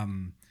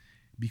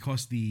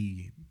 Because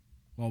this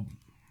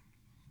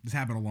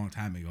happened a long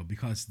time ago,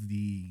 because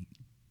the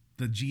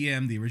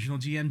original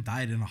GM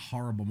died in a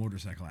horrible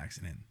motorcycle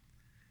accident.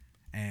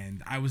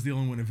 And I was the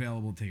only one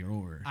available to take it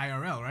over.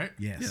 IRL, right?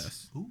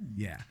 Yes. Ooh.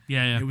 Yeah.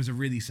 Yeah. It was a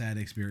really sad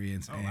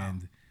experience. Oh,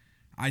 and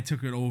I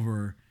took it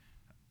over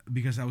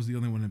because I was the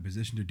only one in a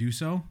position to do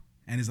so.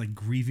 And his like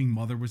grieving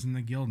mother was in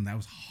the guild, and that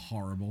was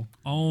horrible.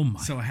 Oh my!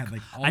 So I had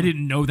like I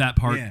didn't know that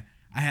part. Yeah.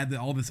 I had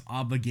all this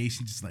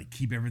obligation, just like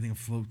keep everything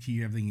afloat,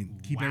 keep everything in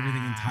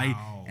tight.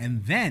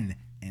 And then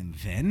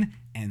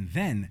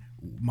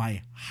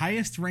my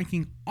highest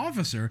ranking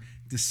officer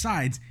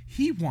decides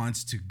he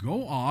wants to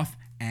go off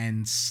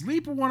and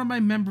sleep with one of my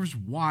members'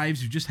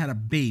 wives who just had a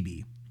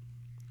baby.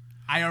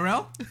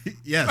 IRL?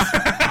 Yes.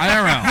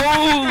 IRL.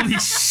 Holy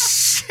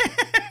shit.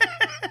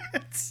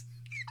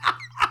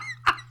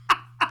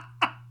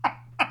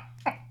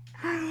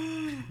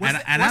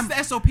 What's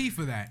the SOP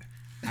for that?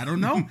 I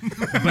don't know.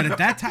 But at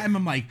that time,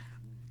 I'm like,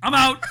 I'm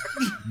out.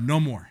 No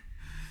more.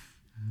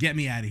 Get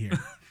me out of here.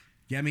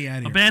 Get me out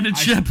of here. Abandoned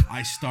ship.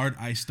 I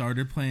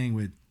started playing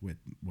with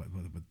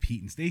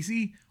Pete and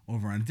Stacy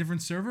over on a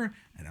different server,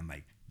 and I'm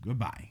like,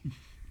 goodbye.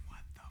 What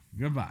the?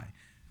 Goodbye.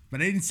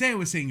 But I didn't say I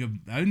was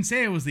saying. I didn't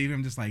say I was leaving.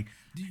 I'm just like,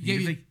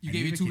 you gave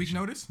you 2 week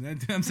notice.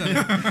 I'm sorry.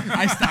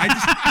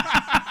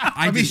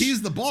 I mean,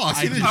 he's the boss.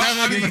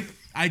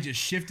 I just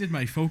shifted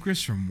my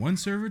focus from one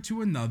server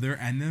to another,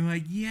 and then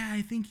like, yeah,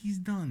 I think he's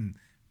done.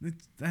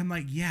 I'm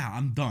like, yeah,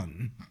 I'm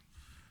done.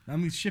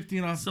 I'm shifting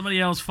it off. Somebody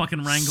else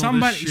fucking wrangle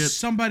this shit.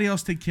 Somebody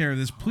else take care of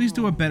this. Please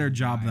do a better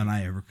job than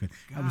I ever could.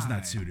 God. I was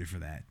not suited for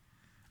that.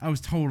 I was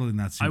totally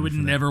not suited. I would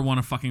never want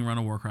to fucking run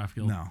a Warcraft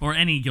guild. No. Or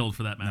any guild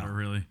for that matter,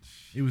 really.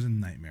 It was a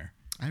nightmare.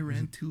 I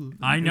ran 2 of them.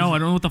 I know. I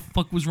don't know what the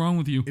fuck was wrong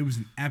with you. It was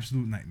an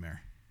absolute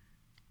nightmare.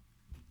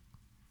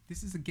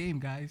 This is a game,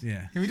 guys.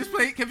 Yeah. Can we just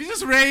play? Can we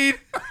just raid?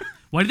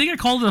 Why do you think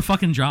I called it a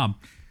fucking job?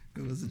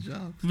 It was a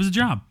job. It was a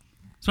job.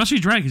 Especially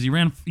Drake, because he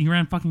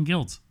ran fucking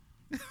guilds.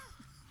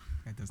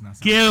 That does not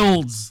sound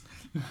Guilds.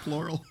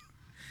 Plural.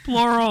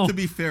 Plural. To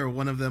be fair,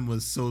 one of them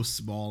was so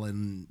small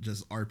and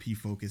just RP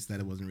focused that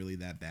it wasn't really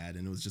that bad,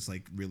 and it was just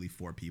like really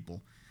 4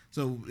 people.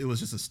 So it was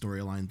just a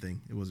storyline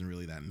thing. It wasn't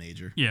really that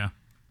major. Yeah.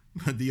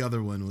 But the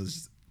other one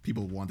was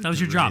people wanted. That was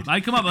to your job. raid.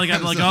 I'd come up like I'd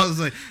be like, I was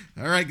like,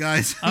 all right,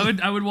 guys.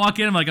 I would walk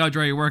in. I'm like, oh,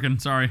 Dre, you're working.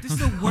 Sorry. This is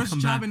the worst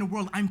job in the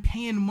world. I'm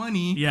paying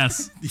money.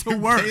 Yes. You're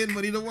work. paying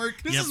money to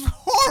work. This is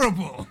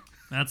horrible.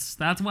 That's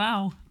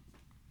wow.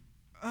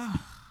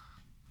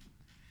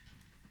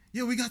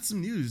 Yeah, we got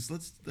some news.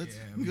 Let's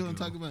go and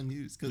talk about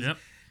news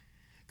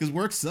because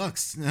work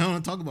sucks. I don't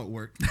want to talk about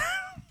work.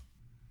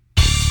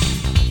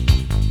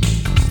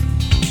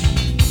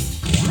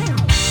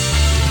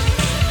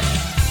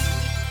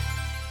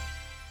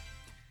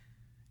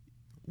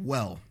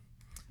 Well,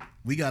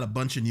 we got a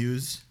bunch of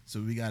news,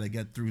 so we got to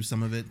get through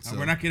some of it. So,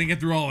 We're not going to get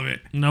through all of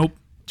it. Nope.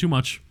 Too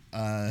much.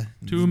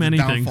 Too many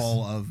the things.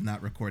 downfall of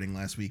not recording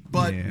last week,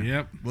 but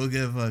Yep. we'll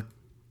give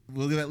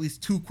at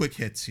least 2 quick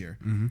hits here.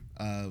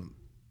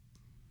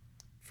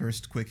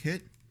 First quick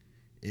hit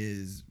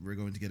is we're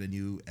going to get a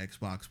new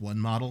Xbox One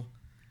model.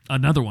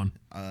 Another one.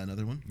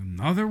 Another one.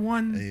 Another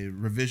one? A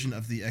revision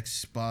of the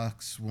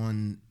Xbox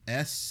One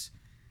S.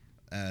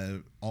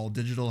 All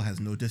digital, has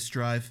no disc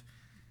drive.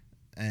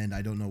 And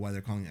I don't know why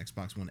they're calling it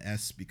Xbox One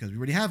S, because we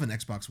already have an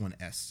Xbox One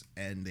S.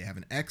 And they have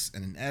an X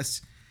and an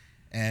S.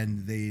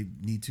 And they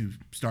need to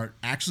start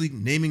actually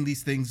naming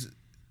these things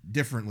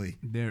differently.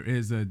 There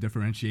is a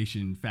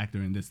differentiation factor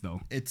in this, though.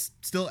 It's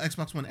still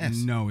Xbox One S.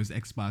 No, it's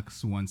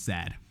Xbox One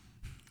SAD.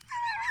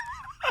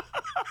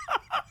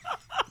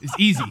 It's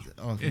easy.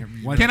 Oh,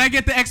 Can I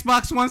get the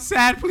Xbox One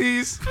SAD,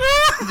 please?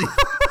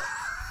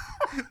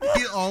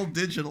 all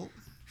digital.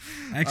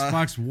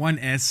 Xbox One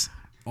S,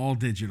 all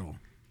digital.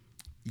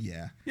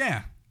 Yeah.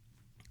 Yeah.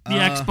 The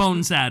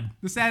Xbone sad.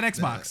 The SAD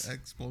Xbox.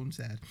 Xbox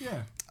sad.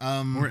 Yeah.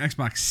 Or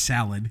Xbox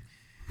Salad.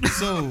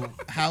 So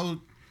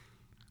how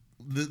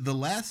the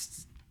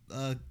last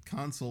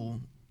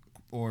console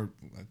or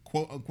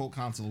quote unquote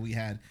console we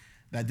had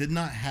that did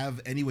not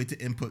have any way to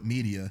input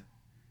media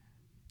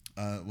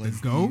was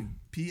Go?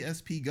 the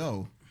PSP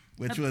Go,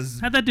 which was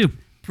How'd that do?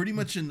 pretty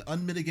much an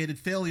unmitigated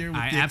failure with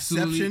I the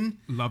absolutely exception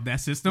love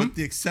that system. with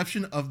the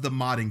exception of the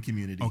modding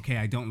community. Okay,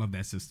 I don't love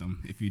that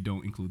system if you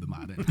don't include the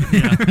modding.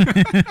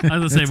 I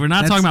was gonna say we're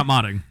not talking about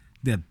modding.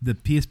 The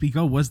PSP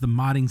Go was the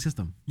modding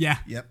system. Yeah.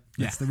 Yep.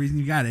 That's the reason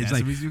you got it. It's That's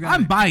like, the reason you got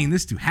I'm it. buying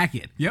this to hack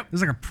it. Yep.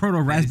 It's like a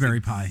proto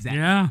Raspberry Pi.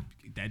 Yeah.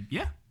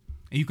 Yeah.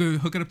 And you could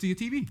hook it up to your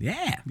TV.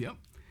 Yeah. Yep.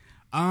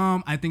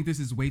 I think this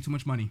is way too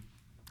much money.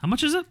 How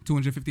much is it?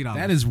 $250.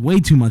 That is way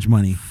too much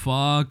money.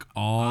 Fuck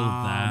all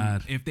of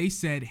that. If they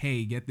said,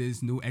 "Hey, get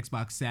this new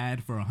Xbox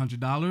SAD for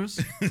 $100,"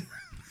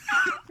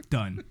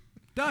 done.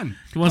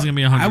 It wasn't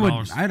gonna be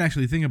 $100. I'd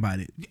actually think about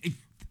it.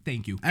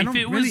 Thank you. I don't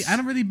it was-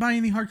 really buy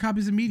any hard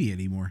copies of media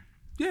anymore.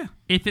 Yeah.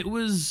 If it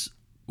was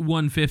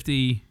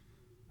 $150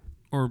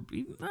 or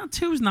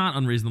 2 is not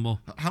unreasonable.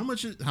 How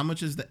much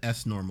is the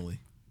S normally?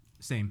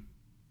 Same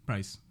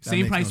price. That Same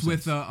makes price no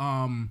with sense.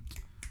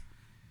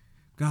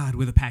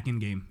 with a pack-in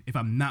game, if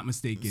I'm not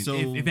mistaken. So-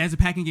 if it has a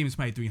pack-in game, it's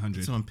probably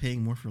 $300. So I'm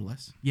paying more for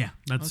less. Yeah.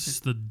 That's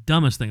the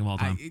dumbest thing of all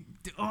time.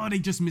 They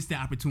just missed the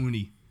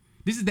opportunity.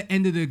 This is the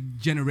end of the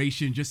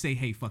generation. Just say,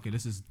 hey, fuck it.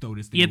 Let's just throw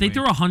this thing Yeah, if they away.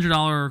 threw a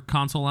 $100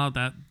 console out,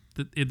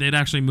 they'd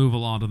actually move a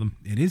lot of them.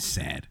 It is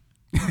sad.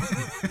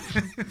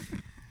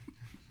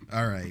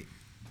 All right.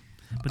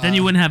 But then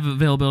you wouldn't have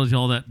availability to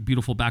all that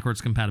beautiful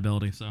backwards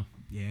compatibility. So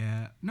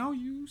Yeah. No,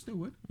 you still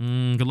would.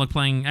 good luck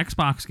playing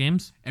Xbox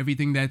games.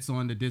 Everything that's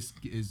on the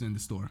disc is in the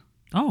store.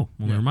 Oh,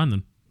 well, never mind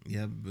then.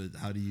 Yeah, but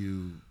how do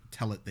you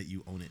tell it that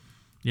you own it?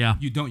 Yeah.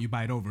 You don't. You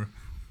buy it over.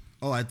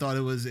 Oh, I thought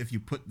it was if you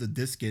put the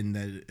disc in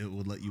that it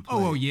would let you play.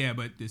 Oh, yeah,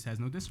 but this has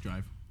no disc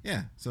drive.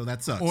 Yeah, so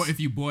that sucks. Or if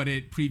you bought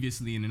it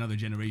previously in another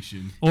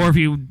generation. Or if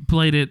you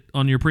played it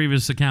on your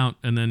previous account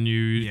and then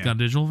you got a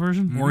digital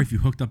version. Or if you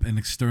hooked up an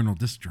external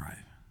disk drive.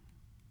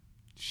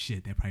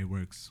 Shit, that probably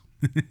works.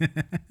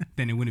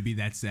 Then it wouldn't be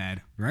that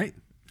sad. Right?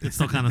 It's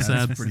still kind of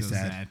sad. That's pretty Still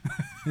sad.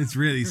 It's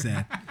really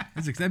sad.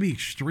 That'd be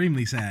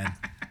extremely sad.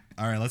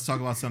 All right, let's talk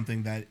about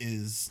something that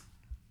is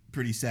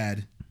pretty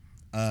sad.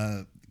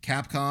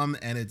 Capcom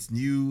and its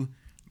new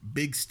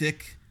big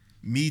stick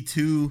Me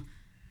Too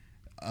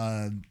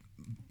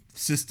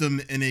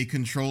system in a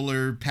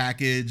controller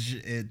package.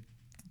 It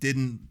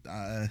didn't.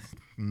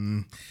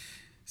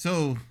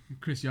 So,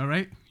 Chris, you all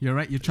right? You all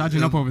right? You're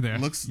charging up over there.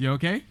 You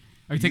okay?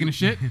 Are you taking a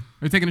shit? Are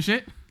you taking a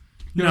shit?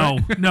 No.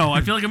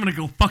 I feel like I'm gonna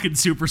go fucking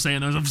Super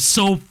Saiyan. I'm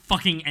so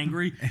fucking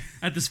angry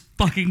at this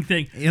fucking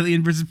thing.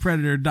 Alien vs.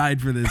 Predator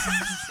died for this.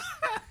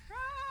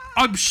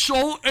 I'm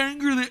so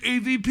angry that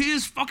AVP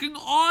is fucking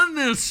on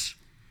this.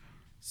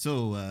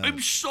 So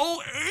I'm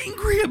so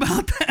angry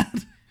about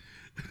that.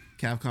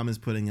 Capcom is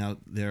putting out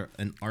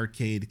an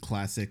arcade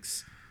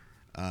classics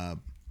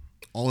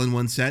all in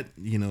one set,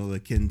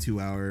 akin to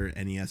our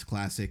NES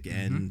Classic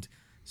and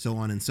so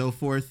on and so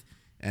forth.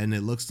 And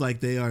it looks like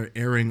they are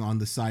erring on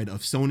the side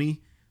of Sony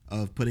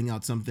of putting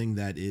out something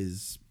that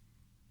is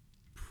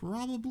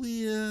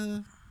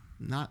probably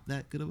not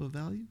that good of a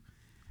value.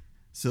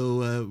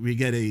 So we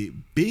get a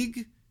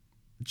big,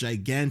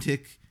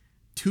 gigantic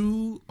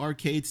 2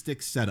 arcade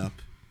stick setup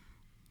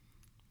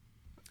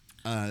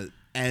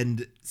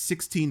and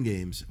 16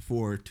 games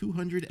for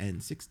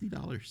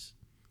 $260.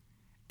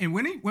 And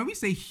when we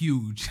say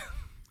huge,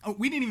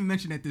 we didn't even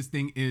mention that this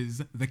thing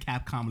is the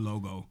Capcom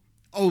logo.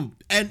 Oh,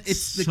 and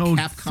it's the so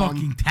Capcom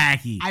fucking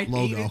tacky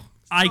logo.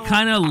 I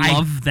kind of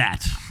love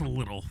that a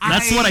little.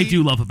 That's what I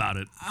do love about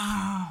it.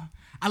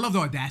 I love the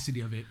audacity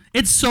of it.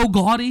 It's so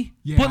gaudy,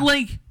 but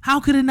like, how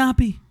could it not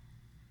be?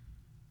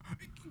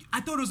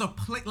 I thought it was a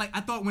play. Like, I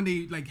thought when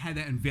they had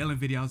that unveiling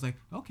video, I was like,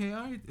 okay,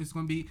 all right, it's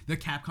gonna be the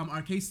Capcom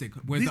arcade stick.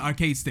 Where's the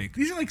arcade stick?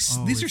 These are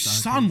these are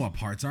Sanwa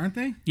parts, aren't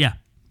they? Yeah,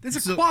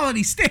 it's a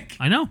quality stick.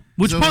 I know,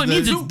 which probably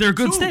means they're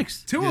good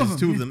sticks. Two of them.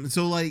 Two of them.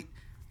 So like.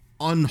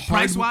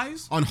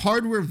 Price-wise? On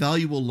hardware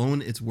value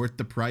alone, it's worth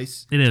the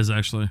price. It is,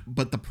 actually.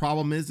 But the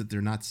problem is that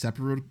they're not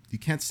separate. You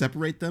can't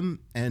separate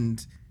them,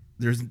 and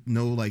there's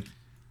no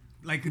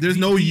there's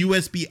no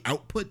USB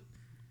output.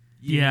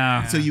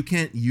 Yeah. So you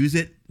can't use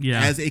it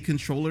as a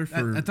controller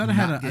for. I thought it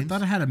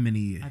had a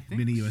mini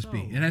USB. So.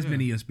 It has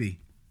mini USB.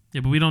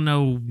 Yeah, but we don't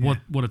know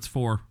what it's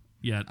for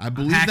yet. I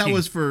believe that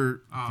was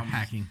for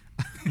hacking.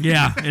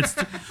 Yeah, it's.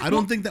 I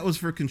don't think that was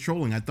for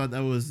controlling. I thought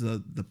that was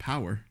the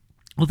power.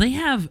 Well, they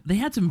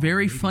had some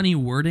very funny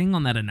wording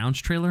on that announce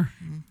trailer.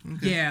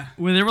 Okay. Yeah.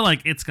 Where they were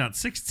like, it's got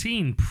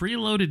 16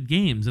 preloaded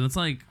games, and it's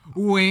like,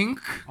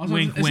 wink. Also,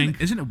 wink, wink.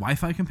 Isn't it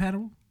Wi-Fi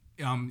compatible?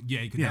 Yeah,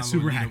 you can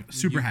download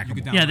super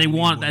hackable. Yeah, they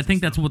want. I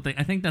think that's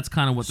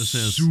kind of what this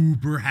is.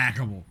 Super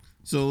hackable.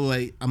 So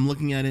I'm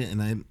looking at it,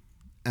 and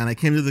I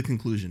came to the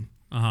conclusion.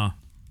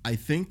 I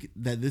think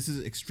that this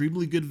is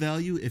extremely good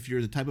value if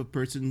you're the type of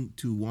person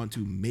to want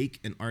to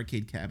make an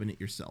arcade cabinet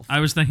yourself. I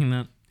was thinking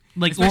that.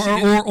 Like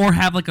or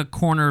have like a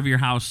corner of your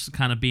house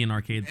kind of be an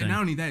arcade thing. And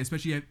not only that,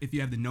 especially if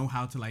you have the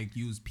know-how to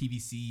use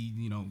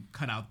PVC,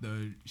 cut out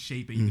the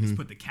shape and you can just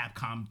put the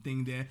Capcom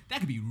thing there. That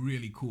could be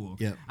really cool.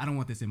 Yep. I don't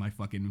want this in my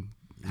fucking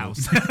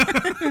house.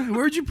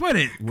 Where'd you put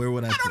it? Where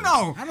would I don't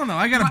know. I don't know.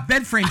 I got a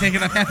bed frame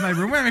taking up half my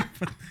room. Where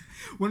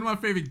One of my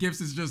favorite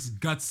gifts is just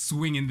Guts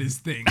swinging this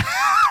thing.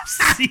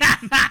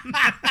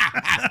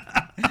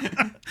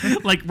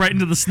 Like right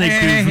into the snake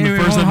tooth from the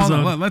first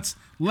episode.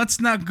 Let's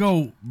not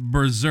go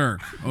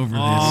berserk over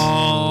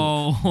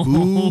this.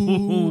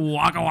 Boo.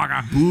 Waka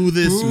waka. Boo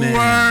this Boo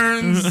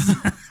man. words.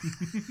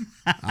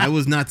 I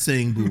was not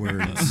saying boo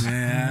words.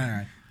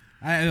 Yeah,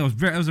 all right.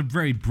 It was a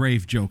very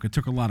brave joke. It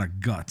took a lot of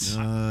guts.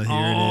 Here it is.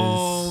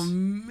 Oh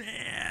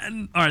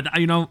man! All right,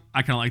 I kind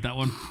of like that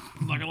one.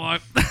 I'm not gonna lie.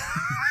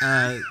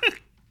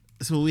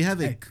 So we have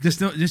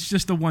it's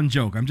just a one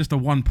joke. I'm just a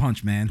one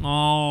punch man.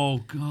 Oh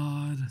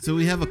god. So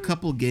we have a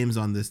couple games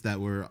on this that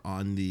were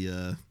on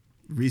the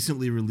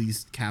recently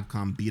released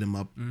Capcom beat 'em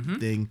up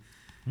thing.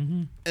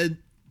 And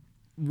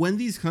when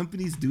these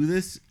companies do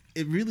this,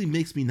 it really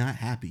makes me not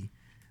happy.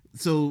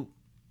 So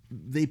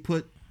they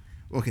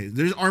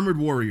there's Armored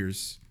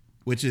Warriors,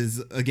 which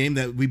is a game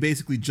that we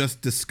basically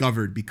just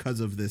discovered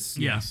because of this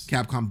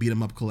Capcom beat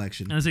 'em up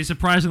collection. And it's a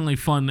surprisingly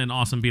fun and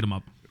awesome beat 'em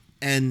up.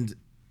 And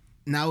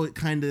now it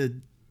kind of,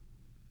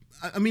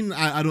 I mean,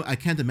 I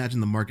can't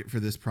imagine the market for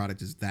this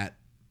product is that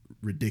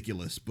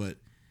ridiculous, but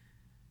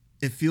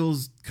it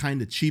feels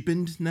kind of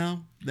cheapened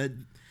now that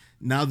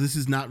this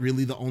is not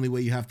really the only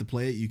way you have to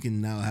play it. You can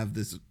now have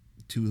this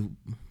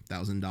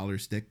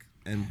 $2,000 stick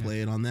and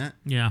play it on that.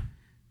 Yeah.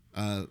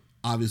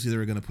 Obviously they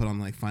were going to put on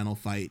like Final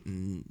Fight,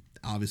 and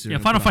obviously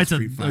Final Fight's a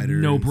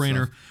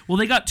no-brainer. Well,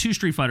 they got 2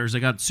 Street Fighters. They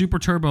got Super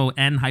Turbo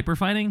and Hyper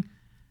Fighting,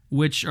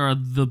 which are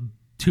the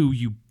 2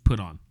 you put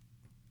on.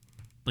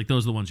 Like,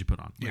 those are the ones you put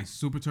on. Yeah,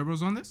 Super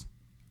Turbo's on this?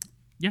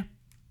 Yeah.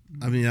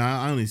 I mean,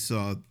 I only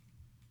saw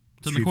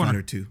Street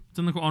Fighter 2. It's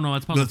in the corner. Oh, no,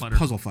 it's Puzzle Fighter.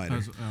 Puzzle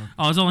Fighter.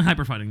 Oh, it's only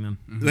Hyper Fighting then.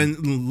 Mm-hmm.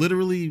 And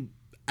literally,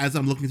 as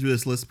I'm looking through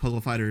this list,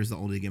 Puzzle Fighter is the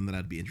only game that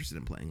I'd be interested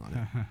in playing on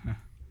it.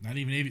 Not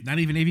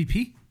even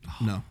AVP?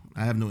 No,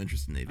 I have no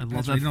interest in AVP. I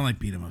love that. You don't like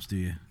beat 'em ups, do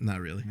you?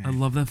 Not really. I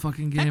love that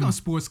fucking game. Capcom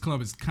Sports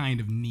Club is kind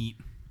of neat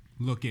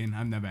looking.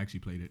 I've never actually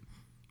played it.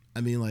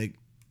 I mean, like,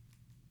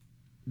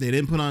 they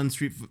didn't put on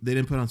Street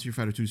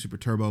Fighter 2 Super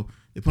Turbo.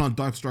 They put on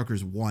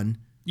Darkstalkers 1.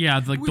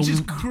 Yeah, which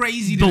is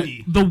crazy to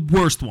me. The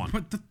worst one.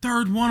 Put the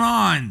third one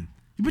on.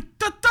 You put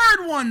the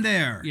third one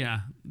there.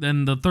 Yeah,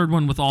 then the third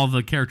one with all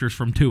the characters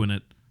from 2 in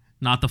it,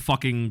 not the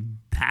fucking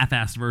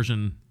half-assed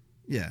version.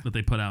 That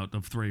they put out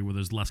of 3 where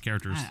there's less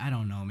characters. I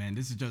don't know, man.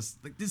 This is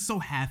just this is so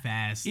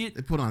half-assed.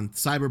 They put on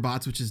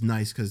Cyberbots, which is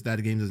nice because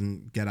that game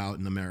doesn't get out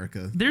in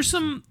America. There's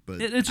some.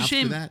 It's a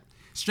shame. That,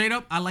 straight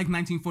up, I like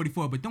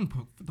 1944, but don't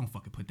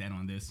fucking put that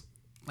on this.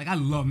 Like, I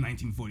love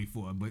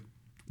 1944, but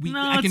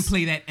I can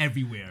play that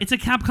everywhere. It's a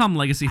Capcom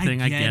legacy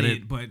thing. I get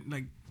it, but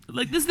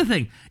like this is the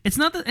thing. It's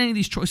not that any of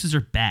these choices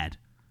are bad.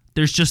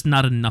 There's just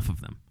not enough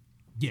of them.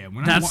 Yeah,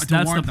 when that's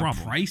the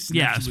problem. Price?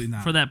 Yeah, Absolutely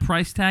not. For that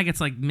price tag, it's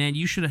like, man,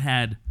 you should have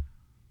had.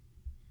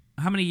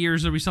 How many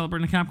years are we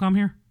celebrating Capcom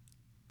here?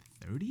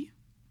 30?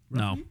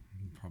 No,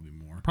 Probably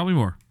more. probably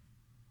more.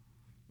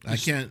 I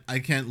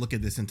can't look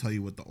at this and tell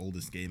you what the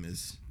oldest game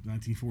is.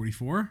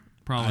 1944.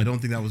 Probably. I don't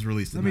think that was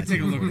released. Let me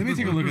take a look. Let me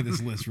take a look at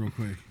this list real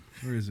quick.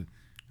 Where is it?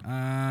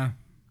 I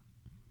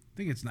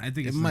think it's.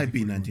 It might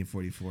be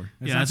 1944.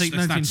 Yeah, I think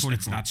 1944.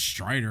 It's not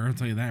Strider. I'll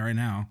tell you that right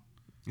now.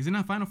 Is it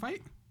not Final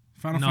Fight?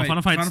 Final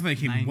Fight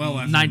came well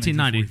after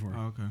 1990. 1944.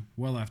 Oh, okay.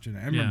 Well after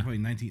that. I remember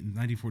playing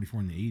 1944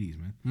 in the 80s,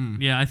 man.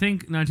 Yeah, I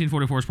think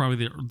 1944 is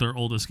probably their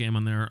oldest game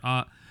on there.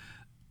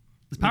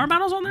 Is Power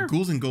Battles on there?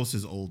 Ghouls and Ghosts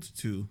is old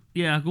too.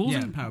 Yeah, Ghouls.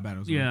 Yeah, and, Power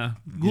Battles. Yeah,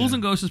 Ghouls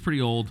and Ghosts is pretty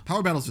old.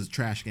 Power Battles is a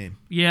trash game.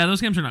 Yeah, those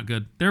games are not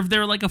good.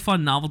 They're like a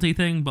fun novelty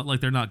thing, but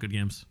like they're not good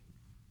games.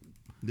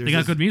 They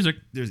got good music.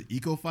 There's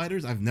Eco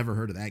Fighters. I've never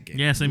heard of that game.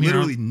 Yeah, same here.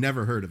 Literally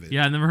never heard of it.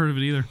 Yeah, I've never heard of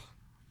it either.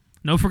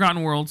 No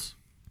Forgotten Worlds.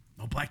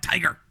 No Black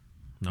Tiger.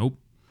 Nope.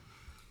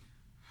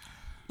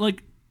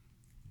 Like,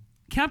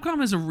 Capcom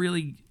has a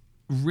really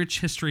rich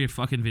history of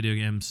fucking video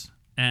games,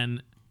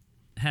 and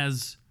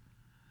has.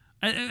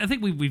 I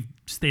think we've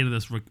stated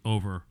this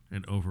over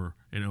and over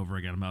and over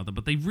again about them,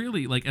 but they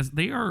really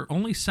they are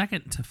only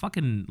second to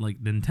fucking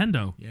like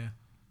Nintendo. Yeah.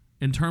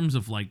 In terms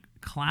of like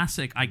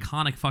classic,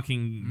 iconic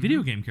fucking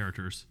video game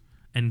characters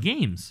and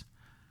games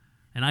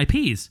and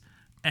IPs,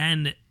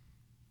 and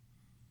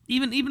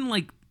even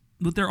like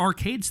with their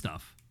arcade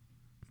stuff,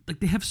 like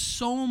they have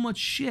so much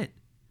shit,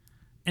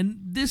 and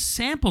this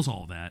samples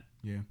all that.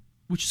 Yeah.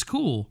 Which is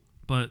cool,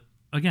 but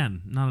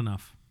again, not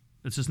enough.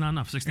 It's just not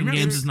enough. 16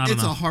 games is not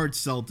enough. It's a hard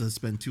sell to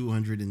spend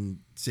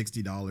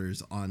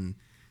 $260 on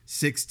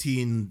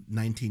 16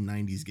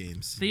 1990s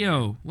games.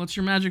 Theo, what's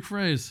your magic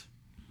phrase?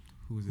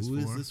 Who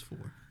is this for?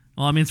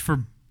 Well, I mean, it's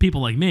for people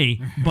like me,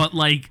 but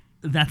like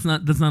that's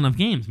not enough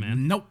games,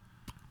 man. Nope.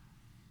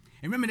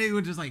 And remember they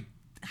were just like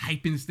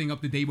hyping this thing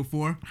up the day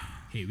before.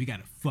 Hey, we got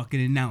a fucking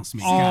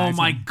announcement. Oh guys.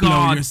 my Blow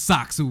God. your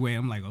socks away.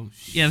 I'm like, oh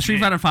shit. Yeah, the Street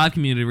Fighter V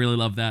community really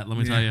loved that. Let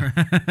me tell you,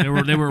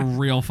 they were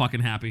real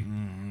fucking happy.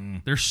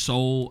 They're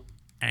so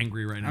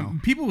angry right now.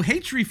 People who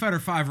hate Street Fighter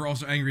 5 are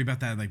also angry about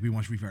that. Like, we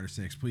want Street Fighter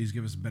 6. Please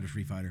give us a better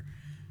Street Fighter.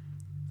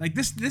 Like,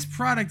 this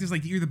product is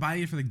like you either buy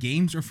it for the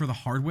games or for the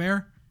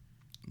hardware.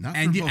 Not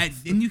and for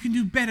both. And you can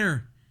do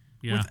better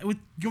with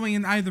going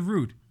in either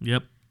route.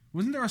 Yep.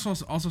 Wasn't there also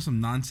some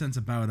nonsense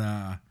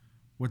about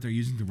what they're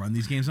using to run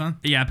these games on?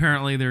 Yeah,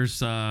 apparently there's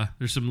some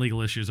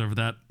legal issues over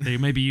that. They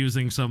may be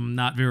using some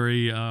not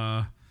very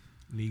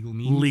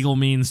legal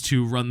means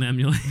to run the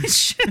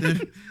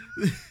emulation.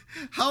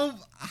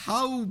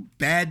 How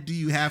bad do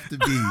you have to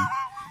be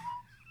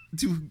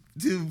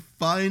to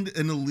find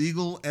an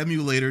illegal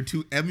emulator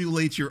to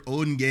emulate your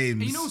own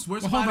games? And you know what's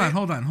worse? Well,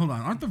 hold on.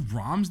 Aren't the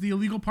ROMs the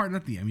illegal part,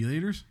 not the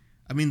emulators?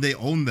 I mean, they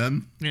own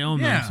them. They own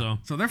them,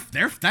 so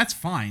they're that's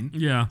fine.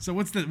 Yeah. So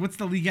what's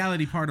the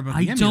legality part about the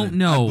I emulator? don't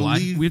know.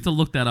 believe- We have to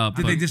look that up.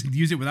 Did they just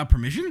use it without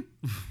permission?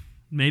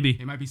 Maybe.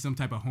 It might be some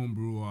type of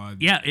homebrew or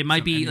Yeah, it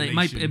might be.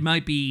 emulation. It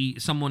might be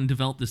someone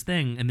developed this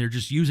thing and they're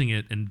just using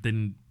it, and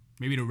then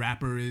maybe the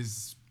rapper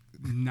is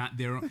not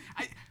their own.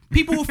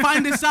 People will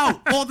find this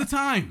out all the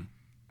time.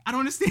 I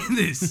don't understand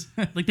this.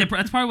 like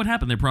that's probably what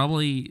happened.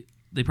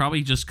 They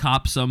probably just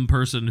copped some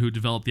person who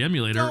developed the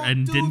emulator Don't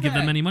and do didn't give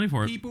them that. any money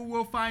for it. People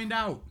will find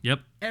out. Yep.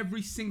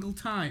 Every single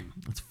time.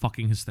 That's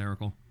fucking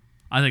hysterical.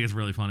 I think it's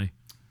really funny.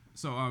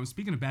 So,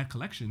 speaking of bad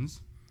collections.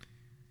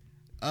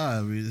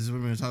 This is what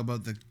we're going to talk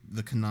about,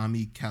 the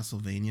Konami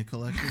Castlevania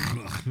collection.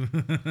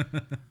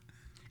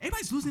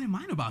 Everybody's losing their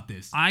mind about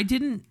this. I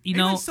didn't,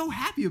 Everybody's so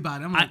happy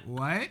about it. I'm like,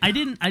 what? I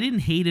didn't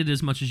hate it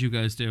as much as you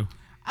guys do.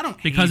 I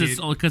don't because hate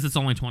it's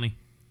only 20.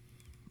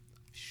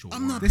 Sure.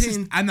 I'm not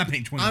I'm not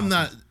paying $20. I'm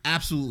not.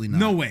 Absolutely not.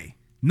 No way.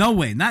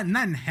 Not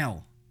in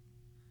hell.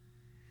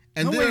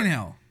 And no way in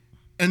hell.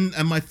 And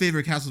my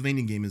favorite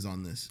Castlevania game is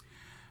on this.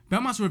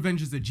 Belmont's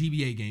Revenge is the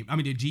GBA game. I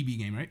mean, the GB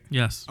game, right?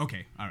 Yes.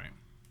 Okay. All right.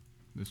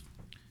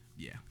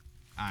 Yeah.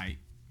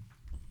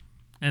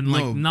 And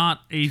No,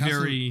 not a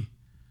very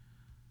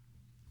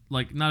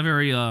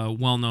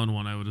well-known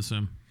one, I would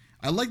assume.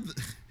 I like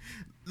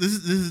this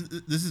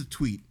is a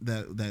tweet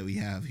that we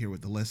have here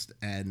with the list,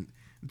 and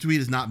the tweet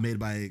is not made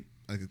by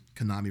like a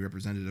Konami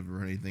representative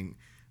or anything.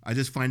 I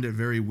just find it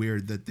very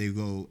weird that they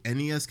go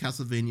NES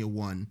Castlevania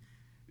 1,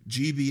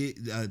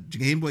 GBA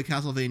Game Boy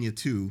Castlevania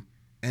 2,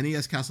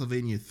 NES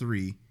Castlevania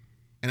 3,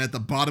 and at the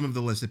bottom of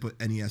the list they put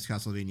NES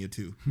Castlevania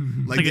 2.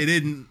 Like they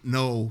didn't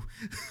know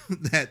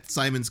that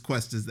Simon's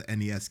Quest is the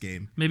NES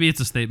game. Maybe it's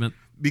a statement.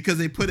 Because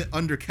they put it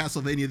under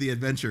Castlevania the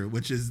Adventure,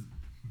 which is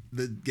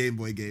the Game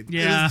Boy game.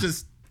 Yeah. It's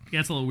just... Yeah,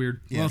 it's a little weird.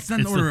 Well, it's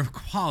not in order of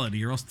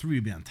quality, or else 3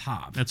 would be on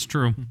top. That's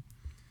true.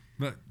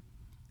 But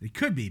it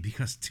could be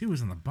because 2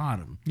 is on the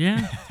bottom.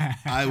 Yeah.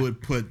 I would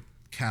put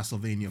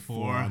Castlevania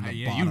 4 on the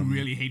yeah, bottom. you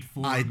really hate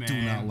 4, I man.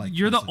 do not like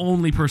You're the Castlevania.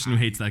 only person who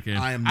hates that game.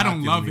 I am I not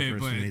don't the love only it,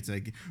 person but- who hates that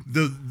game.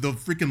 The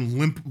freaking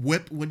limp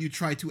whip when you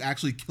try to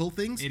actually kill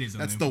things, It is.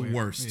 that's the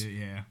worst.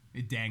 Yeah,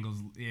 it dangles.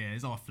 Yeah,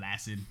 it's all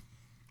flaccid.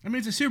 I mean,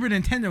 it's a Super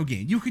Nintendo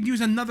game. You could use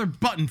another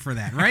button for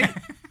that, right?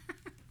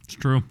 It's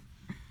true.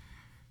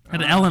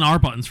 Had L and R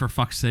buttons for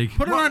fuck's sake.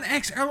 Put it on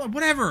X, L,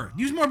 whatever.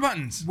 Use more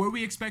buttons. Were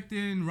we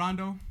expecting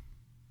Rondo?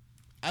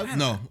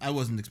 No, I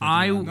wasn't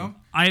expecting Rondo.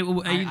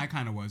 I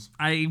kind of was.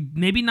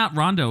 Maybe not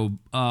Rondo.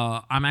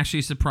 I'm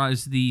actually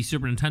surprised the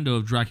Super Nintendo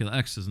of Dracula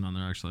X isn't on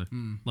there actually.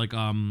 Like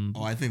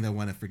I think they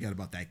want to forget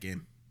about that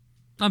game.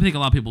 I think a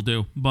lot of people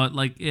do, but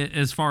like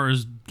as far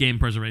as game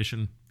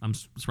preservation, I'm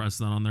surprised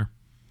it's not on there.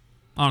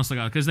 Honestly,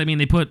 God, because I mean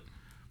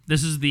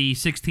this is the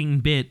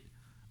 16-bit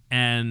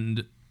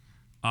and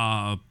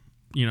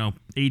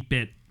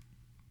 8-bit,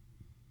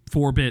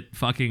 4-bit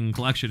fucking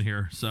collection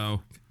here.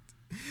 So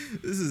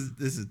this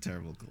is a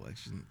terrible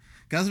collection.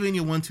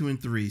 Castlevania 1, 2,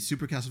 and 3,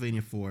 Super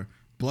Castlevania 4,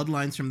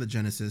 Bloodlines from the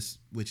Genesis,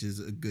 which is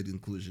a good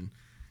inclusion,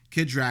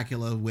 Kid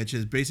Dracula, which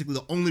is basically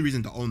the only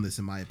reason to own this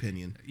in my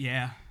opinion.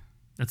 Yeah.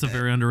 That's a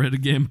very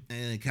underrated game.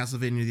 And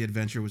Castlevania The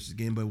Adventure, which is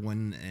Game Boy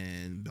 1,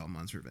 and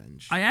Belmont's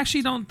Revenge. I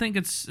actually don't think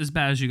it's as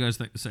bad as you guys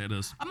say it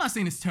is. I'm not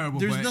saying it's terrible,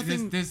 but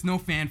there's no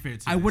fanfare to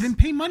this. I wouldn't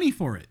pay money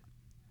for it.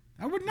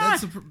 I would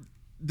not.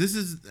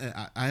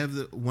 I have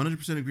the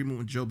 100% agreement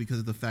with Joe because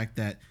of the fact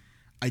that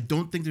I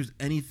don't think there's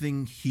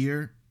anything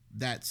here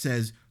that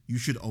says you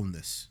should own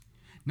this.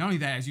 Not only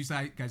that, as you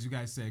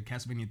guys said,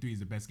 Castlevania 3 is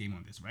the best game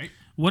on this, right?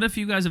 What if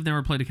you guys have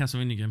never played a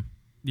Castlevania game?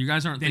 You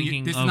guys aren't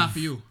thinking this is not for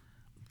you.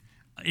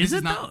 Is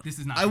it not? though? This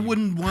is not. I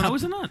wouldn't want. How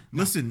is it not?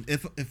 Listen,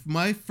 if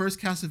my first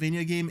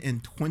Castlevania game in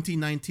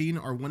 2019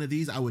 are one of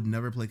these, I would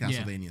never play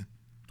Castlevania.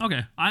 Yeah.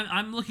 Okay,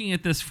 I'm looking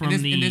at this from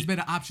and there's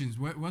better options.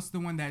 What's the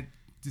one that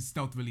just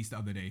stealth released the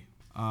other day?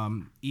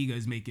 Iga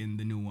is making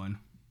the new one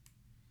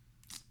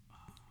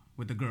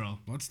with the girl.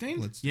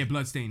 Bloodstained? Yeah,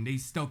 Bloodstained.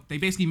 They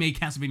basically made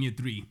Castlevania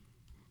 3.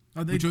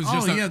 Which was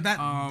just last year. That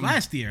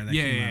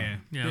came out.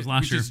 Yeah, it was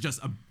last year. Which is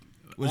just all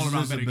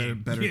around better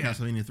game. Better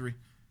Castlevania 3.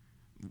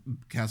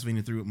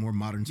 Castlevania 3 with more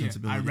modern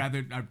sensibility.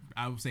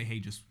 I would say, hey,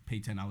 just pay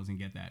 $10 and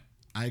get that.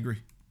 I agree.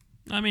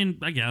 I mean,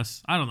 I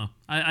guess. I don't know.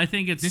 I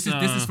think it's... This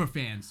is for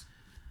fans.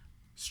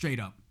 Straight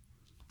up.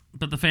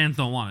 But the fans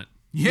don't want it.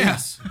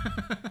 Yes.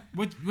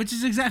 which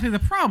is exactly the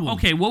problem.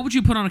 Okay, what would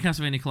you put on a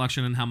Castlevania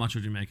collection and how much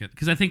would you make it?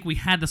 Because I think we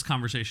had this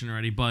conversation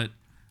already, but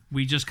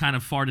we just kind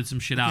of farted some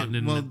shit out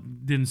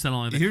and didn't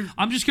settle anything.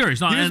 I'm just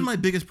curious. Here's my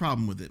biggest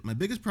problem with it. My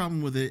biggest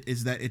problem with it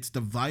is that it's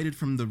divided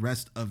from the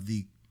rest of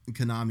the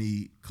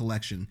Konami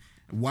collection.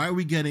 Why are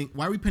we paying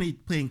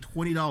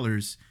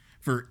 $20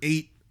 for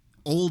 8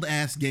 old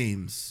ass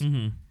games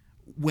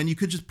when you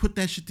could just put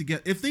that shit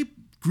together? If they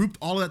grouped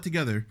all of that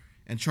together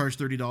and charged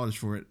 $30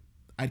 for it,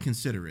 I'd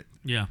consider it.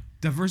 Yeah.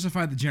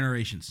 Diversify the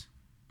generations.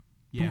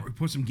 Yeah.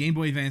 Put some Game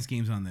Boy Advance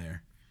games on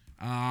there.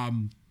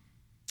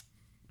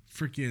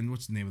 Freaking,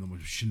 what's the name of them?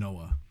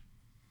 Shinoa.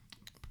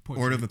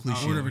 Order of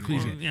Ecclesia. Order of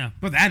Ecclesia. Yeah.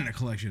 Put that in the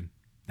collection.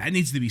 That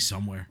needs to be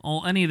somewhere.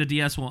 Oh, any of the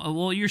DS ones.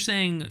 Well, you're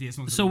saying...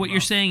 So what you're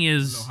saying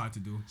is... A little hard to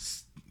do.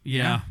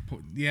 Yeah.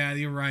 Yeah,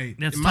 you're right.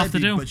 That's tough to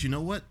do. But you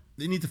know what?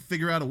 They need to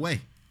figure out a way.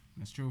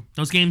 That's true.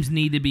 Those games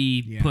need to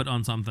be put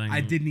on something.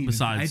 I didn't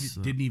besides,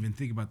 even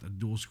think about the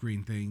dual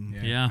screen thing.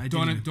 Yeah.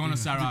 Dawn of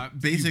Sorrow.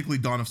 Basically,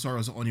 Dawn of Sorrow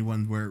is the only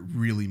one where it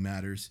really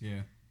matters.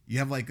 Yeah. You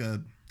have like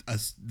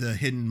the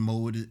hidden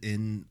mode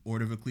in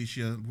Order of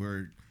Ecclesia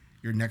where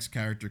your next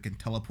character can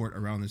teleport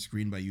around the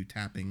screen by you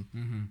tapping.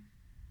 Mm-hmm.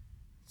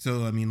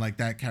 So, I mean, like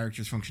that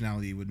character's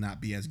functionality would not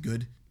be as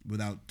good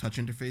without touch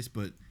interface,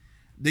 but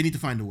they need to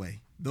find a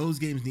way. Those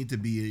games need to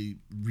be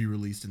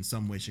re-released in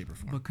some way, shape, or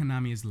form. But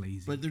Konami is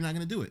lazy. But they're not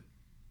going to do it.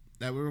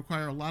 That would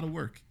require a lot of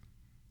work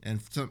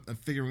and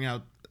figuring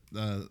out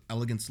the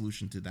elegant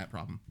solution to that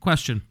problem.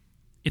 Question: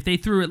 if they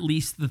threw at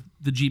least the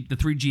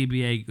 3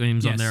 GBA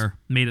games on there,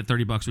 made it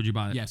 $30, would you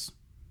buy it? Yes.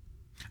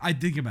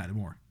 I'd think about it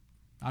more.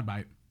 I'd buy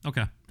it.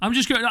 Okay. I'm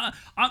just curious.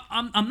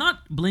 I'm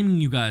not blaming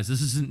you guys.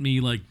 This isn't me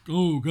like,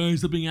 oh, guys,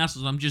 stop being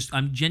assholes.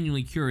 I'm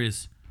genuinely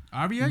curious.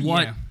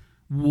 Aria?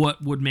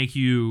 What would make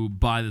you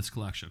buy this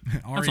collection?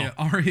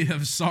 Aria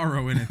of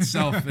Sorrow in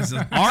itself is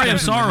a Aria of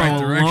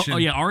Sorrow.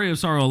 Right Aria of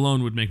Sorrow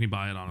alone would make me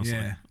buy it. Honestly,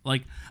 Yeah.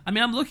 Like, I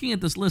mean, I'm looking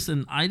at this list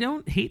and I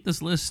don't hate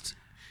this list.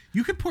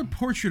 You could put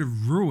Portrait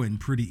of Ruin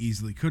pretty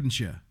easily, couldn't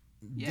you?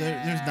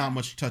 Yeah. There's not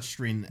much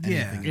touchscreen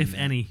anything. If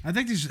any. I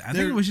think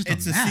it was just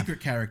it's a map. secret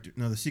character.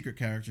 No, the secret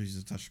character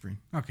uses a touchscreen.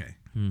 Okay.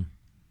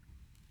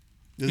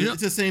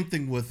 It's the same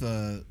thing with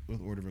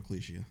Order of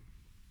Ecclesia,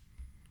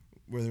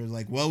 where they're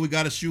like, well, we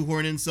got to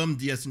shoehorn in some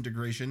DS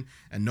integration,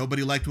 and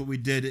nobody liked what we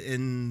did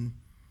in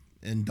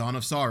Dawn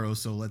of Sorrow,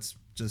 so let's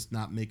just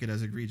not make it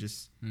as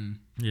egregious.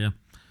 Yeah.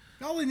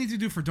 All they need to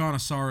do for Dawn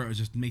of Sorrow is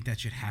just make that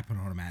shit happen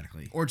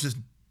automatically, Or just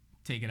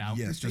take it out.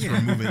 yes, just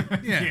remove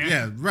it.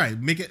 Yeah. Right.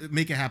 Make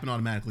it happen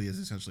automatically is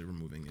essentially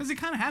removing it. Because it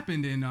kind of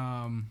happened in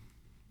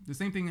the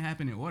same thing that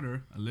happened in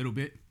Order a little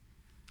bit.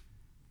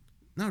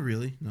 Not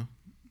really. No.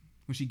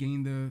 When she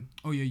gained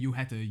you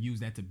had to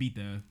use that to beat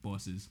the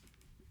bosses.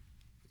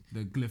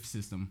 The glyph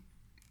system.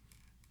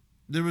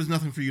 There was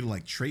nothing for you to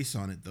like trace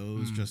on it though. It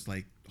was just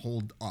like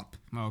hold up.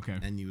 Oh, okay.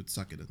 And you would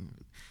suck it in.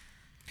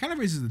 kind of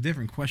raises a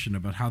different question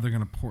about how they're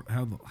going to port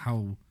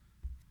how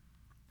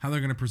how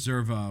they're gonna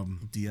preserve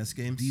DS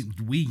games,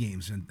 Wii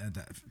games, and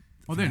that.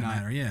 Oh, they're not.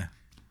 Matter, yeah.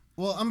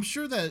 Well, I'm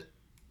sure that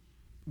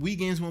Wii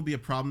games won't be a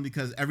problem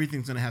because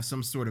everything's going to have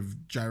some sort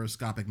of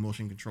gyroscopic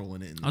motion control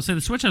in it. I'll say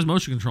the Switch has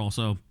motion control,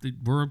 so all they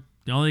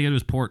got to do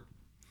is port.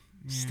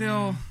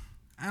 Still,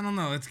 I don't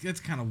know. It's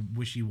kind of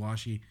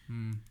wishy-washy.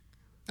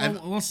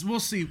 Well, we'll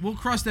see. We'll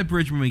cross that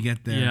bridge when we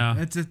get there.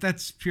 Yeah.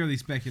 That's purely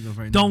speculative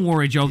right now. Don't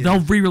worry, Joe. Yeah. They'll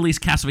re-release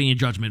Castlevania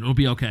Judgment. It'll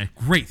be okay.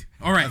 Great.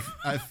 All right.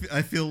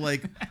 I feel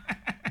like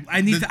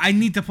I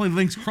need to play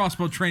Link's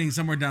crossbow training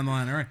somewhere down the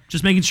line. All right.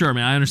 Just making sure,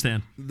 man. I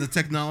understand. The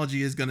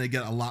technology is going to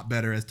get a lot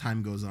better as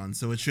time goes on,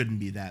 so it shouldn't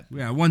be that.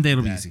 Yeah, one day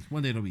it'll be easy.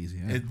 One day it'll be easy.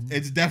 Yeah.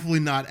 It's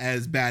definitely not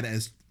as bad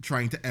as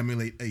trying to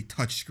emulate a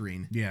touch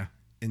screen. Yeah.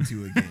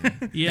 Into a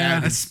game.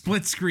 Yeah. A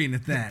split screen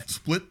at that.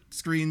 Split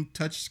screen,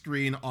 touch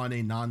screen on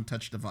a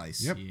non-touch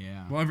device. Yep.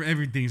 Yeah. Well,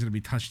 everything's gonna be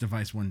touch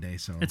device one day,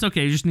 so it's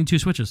okay. You just need 2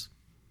 switches.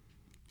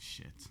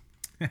 Shit.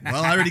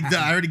 Well, I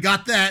already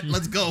got that.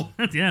 Let's go.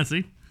 Yeah.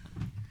 See.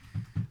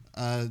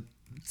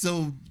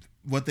 So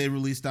what they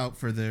released out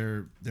for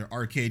their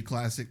arcade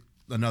classic,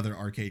 another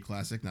arcade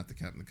classic, not the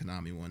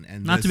Konami one,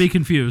 and not to be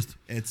confused.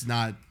 It's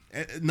not.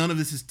 None of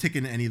this is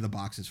ticking any of the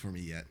boxes for me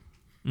yet.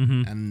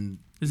 Mm-hmm. And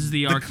this is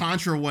the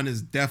Contra one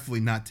is definitely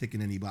not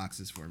ticking any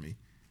boxes for me.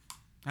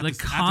 The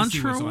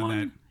Contra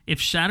one,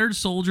 if Shattered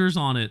Soldier's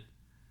on it,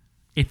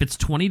 if it's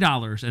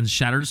 $20 and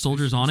Shattered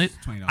Soldier's on it,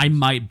 $20. I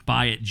might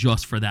buy it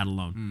just for that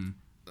alone.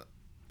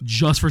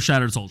 Just for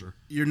Shattered Soldier.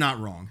 You're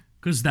not wrong.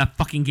 Because that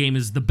fucking game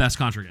is the best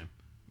Contra game.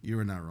 You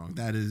are not wrong.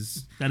 That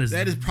is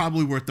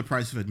probably worth the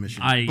price of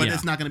admission. But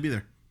it's not going to be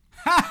there.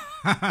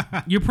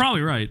 You're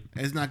probably right.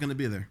 It's not going to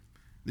be there.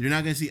 You're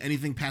not going to see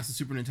anything past the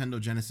Super Nintendo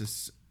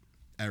Genesis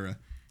era.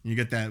 You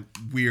get that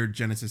weird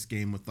Genesis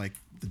game with like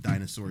the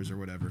dinosaurs or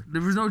whatever.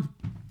 There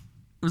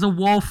was a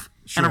wolf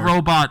and a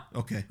robot.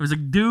 Okay. There was a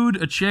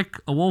dude, a chick,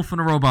 a wolf, and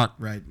a robot.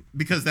 Right.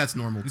 Because that's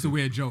normal. It's a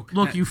weird joke.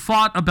 Look, you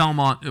fought a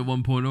Belmont at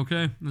one point,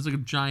 okay? There's like a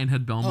giant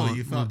head Belmont. Oh,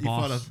 you fought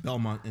a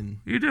Belmont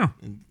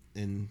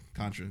in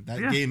Contra.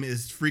 That game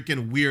is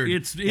freaking weird.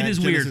 It is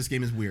weird. Genesis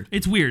game is weird.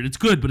 It's weird. It's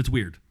good, but it's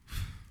weird.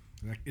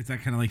 Is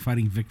that kind of like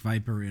fighting Vic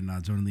Viper in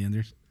Zone of the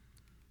Enders?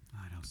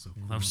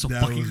 That was so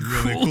that fucking was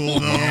really cool.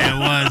 though. Yeah, it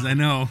was. I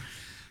know.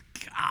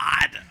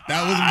 God.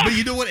 That was, but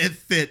you know what? It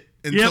fit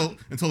until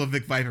the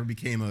Vic Viper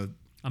became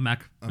a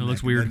mech. It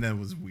looks weird. And that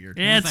was weird.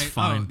 Yeah, it's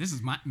fine. Oh, this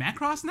is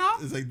Macross now?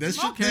 It's like this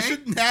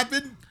shouldn't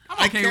happen.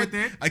 I'm okay with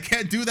it. I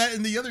can't do that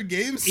in the other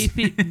games. If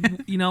it,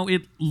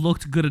 it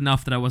looked good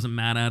enough that I wasn't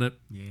mad at it.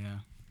 Yeah.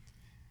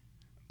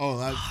 Oh,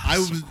 I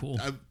was so cool.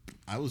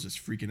 I was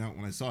just freaking out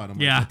when I saw it. I'm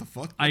yeah. like, what the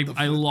fuck?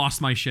 I lost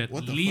my shit.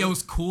 What the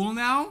Leo's fuck? cool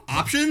now?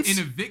 Options?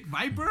 In a Vic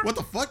Viper? What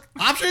the fuck?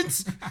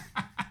 Options?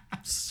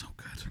 So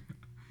good.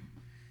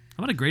 How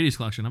about a Grady's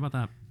collection? How about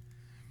that?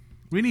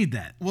 We need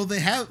that. Well, they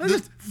have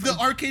the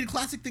arcade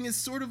classic thing is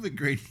sort of a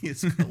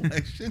Gradius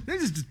collection. They're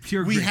just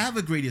pure. We have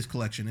a Gradius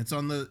collection. It's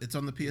on the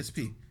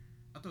PSP.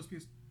 I thought it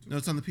was PS2. No,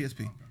 it's on the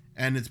PSP,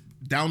 and it's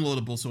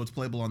downloadable, so it's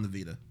playable on the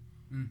Vita.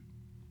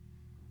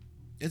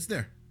 It's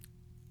there.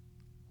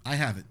 I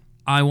have it.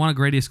 I want a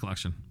Gradius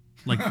collection,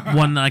 like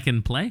one that I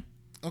can play.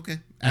 Okay,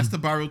 ask to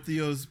borrow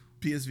Theo's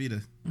PS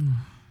Vita.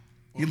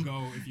 Or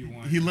go if you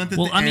want. He lent it.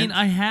 Well, to I mean,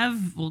 I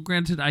have. Well,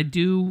 granted, I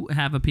do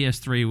have a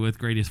PS3 with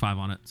Gradius 5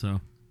 on it, so.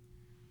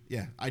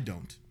 Yeah, I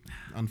don't.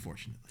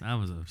 Unfortunately, that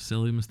was a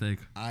silly mistake.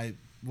 I'm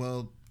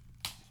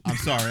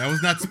sorry. I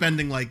was not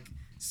spending like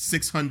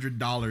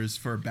 $600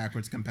 for a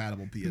backwards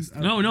compatible PS.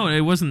 No,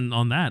 it wasn't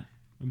on that.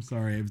 I'm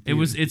sorry. It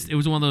was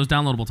one of those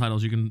downloadable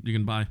titles you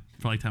can buy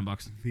for like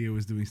 $10. Theo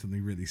was doing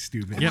something really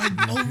stupid. Yep.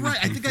 Oh right,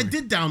 I think I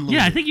did download.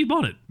 Yeah, it. I think you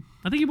bought it.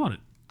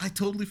 I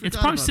totally forgot. It's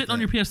probably about sitting that. on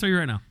your PS3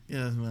 right now.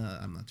 Yeah, well,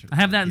 I'm not turning. I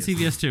have that in PS3.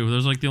 CVS too.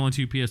 Those are like the only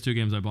 2 PS2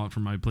 games I bought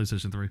from my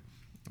PlayStation 3.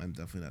 I'm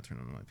definitely not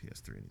turning on my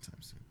PS3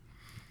 anytime soon.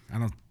 I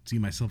don't see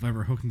myself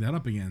ever hooking that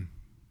up again.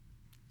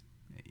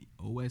 Hey,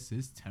 OS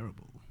is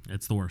terrible.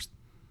 It's the worst.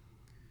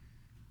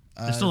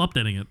 They're still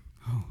updating it.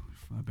 Oh,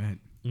 I bet.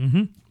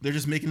 Mm-hmm. They're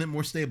just making it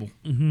more stable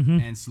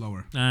And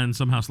slower. And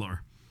somehow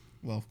slower.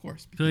 Well, of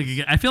course.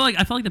 I feel like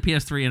the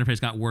PS3 interface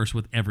got worse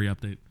with every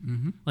update.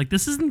 Mm-hmm. Like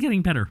this isn't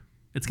getting better.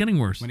 It's getting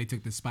worse. When they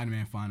took the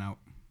Spider-Man font out.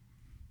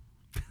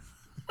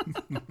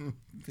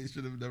 They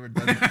should have never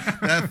done that.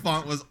 That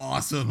font was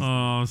awesome.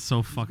 Oh,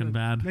 so fucking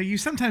bad. Like you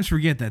sometimes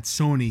forget that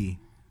Sony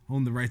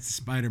owned the rights to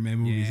Spider-Man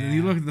movies, and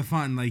you look at the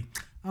font and like,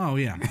 oh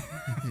yeah,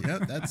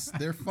 Yep, that's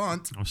their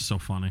font. That was so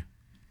funny.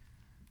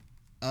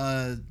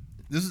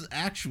 This is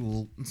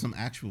some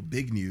actual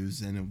big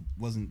news, and it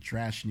wasn't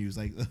trash news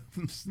like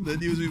the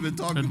news we've been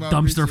talking about.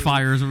 Dumpster recently.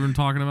 fires we've been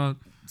talking about.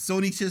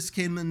 Sony just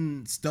came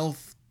in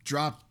stealth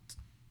dropped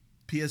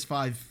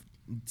PS5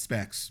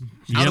 specs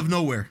Yep. out of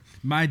nowhere.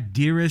 my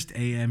dearest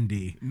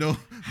AMD. No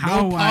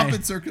How pomp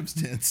and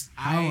circumstance.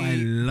 How I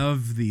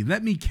love thee.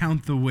 Let me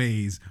count the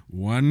ways.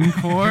 1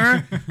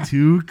 core,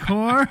 2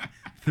 core,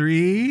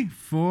 3,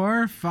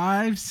 4,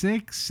 5,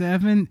 6,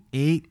 7,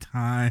 8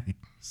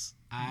 times.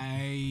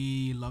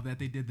 I love that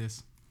they did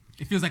this.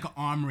 It feels like an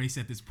arm race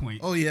at this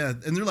point. Oh yeah,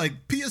 and they're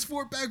like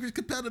PS4 backwards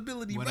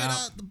compatibility What right up?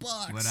 out the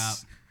box. What up?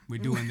 We're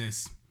doing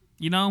this.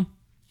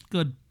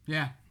 Good.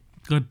 Yeah.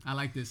 Good. I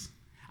like this.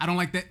 I don't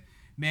like that.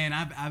 Man,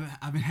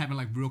 I've been having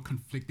like real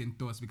conflicting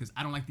thoughts because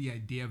I don't like the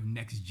idea of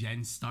next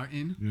gen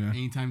starting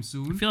anytime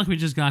soon. I feel like we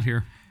just got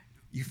here.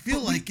 You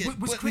feel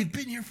but we've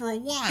been here for a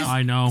while.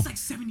 I know. It's like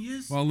 7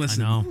 years. Well,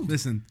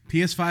 listen.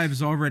 PS5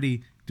 is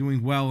already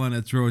doing well on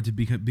its road to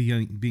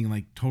being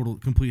like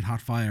complete hot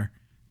fire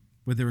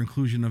with their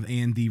inclusion of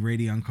AMD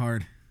Radeon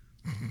card.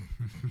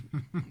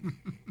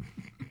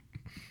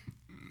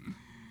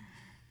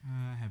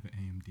 I have an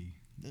AMD.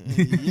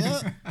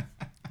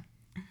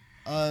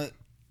 Yeah.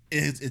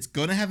 It's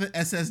gonna have an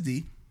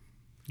SSD.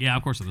 Yeah,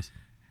 of course it is.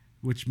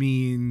 Which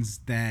means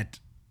that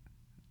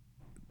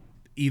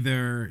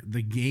either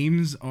the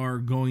games are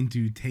going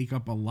to take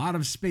up a lot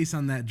of space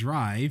on that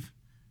drive,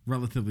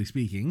 relatively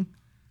speaking,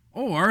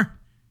 or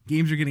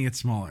games are going to get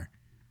smaller.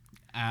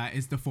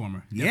 It's the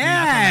former.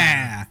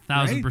 Yeah,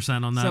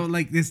 1,000% on that. So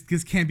like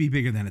this can't be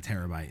bigger than a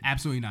terabyte.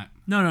 Absolutely not.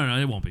 No,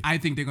 it won't be. I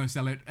think they're gonna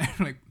sell it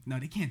like no,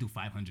 they can't do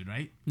 500,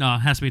 right? No, it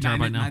has to be a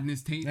terabyte now. It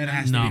has to be. It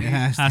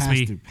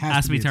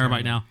has to be a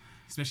terabyte now.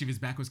 Especially if it's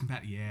backwards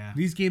compatible. Yeah.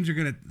 These games are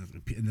gonna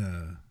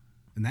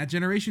in that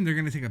generation they're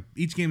gonna take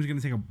each game is gonna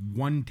take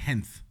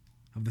 1/10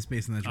 of the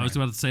space on that drive. I was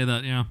about to say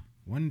that. Yeah.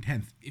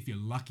 1/10. If you're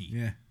lucky.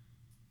 Yeah.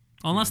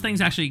 Unless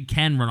things actually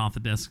can run off the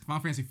disk.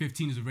 Final Fantasy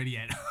 15 is already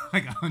at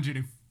like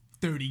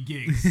 130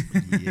 gigs.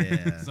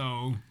 Yeah.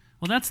 So.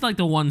 Well, that's like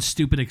the one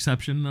stupid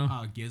exception, though.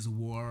 Gears of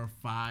War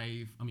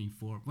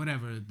 4,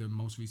 whatever the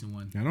most recent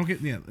one. I don't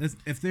get. Yeah,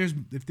 if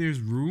there's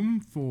room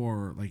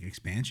for like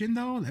expansion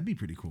though, that'd be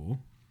pretty cool.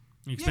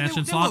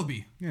 Expansion there will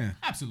be. Yeah,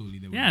 absolutely.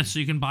 There will be. So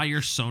you can buy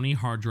your Sony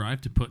hard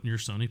drive to put in your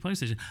Sony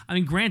PlayStation. I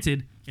mean,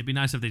 granted, it'd be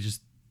nice if they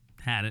just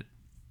had it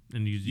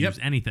and you use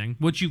anything,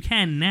 which you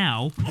can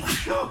now.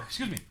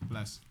 Excuse me.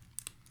 Bless.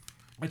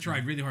 I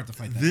tried really hard to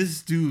fight that.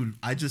 This dude,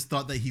 I just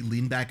thought that he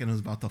leaned back and was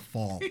about to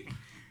fall.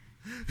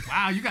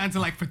 Wow, you got into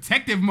like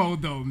protective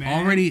mode though, man.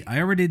 I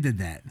already did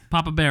that.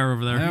 Papa Bear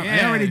over there.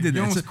 I already did that.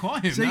 You almost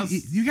caught him. So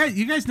you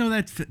guys know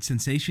that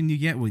sensation you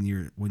get when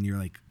you're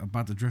like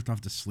about to drift off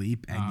to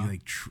sleep and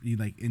you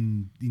like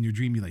in your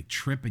dream you like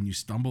trip and you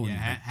stumble and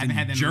haven't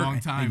had that in a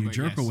long time and you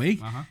jerk awake.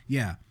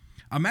 Yeah,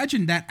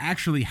 imagine that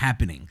actually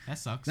happening. That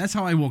sucks. That's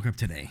how I woke up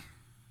today.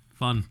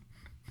 Fun.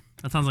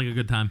 That sounds like a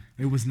good time.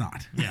 It was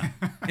not. Yeah,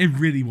 it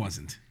really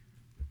wasn't.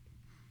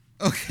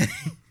 Okay.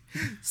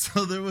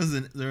 So there was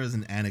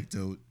an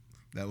anecdote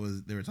they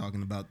were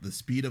talking about the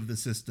speed of the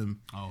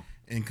system,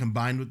 and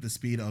combined with the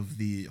speed of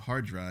the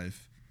hard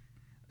drive,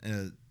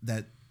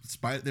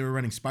 they were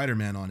running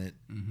Spider-Man on it,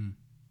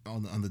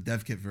 on the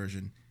dev kit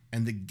version,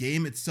 and the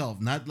game itself,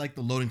 not like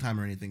the loading time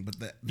or anything, but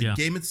the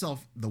game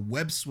itself, the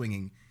web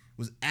swinging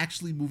was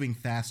actually moving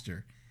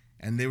faster,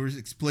 and they were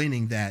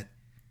explaining that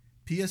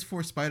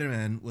PS4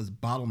 Spider-Man was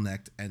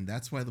bottlenecked, and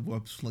that's why the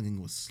web swinging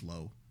was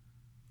slow.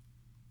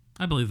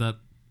 I believe that.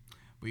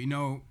 But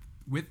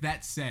with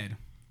that said,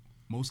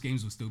 most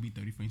games will still be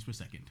 30 frames per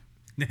second.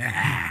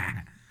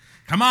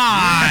 Come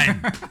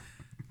on.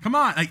 Come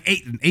on. Like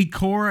 8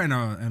 core and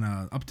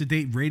a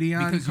up-to-date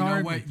Radeon because card.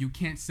 You know what? You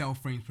can't sell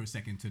frames per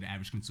second to the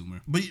average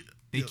consumer. But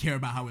they care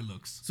about how it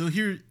looks. So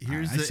here's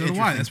the so do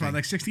I. That's why I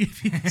like 60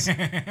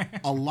 FPS.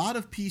 A lot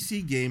of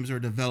PC games are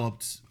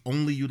developed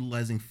only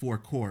utilizing 4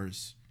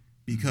 cores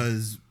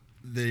because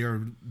they are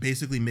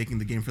basically making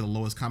the game for the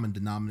lowest common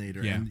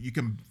denominator, and you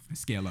can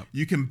scale up.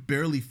 You can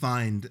barely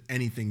find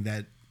anything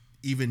that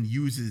even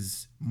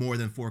uses more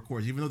than 4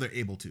 cores, even though they're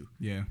able to.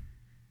 Yeah.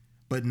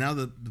 But now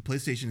the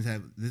PlayStations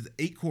have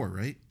 8 core,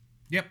 right?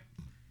 Yep.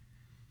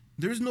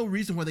 There's no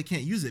reason why they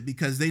can't use it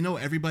because they know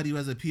everybody who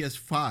has a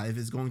PS5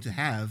 is going to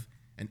have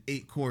an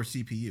 8 core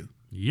CPU.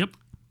 Yep.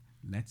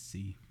 Let's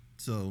see.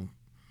 So,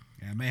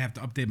 I may have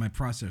to update my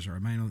processor.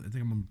 I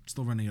think I'm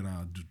still running at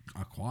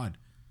a quad.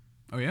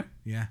 Oh yeah?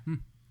 Yeah.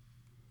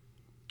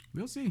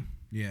 We'll see.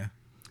 Yeah.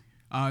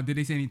 Did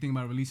they say anything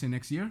about releasing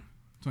next year,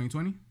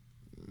 2020?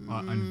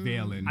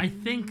 Unveiling. I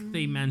think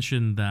they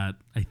mentioned that.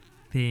 I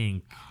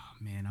think. Oh,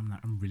 man,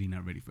 I'm really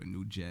not ready for a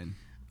new gen.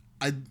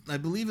 I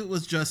believe it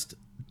was just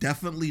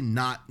definitely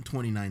not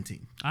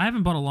 2019. I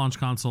haven't bought a launch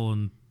console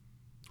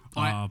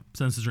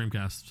since the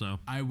Dreamcast, so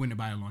I wouldn't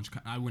buy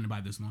I wouldn't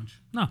buy this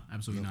launch. No,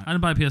 absolutely not. I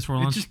didn't buy a PS4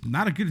 launch. It's just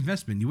not a good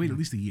investment. You wait at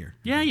least a year.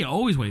 Yeah, you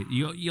always wait.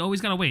 You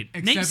always gotta wait.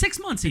 Except, 6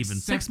 months even.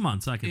 6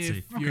 months I could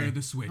see. If you're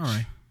the Switch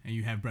and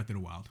you have Breath of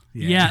the Wild.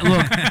 Yeah,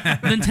 look,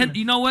 Nintendo.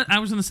 You know what? I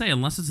was gonna say,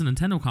 unless it's a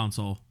Nintendo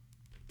console,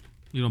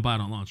 you don't buy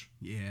it on launch.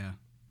 Yeah.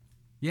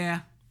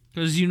 Yeah.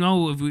 Because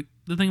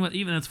the thing about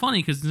it's funny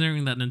because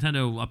considering that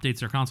Nintendo updates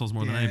their consoles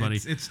more than anybody.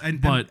 I'm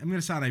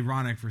gonna sound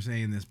ironic for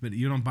saying this, but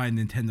you don't buy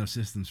Nintendo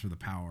systems for the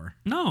power.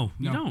 No,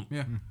 you don't.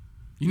 Yeah.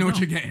 You know what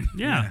you're getting.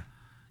 Yeah.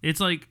 It's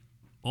like,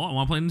 I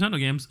want to play Nintendo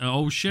games.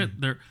 Oh shit,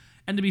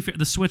 and to be fair,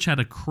 the Switch had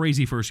a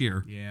crazy first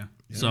year. Yeah.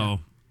 So.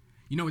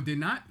 You know what did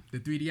not? The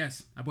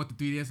 3DS. I bought the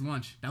 3DS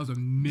launch. That was a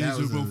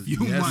miserable few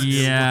months.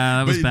 Yeah,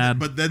 that was bad.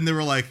 But then they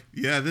were like,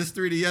 this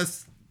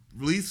 3DS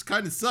release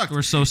kind of sucked.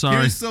 We're so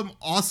sorry. Here's some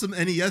awesome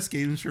NES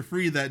games for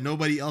free that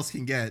nobody else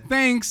can get.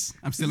 Thanks.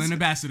 I'm still an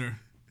ambassador.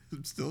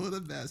 I'm still an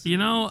ambassador. You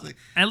know, like,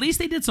 at least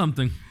they did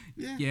something.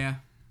 Yeah.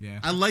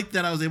 I like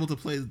that I was able to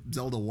play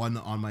Zelda 1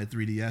 on my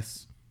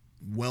 3DS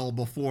well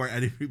before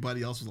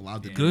everybody else was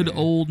allowed to. Good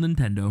old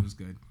Nintendo. It was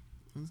good.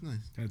 It was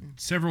nice. Had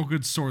several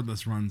good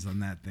swordless runs on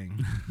that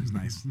thing. It was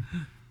nice.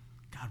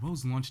 God, what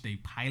was launch day?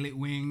 Pilot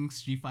Wings,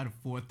 Street Fighter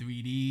 4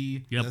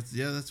 3D. Yep.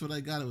 That's what I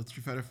got it with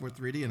Street Fighter 4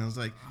 3D, and I was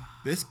like,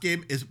 this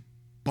game is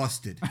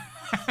busted.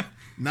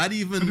 Not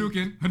even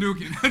Hadouken.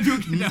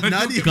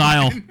 Not even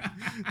Guile.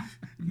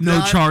 No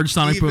not charge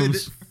Sonic even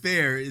booms.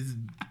 fair is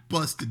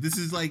busted. This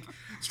is like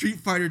Street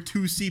Fighter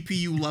 2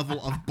 CPU level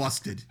of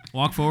busted.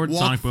 Walk forward,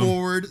 Sonic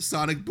Boom.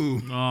 Sonic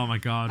Boom. Oh my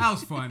god. That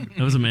was fun.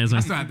 That was amazing.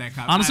 I still had that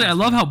copy. Honestly, I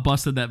love how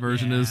busted that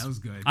version is. That was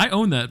good. I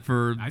own that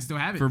for. I still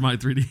have it. For my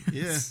 3DS.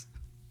 Yeah.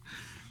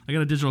 I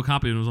got a digital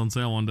copy and it was on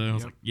sale one day. I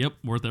was like, yep,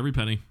 worth every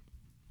penny.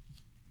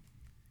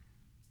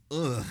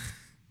 Ugh.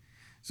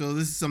 So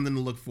this is something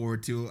to look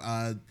forward to.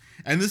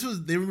 And this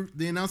was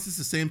they announced this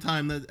the same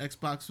time that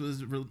Xbox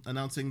was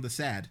announcing the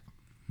SAD.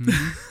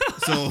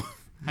 So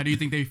how do you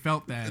think they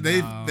felt that?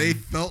 They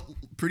felt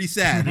pretty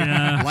sad,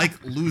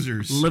 like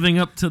losers. Living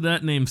up to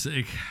that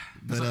namesake.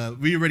 But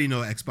we already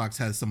know Xbox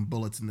has some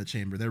bullets in the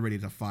chamber. They're ready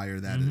to fire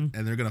that, and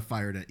they're going to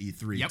fire it at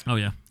E3. Yep. Oh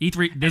yeah,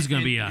 E3. This is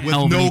going to be a With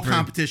hell of no an E3.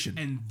 competition.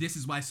 And this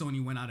is why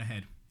Sony went out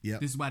ahead. Yep.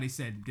 This is why they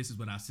said this is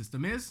what our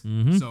system is.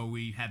 Mm-hmm. So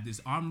we have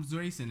this arms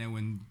race, and then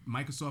when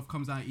Microsoft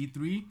comes out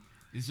E3,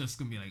 it's just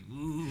gonna be like,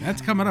 ooh.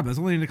 That's coming up. That's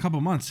only in a couple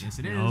months. Yes,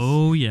 it is.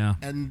 Oh yeah.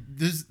 And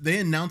they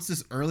announced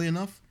this early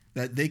enough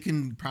that they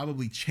can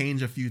probably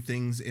change a few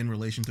things in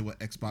relation to what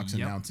Xbox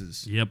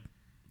announces. Yep.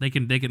 They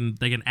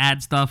can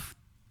add stuff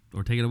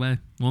or take it away.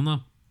 We'll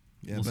know.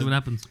 Yeah, we'll see what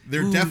happens.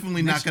 They're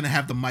definitely not going to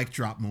have the mic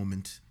drop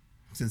moment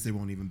since they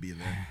won't even be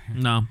there.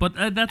 No, but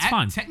that's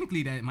fine.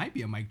 Technically, that might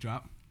be a mic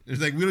drop. It's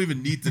like, we don't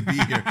even need to be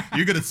here.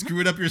 You're going to screw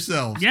it up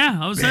yourselves. Yeah,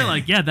 I was saying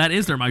like, yeah, that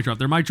is their mic drop.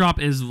 Their mic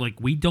drop is like,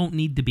 we don't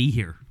need to be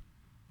here.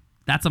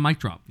 That's a mic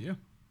drop. Yeah.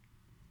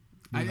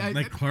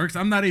 Like Clerks,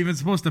 I'm not even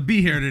supposed to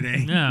be here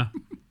today. Yeah.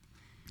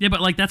 Yeah, but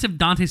like that's if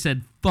Dante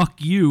said "fuck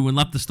you" and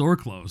left the store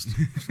closed.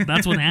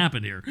 That's what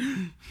happened here.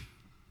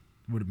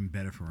 Would have been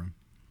better for him.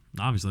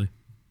 Obviously,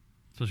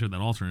 especially with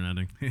that alternate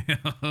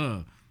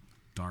ending.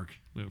 Dark.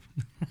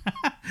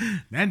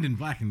 And in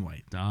black and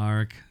white.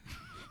 Dark.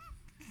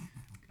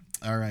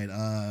 All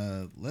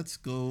right, let's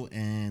go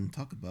and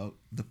talk about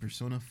the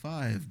Persona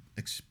 5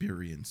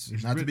 experience.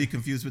 Not to be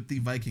confused with the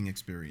Viking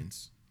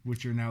experience.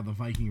 Which are now the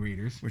Viking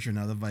Raiders.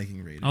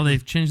 Oh,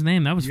 they've changed the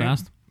name. That was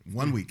fast.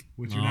 1 week.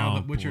 Which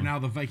are now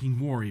the Viking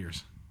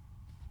Warriors.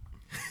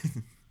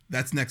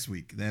 That's next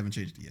week. They haven't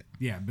changed it yet.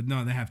 Yeah, but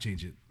no, they have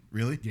changed it.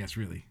 Really? Yes,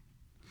 really.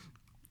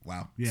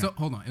 Wow. Yeah. So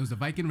hold on, it was the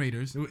Viking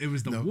Raiders. It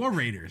was the War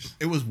Raiders.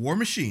 It was War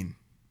Machine.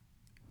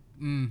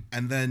 And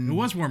then it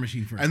was War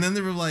Machine first. And then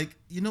they were like,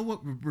 you know what?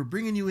 We're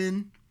bringing you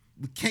in.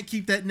 We can't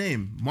keep that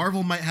name.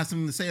 Marvel might have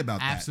something to say about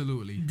that.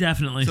 Absolutely.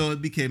 Definitely. So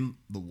it became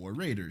the War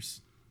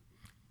Raiders.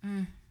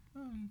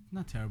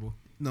 Not terrible.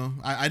 No,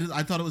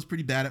 I thought it was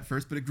pretty bad at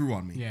first, but it grew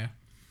on me. Yeah.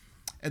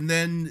 And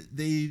then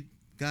they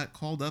got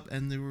called up,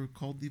 and they were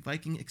called the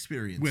Viking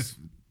Experience. With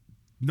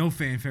no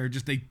fanfare,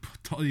 just they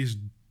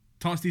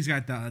tossed these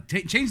guys,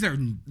 changed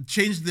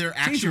their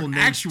actual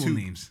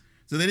names.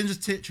 So they didn't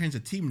just change the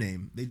team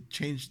name; they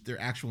changed their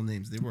actual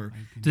names. They were.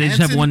 Do they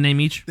just have one name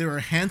each? They were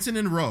Hansen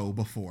and Rowe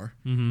before,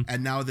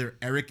 and now they're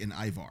Eric and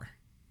Ivar.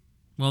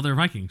 Well, they're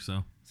Vikings,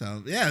 so.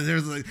 So yeah,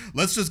 there's like,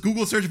 let's just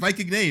Google search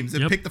Viking names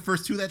and pick the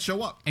first two that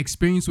show up.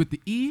 Experience with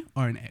the E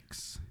or an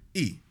X?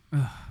 E.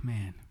 Oh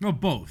man. No,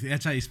 both.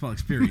 That's how you spell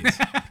experience.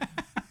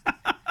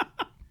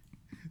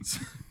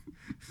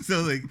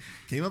 So they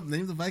came up with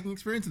names of Viking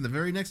Experience, and the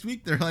very next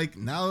week they're like,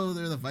 now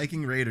they're the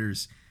Viking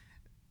Raiders,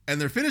 and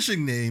their finisher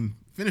name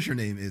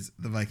is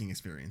the Viking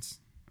Experience.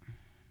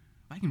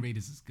 Viking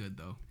Raiders is good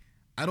though.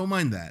 I don't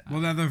mind that.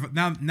 Well,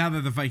 now they're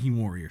the Viking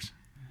Warriors.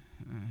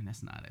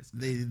 That's not as good.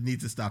 They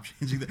need to stop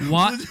changing that.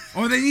 What?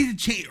 Or they need to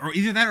change, or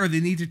either that, or they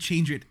need to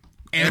change it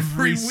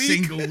every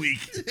single week.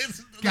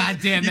 God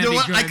damn, you know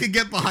what? good. I could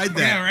get behind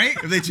that. Yeah, right?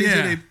 If they change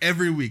the name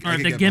every week. All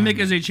right, the gimmick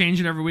is they change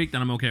it every week,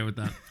 then I'm okay with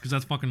that because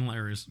that's fucking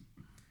hilarious.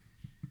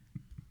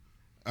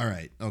 All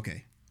right,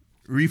 okay.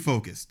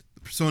 Refocused.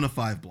 The Persona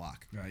 5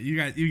 block.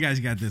 You guys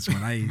got this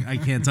one. I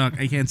can't talk.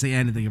 I can't say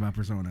anything about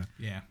Persona.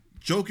 Yeah.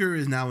 Joker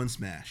is now in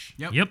Smash.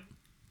 Yep.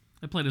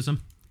 I played as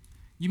him.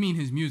 You mean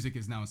his music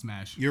is now in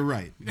Smash? You're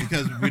right,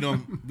 because we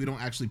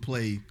don't actually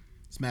play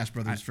Smash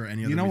Brothers for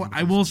any other. You know what?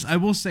 I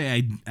will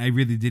say I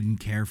really didn't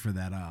care for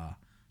that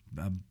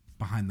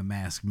Behind the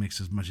Mask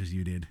mix as much as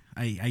you did.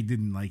 I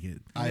didn't like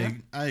it. I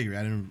agree.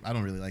 I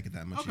don't really like it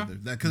that much either.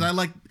 Because I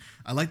like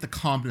the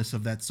calmness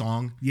of that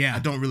song. Yeah. I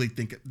don't really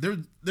think there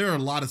are a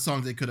lot of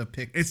songs they could have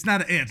picked. It's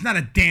not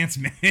a dance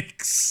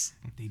mix.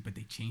 But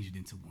they changed it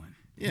into one.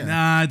 Yeah.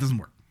 Nah, it doesn't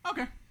work.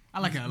 Okay. I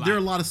like it a lot. There are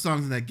a lot of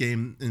songs in that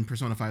game in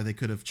Persona 5 they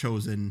could have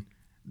chosen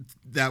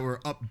that were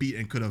upbeat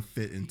and could have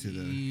fit into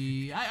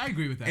the. I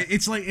agree with that.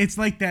 It's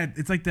like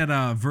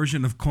that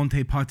version of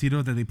Conte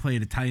Partito that they play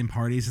at Italian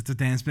parties. It's a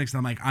dance mix. And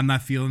I'm like, I'm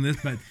not feeling this,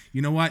 but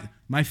you know what?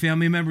 My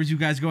family members, you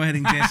guys go ahead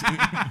and dance.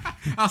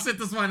 I'll sit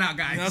this one out,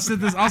 guys. I'll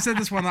sit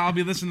this one out. I'll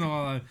be listening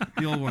to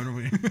the old one over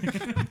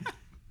here.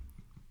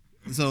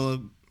 So,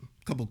 a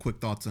couple quick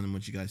thoughts on him.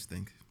 What you guys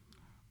think?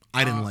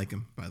 I didn't like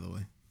him, by the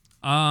way.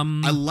 I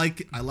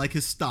like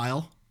his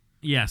style.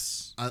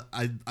 Yes.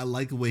 I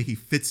like the way he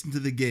fits into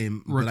the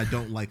game, but I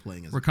don't like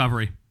playing as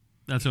recovery.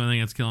 That's the only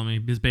thing that's killing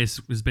me. His base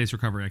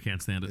recovery, I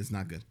can't stand it. It's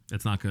not good.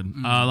 It's not good.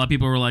 A lot of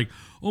people were like,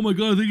 "Oh my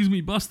god, I think he's gonna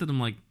be busted." I'm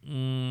like,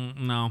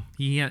 no.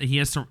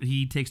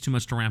 He takes too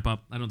much to ramp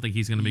up. I don't think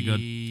he's gonna be good.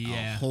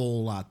 Yeah. A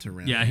whole lot to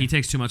ramp. Yeah, he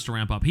takes too much to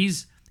ramp up.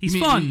 He's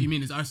fun. You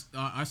mean his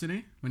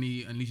Arsene when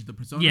he unleashes the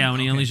persona? Yeah, when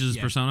he unleashes his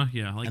persona.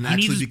 Yeah, like and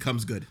actually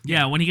becomes good.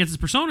 Yeah, when he gets his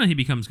persona, he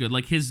becomes good.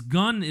 Like his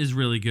gun is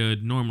really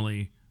good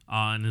normally.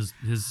 And his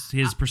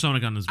persona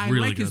gun is really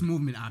good. I like his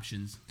movement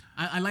options.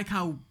 I like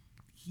how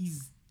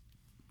he's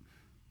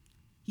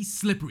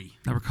slippery.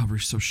 That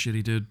recovery's so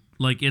shitty, dude.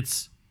 Like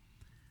it's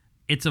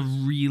a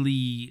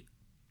really,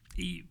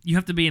 you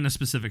have to be in a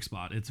specific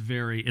spot. It's a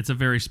very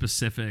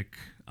specific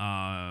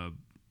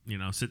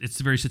it's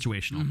very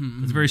situational.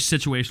 Mm-hmm, it's very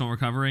situational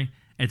recovery.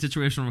 And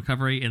situational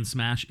recovery in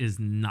Smash is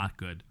not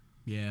good.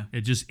 Yeah.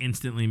 It just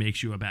instantly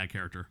makes you a bad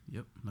character.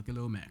 Yep, like a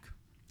little Mac.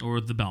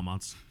 Or the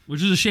Belmonts,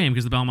 which is a shame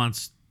because the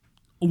Belmonts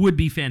would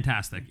be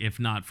fantastic if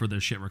not for the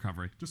shit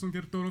recovery. Just don't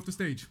get thrown off the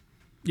stage.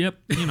 Yep,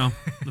 the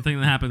thing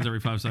that happens every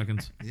 5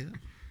 seconds. Yeah.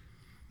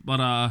 But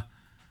I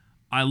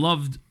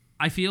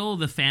feel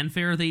the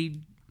fanfare they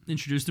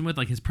introduced him with,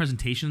 like his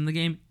presentation in the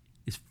game,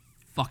 is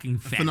fucking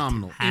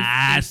phenomenal.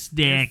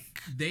 Fantastic.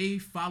 If they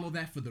follow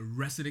that for the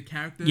rest of the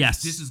characters,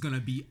 yes. This is gonna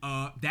be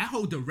that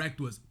whole direct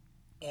was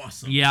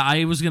awesome. Yeah,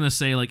 I was gonna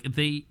say like if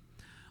they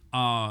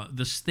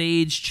the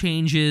stage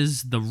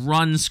changes, the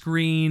run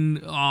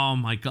screen, oh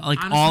my god, like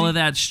honestly, all of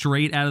that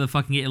straight out of the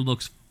fucking game, it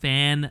looks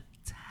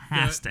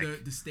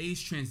fantastic. The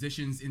stage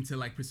transitions into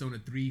like Persona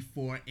 3,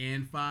 4,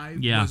 and 5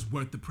 was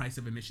worth the price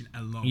of admission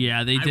alone.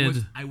 Yeah, they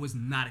did. I was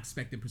not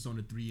expecting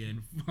Persona 3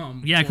 and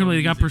yeah, I couldn't believe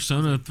they got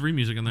Persona 3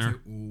 music in there.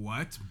 Like,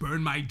 what?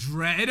 Burn My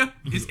Dread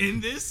is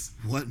in this?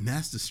 What?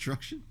 Mass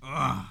Destruction?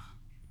 No,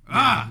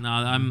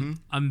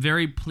 I'm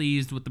very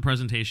pleased with the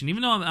presentation,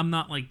 even though I'm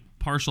not like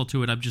partial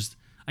to it.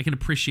 I can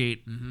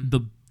appreciate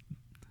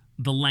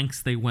the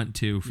lengths they went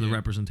to for the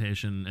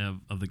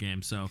representation of the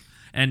game. So,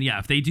 and yeah,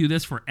 if they do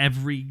this for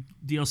every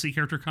DLC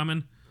character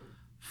coming,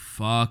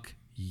 fuck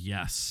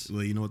yes.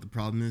 Well, you know what the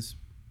problem is?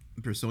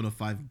 Persona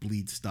 5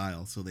 bleeds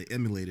style, so they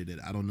emulated it.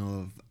 I don't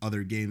know if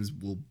other games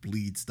will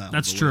bleed style.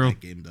 That's true.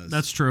 That game does.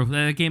 That's true.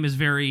 That game is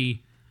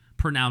very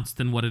pronounced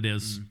in what it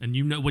is,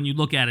 and when you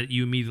look at it,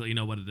 you immediately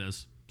know what it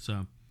is.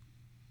 So,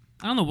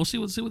 I don't know. We'll see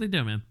what they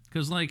do, man.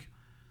 Because like,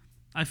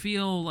 I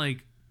feel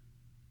like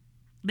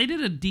they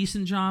did a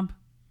decent job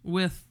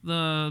with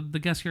the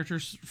guest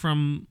characters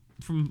from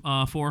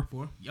 4. 4?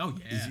 Oh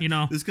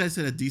yeah. This guy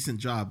said a decent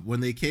job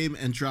when they came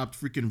and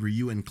dropped freaking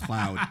Ryu and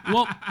Cloud.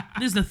 Well,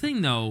 this is the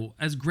thing though.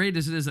 As great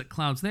as it is that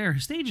Cloud's there,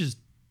 his stage is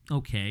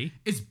okay.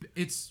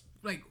 It's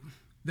like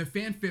the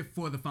fanfare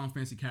for the Final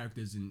Fantasy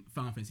characters and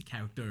Final Fantasy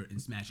character in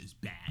Smash is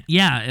bad.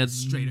 Yeah,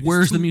 it's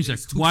where's the music?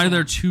 Why are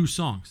there 2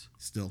 songs?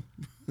 Still.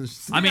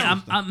 I mean,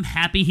 I'm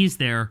happy he's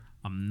there.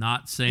 I'm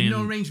not saying and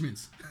no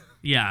arrangements.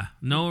 Yeah,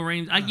 no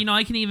arrangements.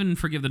 I can even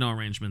forgive the no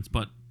arrangements,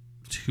 but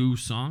 2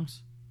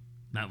 songs?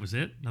 That was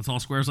it? That's all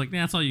Square's like,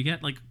 that's all you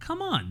get? Like,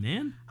 come on,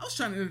 man. I was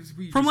trying to...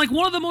 From, like,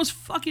 one of the most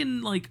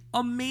fucking, like,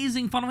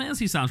 amazing Final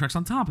Fantasy soundtracks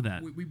on top of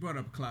that. We brought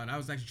up Cloud. I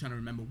was actually trying to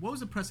remember. What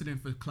was the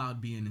precedent for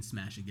Cloud being in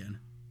Smash again?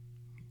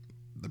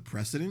 The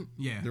precedent?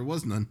 Yeah. There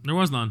was none. There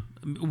was none.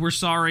 We're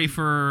sorry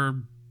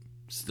for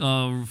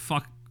saying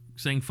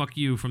fuck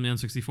you from the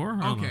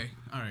N64. Okay,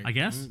 all right. I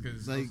guess.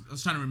 Because I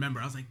was trying to remember.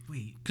 I was like,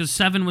 wait. Because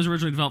 7 was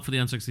originally developed for the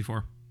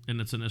N64 in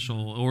its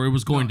initial, or it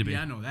was going to be.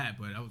 Yeah, I know that,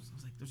 but I was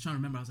trying to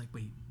remember. I was like,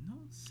 wait, no,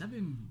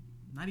 7,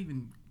 not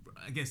even,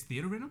 I guess,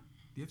 Theater Rhythm?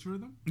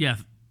 Yeah.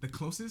 The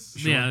closest?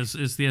 Sure. Yeah,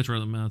 it's Theater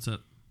Rhythm. That's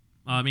it.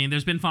 I mean,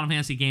 there's been Final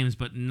Fantasy games,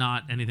 but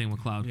not anything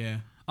with Cloud. Yeah.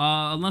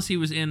 Unless he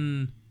was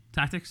in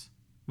Tactics.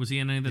 Was he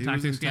in any of the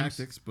Tactics games?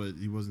 Tactics, but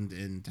he wasn't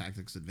in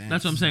Tactics Advance.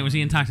 That's what I'm saying. Was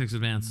he in Tactics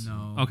Advance?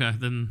 No. Okay,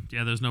 then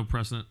yeah, there's no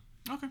precedent.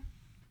 Okay.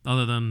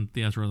 Other than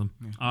the Rhythm.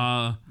 Yeah.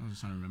 I was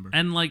just trying to remember.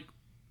 And like,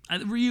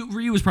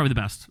 Ryu was probably the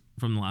best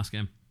from the last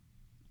game,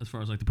 as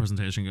far as like the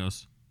presentation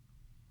goes.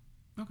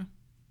 Okay.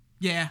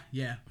 Yeah.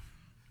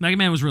 Mega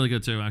Man was really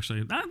good too.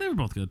 Actually, they were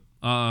both good.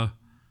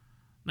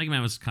 Mega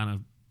Man was kind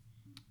of.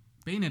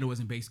 Bayonetta was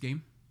in base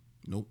game.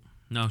 Nope.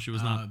 No, she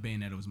was not.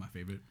 Bayonetta was my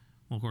favorite.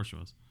 Well, of course she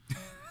was.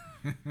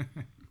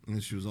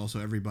 And she was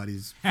also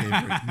everybody's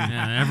favorite.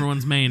 Yeah,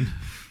 everyone's main.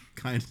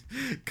 Kind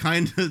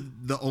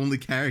of the only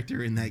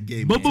character in that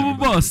game.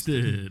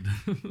 Busted.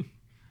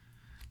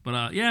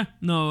 But yeah,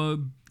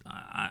 no,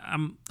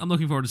 I'm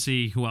looking forward to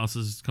see who else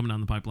is coming down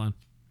the pipeline.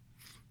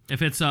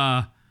 If it's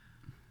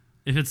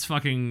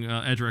fucking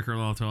Edric or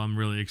Loto, I'm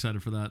really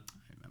excited for that.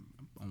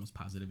 almost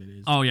positive it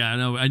is. Oh yeah,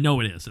 I know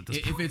it is at this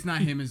point. If it's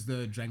not him, it's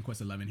the Dragon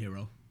Quest 11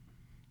 hero.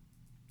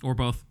 Or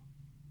both.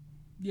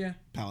 Yeah.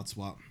 Palette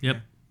swap. Yep.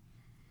 Yeah.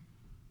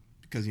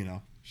 Because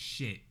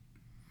Shit.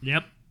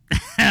 Yep.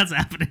 That's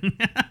happening.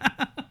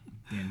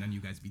 Damn, none of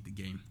you guys beat the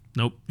game.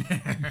 Nope.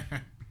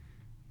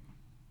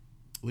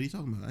 What are you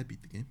talking about? I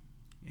beat the game.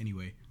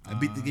 Anyway, I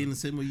beat the game the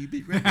same way you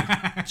beat Red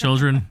Dead.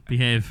 Children,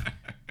 behave.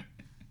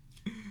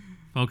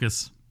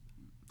 Focus.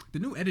 The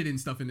new editing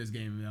stuff in this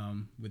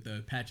game with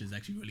the patch is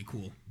actually really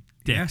cool.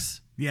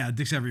 Dicks. Yeah,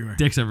 dicks everywhere.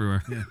 Dicks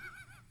everywhere. Yeah.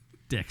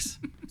 Dicks.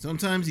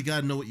 Sometimes you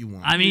gotta know what you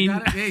want. I mean,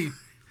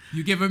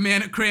 You give a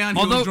man a crayon,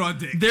 he'll draw a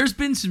dick. There's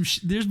been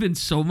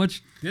so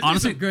much.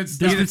 Honestly, good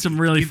stuff. there's been some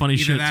really funny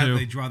shit too.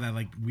 They draw that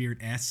like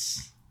weird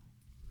S.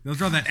 They'll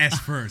draw that S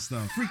first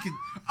though. Freaking.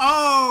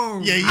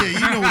 Oh. Yeah. You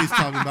know what he's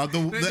talking about. The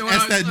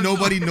S that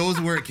nobody knows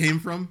where it came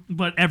from.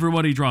 But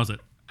everybody draws it.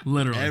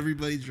 Literally.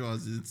 Everybody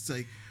draws it. It's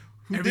like,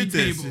 who Every did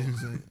this? table.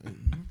 It's like,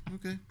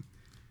 okay.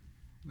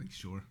 Like,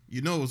 sure.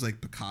 You know it was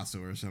like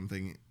Picasso or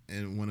something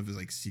in one of his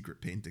like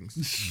secret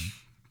paintings.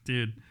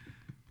 Dude,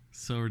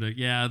 so ridiculous.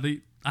 Yeah,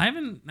 I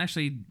haven't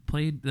actually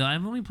played.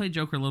 I've only played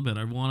Joker a little bit.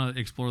 I want to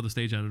explore the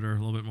stage editor a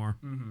little bit more.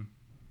 Mm-hmm.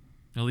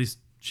 At least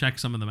check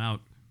some of them out,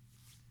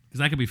 because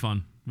that could be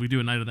fun. We do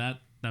a night of that.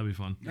 That'd be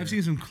fun. I've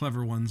seen some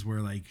clever ones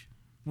where like,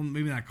 well,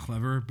 maybe not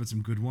clever, but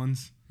some good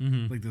ones.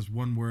 Mm-hmm. Like this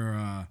one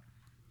where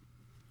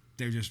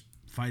they're just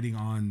fighting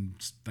on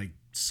like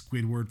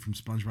Squidward from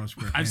SpongeBob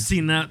SquarePants. I've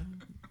seen that.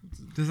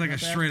 There's like a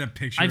straight up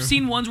picture. I've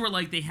seen ones where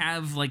like they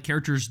have like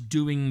characters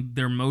doing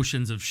their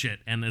motions of shit,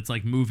 and it's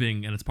like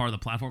moving, and it's part of the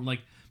platform.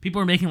 Like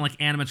people are making like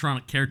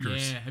animatronic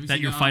characters that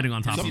you're fighting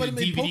on top of. Somebody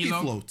made DVD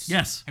Poke Floats.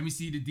 Yes. Have you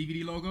seen the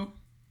DVD logo?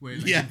 Where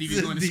like, Yeah, the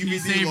DVD's going to the Speed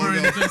DVD Saver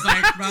logo. and just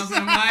like bouncing.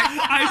 I'm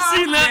like, I've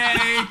seen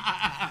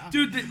that.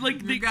 Dude,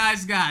 you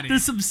guys got it.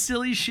 There's some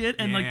silly shit,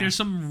 and like Yeah. there's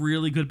some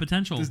really good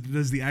potential.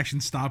 Does the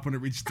action stop when it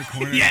reaches the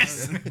corner?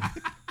 Yes.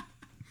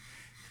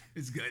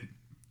 It's good.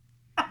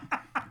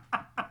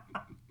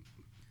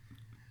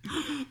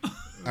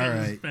 All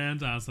right.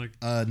 Fantastic.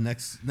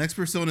 Next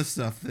Persona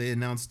stuff. They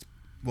announced.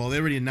 Well, they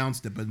already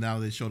announced it, but now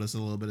they showed us a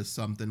little bit of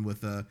something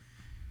with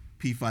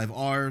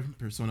P5R,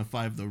 Persona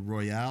 5, the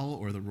Royale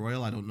or the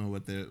Royal. I don't know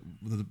what the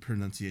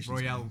pronunciation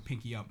is. Royale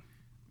pinky up.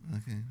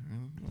 Okay.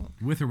 Well.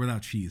 With or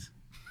without cheese?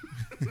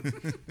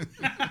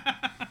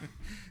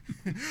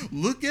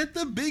 Look at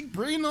the big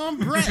brain on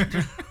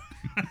bread.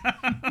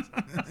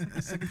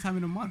 Second time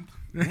in a month.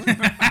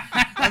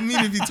 I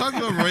mean, if you talk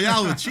about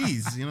Royale with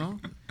cheese,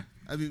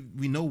 I mean,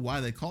 we know why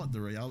they call it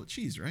the Royale with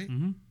cheese, right?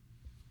 Mm-hmm.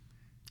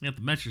 You got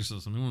the metric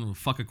system. You know what the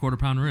fuck a quarter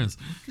pounder is.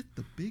 Look at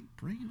the big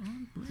brain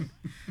on bread.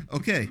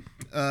 Okay,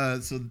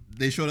 so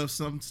they showed us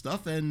some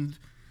stuff, and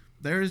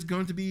there's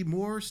going to be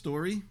more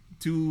story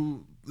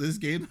to this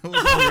game that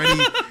was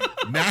already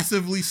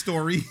massively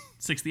story.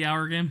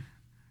 60-hour game?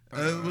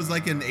 It was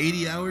like an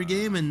 80-hour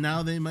game, and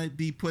now they might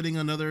be putting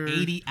another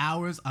 80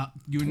 hours.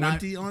 You're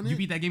 20 on it? You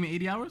beat that game in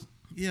 80 hours?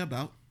 Yeah,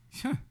 about.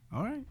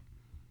 All right.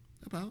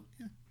 About,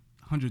 yeah.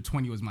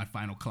 120 was my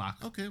final clock.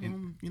 Okay,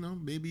 well,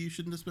 maybe you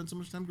shouldn't have spent so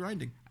much time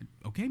grinding.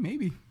 Okay,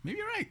 maybe. Maybe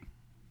you're right.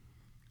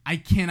 I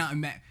cannot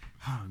imagine.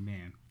 Oh,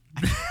 man.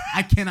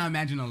 I cannot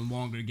imagine a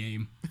longer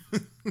game.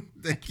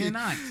 I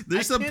cannot.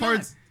 There's some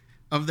parts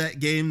of that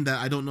game that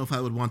I don't know if I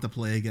would want to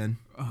play again.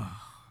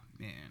 Oh,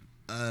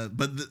 man.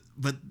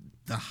 But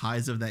the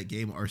highs of that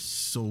game are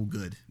so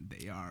good.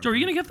 They are. Joe, are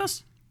you going to get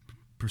this?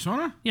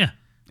 Persona? Yeah.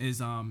 Is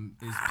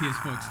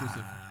PS4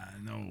 exclusive.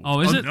 No. Oh,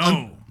 is it?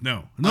 No,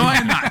 I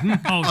am not.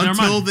 Oh, never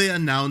Until mind. they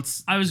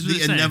announce the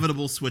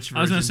inevitable Switch version.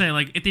 I was going to say,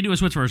 like, if they do a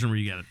Switch version, where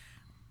you get it?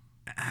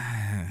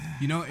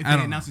 If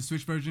they announce the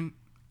Switch version,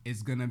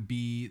 it's going to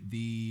be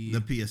the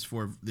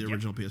PS4, the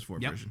original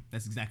PS4 version.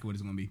 That's exactly what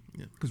it's going to be.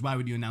 Yep. Because why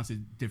would you announce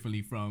it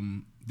differently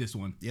from this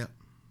one? Yep.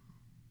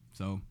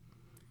 So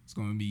it's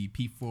going to be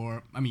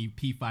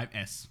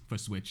P5S for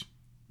Switch,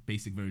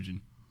 basic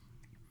version.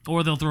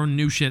 Or they'll throw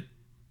new shit,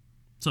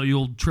 so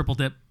you'll triple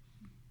dip.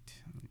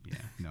 Yeah,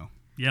 no.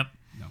 Yep.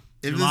 No.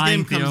 If You're this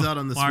lying, game comes Theo. out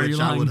on the Why are you Switch,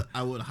 lying?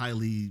 I would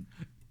highly.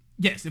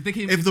 Yes, if they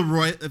came. If the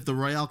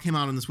Royale came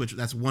out on the Switch,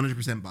 that's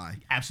 100% buy.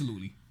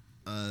 Absolutely.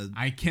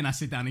 I cannot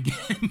sit down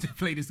again to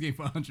play this game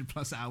for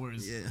 100+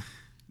 hours. Yeah.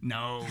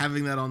 No.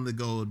 Having that on the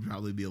go would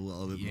probably be a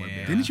little bit more.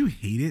 Yeah. Didn't you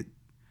hate it?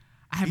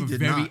 I have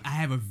not. I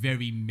have a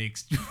very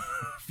mixed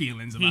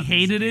feelings about He this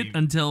hated game. it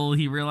until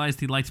he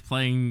realized he liked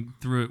playing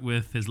through it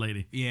with his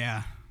lady.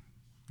 Yeah.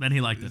 Then he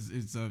liked it.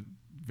 It's a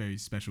very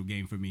special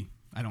game for me.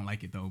 I don't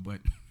like it though, but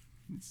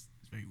it's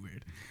very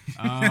weird.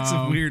 That's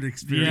a weird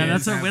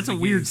experience. Yeah, that's a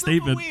weird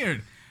statement. Super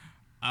weird.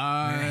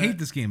 I hate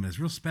this game, but it's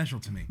real special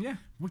to me. Yeah.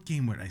 What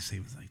game would I say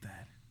was like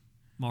that?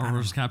 Marvel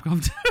vs.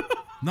 Capcom 2.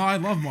 No, I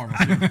love Marvel.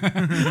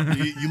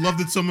 You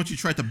loved it so much you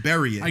tried to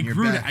bury it. I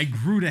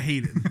grew to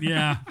hate it.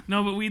 Yeah.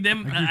 No, but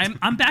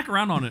I'm back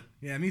around on it.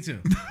 Yeah, me too.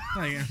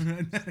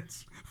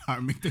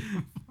 Heart make the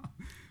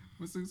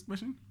what's the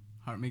expression?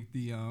 Heart make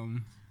the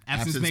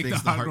absence make the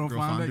heart grow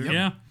fonder. Yep.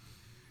 Yeah.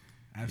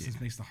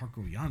 Absence makes the heart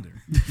go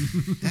yonder.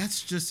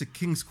 That's just a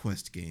King's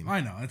Quest game.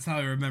 I know. That's how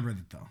I remembered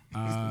it,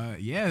 though.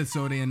 Yeah,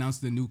 so they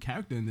announced a new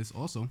character in this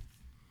also.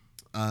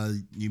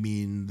 You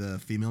mean the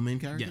female main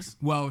character? Yes.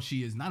 Well,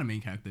 she is not a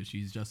main character.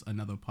 She's just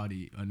another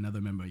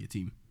member of your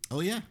team.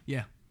 Oh, yeah?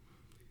 Yeah.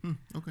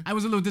 Okay. I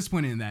was a little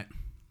disappointed in that.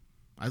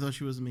 I thought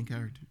she was the main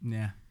character.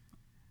 Yeah.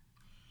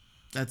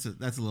 That's a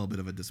little bit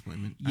of a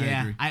disappointment.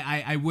 Yeah,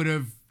 I would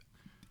have.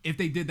 If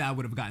they did that, I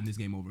would have gotten this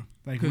game over.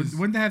 Like,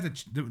 wouldn't they have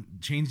to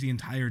change the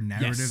entire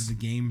narrative of the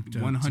game to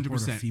 100%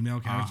 support a female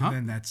character?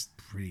 Then that's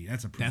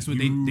what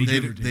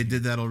they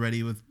did that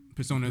already with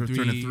Persona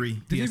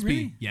 3. Did they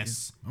really?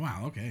 Yes. Oh,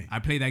 wow. Okay. I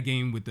played that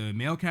game with the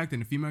male character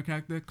and the female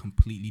character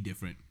completely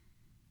different.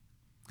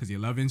 Because your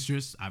love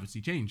interests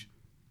obviously change.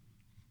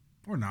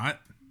 Or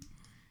not.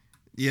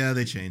 Yeah,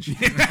 they change.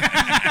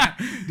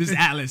 This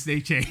Atlas, they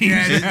change.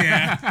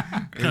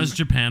 Yeah. Because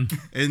Japan.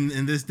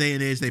 In this day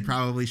and age, they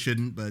probably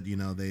shouldn't, but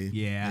they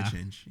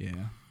change. Yeah,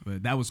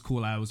 but that was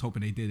cool. I was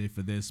hoping they did it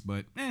for this,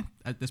 but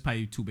that's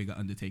probably too big an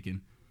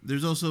undertaking.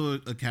 There's also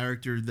a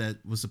character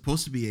that was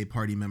supposed to be a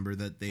party member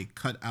that they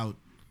cut out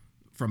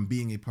from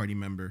being a party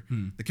member.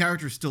 The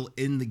character's still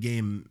in the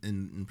game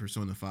in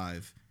Persona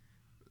 5.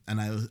 And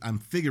I'm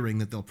figuring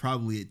that they'll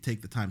probably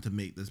take the time to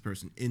make this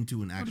person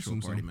into an actual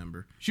party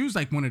member. She was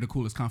like one of the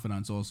coolest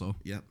confidants also.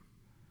 Yep.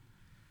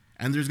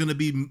 And there's going to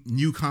be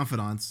new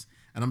confidants.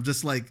 And I'm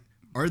just like,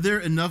 are there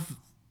enough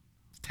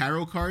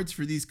tarot cards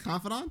for these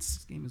confidants?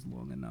 This game is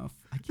long enough.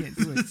 I can't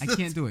do it. I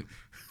can't do it.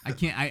 I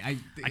can't. I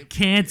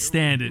can't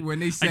stand it. When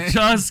they said, I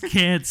just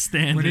can't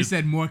stand it. When they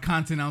said more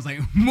content, I was like,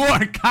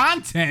 more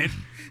content?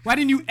 Why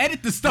didn't you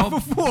edit the stuff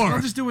before? They'll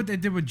just do what they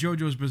did with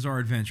JoJo's Bizarre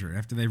Adventure.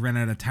 After they ran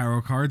out of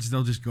tarot cards,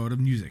 they'll just go to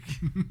music.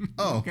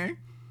 Oh, okay.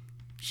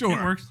 Sure.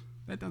 It works.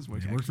 That does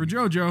work. It worked for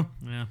JoJo.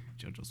 Yeah.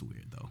 JoJo's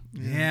weird, though.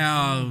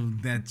 Yeah,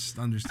 that's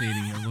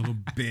understating it a little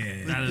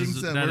bit.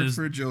 Things that work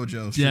for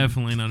JoJo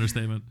definitely an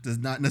understatement. Does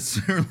not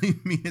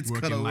necessarily mean it's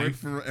going to work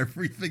for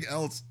everything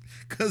else,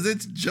 because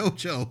it's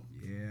JoJo.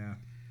 Yeah.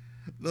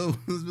 Those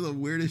are the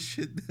weirdest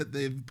shit that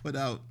they've put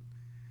out.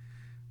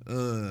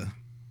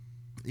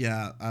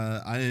 Yeah,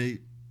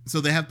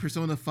 so they have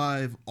Persona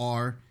 5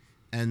 R,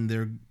 and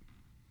they're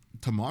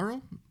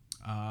tomorrow.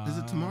 Is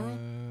it tomorrow?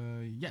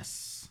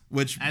 Yes.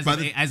 Which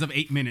as of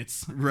 8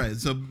 minutes. Right.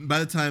 So by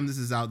the time this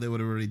is out, they would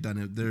have already done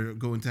it. They're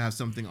going to have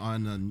something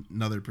on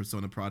another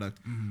Persona product,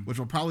 which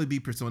will probably be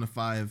Persona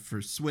 5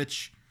 for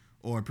Switch,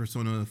 or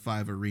Persona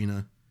 5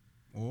 Arena,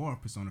 or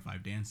Persona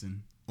 5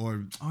 Dancing.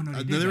 Or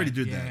they already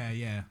did that.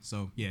 Yeah.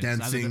 So yeah,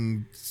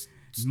 Dancing.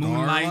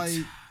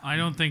 Moonlight. I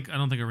don't think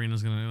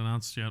Arena's going to be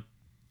announced yet.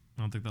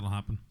 I don't think that'll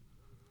happen.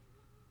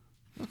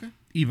 Okay.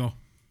 Evo.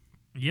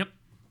 Yep.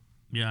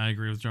 Yeah, I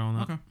agree with Joe on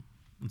that. Okay.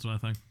 That's what I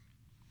think.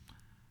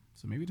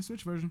 So maybe the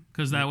Switch version.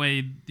 Because that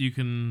way they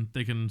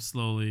can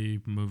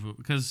slowly move it.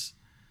 Because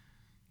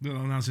they'll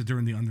announce it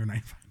during the Under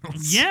 9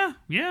 finals. Yeah.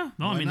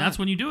 No, I mean, that's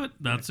when you do it.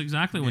 That's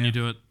exactly when you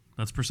do it.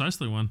 That's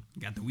precisely when.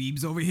 Got the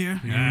weebs over here.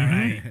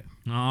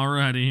 All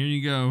righty, here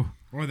you go.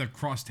 Or the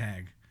cross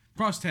tag.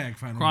 Cross tag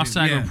final. Cross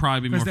tag would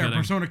probably be more fitting.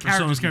 Persona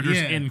characters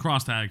in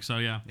cross tag, so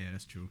yeah. Yeah,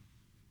 that's true.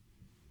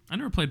 I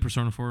never played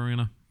Persona 4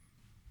 Arena.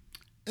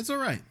 It's all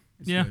right.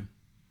 It's good.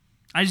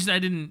 I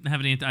didn't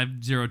have I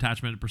have zero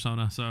attachment to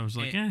Persona, so I was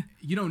like,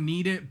 You don't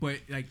need it, but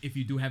like if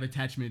you do have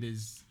attachment,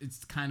 it's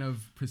kind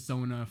of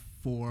Persona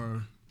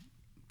 4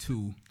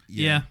 2.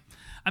 Yeah.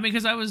 I mean,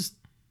 because I was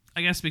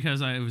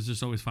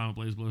just always fine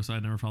with BlazBlue, so I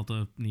never felt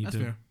the need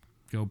to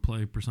go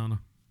play Persona.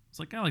 It's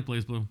like, I like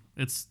BlazBlue.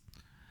 It's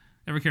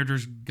every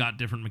character's got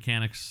different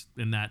mechanics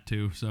in that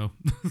too, so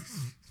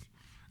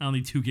I don't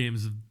need 2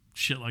 games of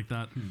shit like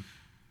that.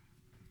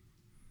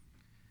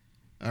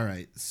 All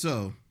right,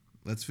 so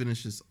let's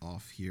finish this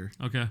off here.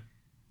 Okay.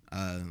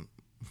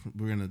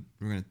 We're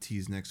gonna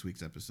tease next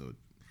week's episode.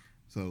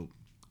 So,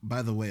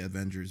 by the way,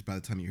 Avengers, by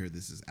the time you hear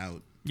this is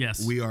out,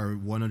 yes, we are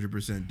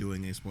 100%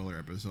 doing a spoiler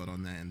episode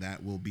on that, and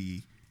that will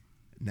be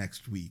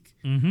next week.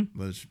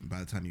 But by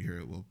the time you hear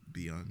it, will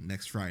be on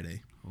next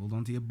Friday. Hold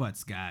on to your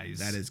butts, guys.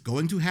 That is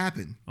going to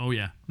happen. Oh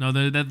yeah, no,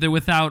 they're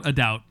without a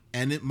doubt,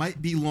 and it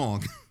might be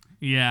long.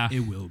 Yeah,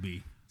 it will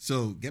be.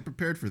 So get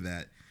prepared for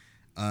that.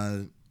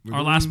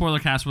 Our last spoiler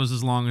cast was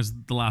as long as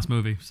the last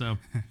movie, so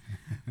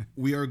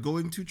we are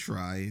going to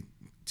try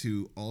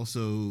to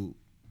also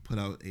put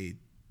out a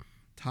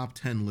top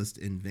 10 list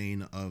in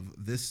vein of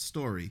this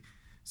story.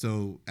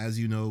 So as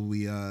you know,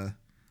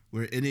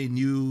 we're in a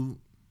new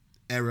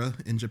era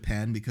in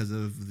Japan because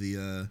of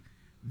the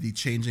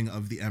changing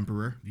of the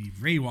emperor, the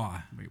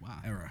Reiwa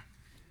era.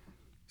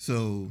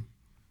 So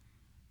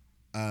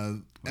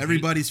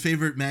everybody's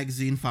favorite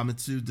magazine,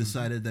 Famitsu,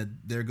 decided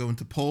that they're going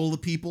to poll the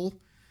people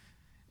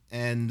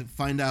and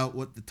find out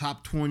what the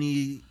top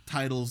 20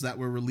 titles that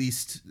were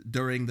released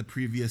during the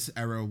previous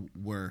era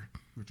were.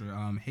 Which are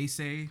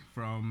Heisei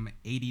from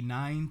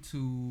 89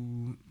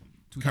 to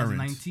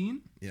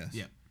 2019. Yes.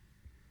 Yep.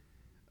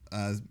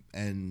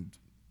 And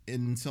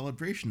in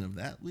celebration of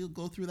that, we'll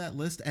go through that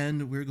list,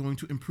 and we're going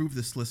to improve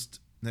this list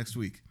next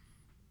week.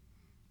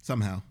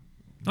 Somehow.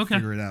 Okay.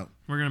 Figure it out.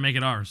 We're going to make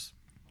it ours.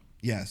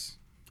 Yes.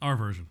 Our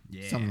version.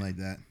 Yeah. Something like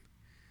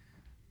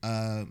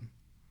that.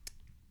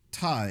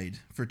 Tied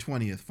for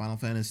 20th, Final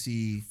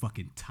Fantasy.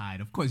 Fucking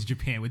tied. Of course,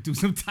 Japan would do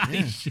some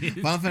tied shit.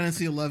 Final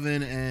Fantasy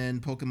 11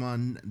 and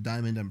Pokemon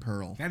Diamond and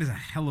Pearl. That is a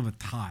hell of a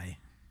tie.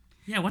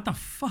 Yeah, what the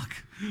fuck?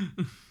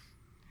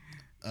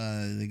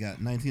 They got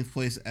 19th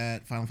place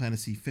at Final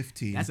Fantasy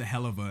 15. That's a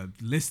hell of a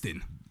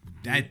listing.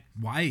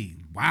 Why?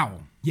 Wow.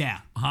 Yeah.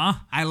 Huh?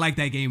 I like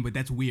that game, but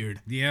that's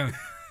weird. Yeah.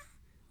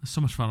 There's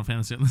so much Final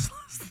Fantasy on this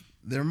list.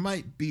 There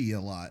might be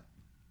a lot.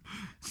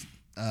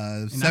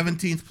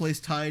 17th place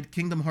tied,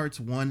 Kingdom Hearts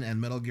 1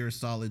 and Metal Gear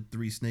Solid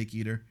 3 Snake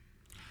Eater.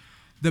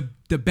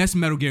 The best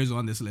Metal Gears are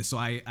on this list, so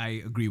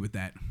I agree with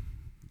that.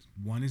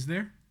 One is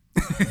there?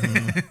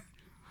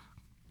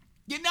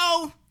 You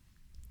know,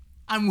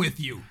 I'm with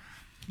you.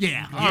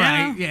 Yeah. All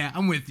right. Yeah,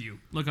 I'm with you.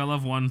 Look, I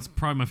love 1. It's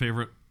probably my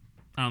favorite.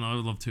 I don't know. I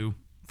love 2.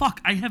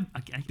 Fuck, I have.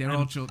 They're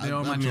all children. They're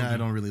all my children. I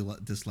don't really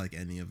dislike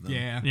any of them.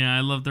 Yeah. Yeah,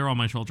 I love. They're all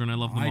my children. I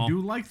love them all. I do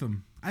like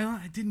them.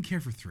 I didn't care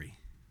for 3.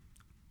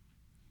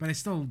 But I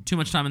still... Too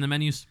much time in the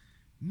menus.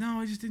 No,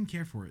 I just didn't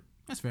care for it.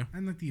 That's fair. I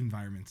like the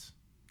environments.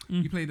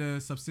 You played the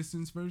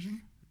Subsistence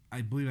version?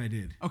 I believe I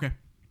did. Okay.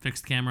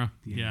 Fixed camera.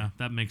 Yeah,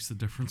 that makes the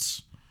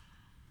difference.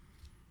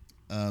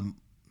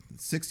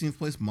 16th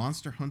place,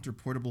 Monster Hunter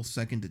Portable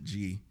 2nd at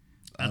G,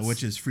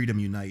 which is Freedom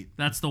Unite.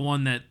 That's the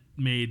one that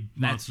made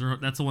Monster.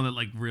 That's the one that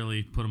like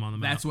really put him on the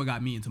map. That's what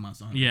got me into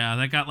Monster Hunter. Yeah,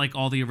 that got like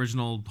all the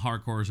original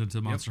hardcores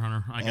into Monster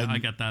Hunter. I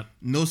get that.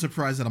 No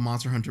surprise that a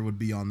Monster Hunter would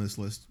be on this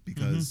list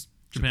because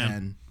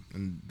Japan,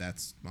 and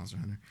that's Monster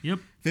Hunter. Yep.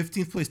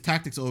 15th place,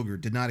 Tactics Ogre.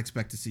 Did not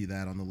expect to see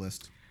that on the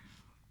list.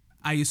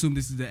 I assume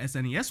this is the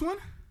SNES one?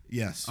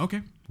 Yes.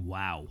 Okay.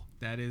 Wow.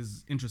 That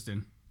is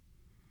interesting.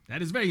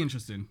 That is very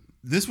interesting.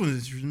 This one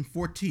is in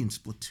 14,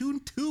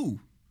 Splatoon 2.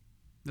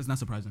 That's not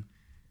surprising.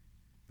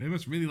 They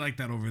must really like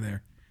that over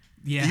there.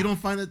 Yeah. You don't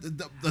find that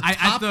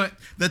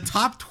the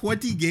top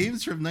 20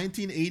 games from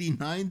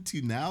 1989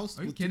 to now?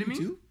 Are you kidding me?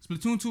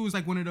 Splatoon 2 is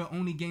like one of the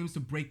only games to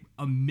break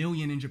 1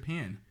 million in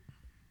Japan.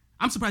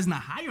 I'm surprised it's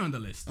not higher on the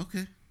list.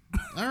 Okay.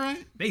 All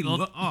right.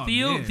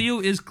 Theo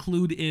is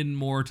clued in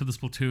more to the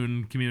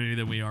Splatoon community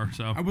than we are.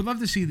 So I would love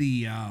to see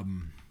the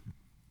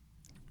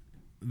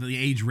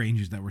age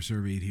ranges that were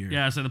surveyed here.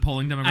 Yeah, so the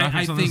polling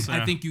demographics.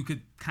 I think you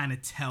could kind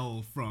of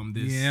tell from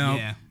this. Yeah.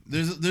 Yeah.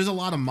 There's a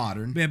lot of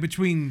modern. Yeah,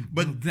 between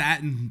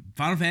that and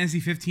Final Fantasy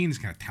 15 is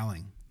kind of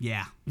telling.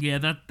 Yeah.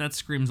 Yeah, that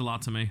screams a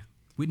lot to me.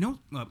 I don't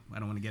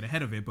want to get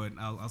ahead of it, but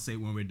I'll say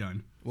it when we're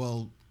done.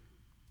 Well,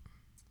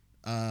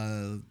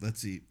 let's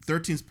see.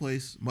 13th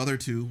place, Mother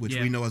 2, which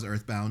we know as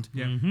Earthbound.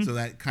 Yeah. Mm-hmm. So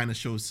that kind of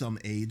shows some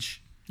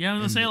age. Yeah, I'm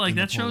gonna say like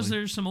that shows polling.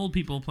 there's some old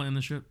people playing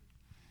this shit.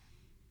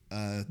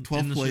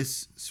 12th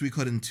place,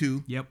 Suikoden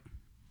 2. Yep.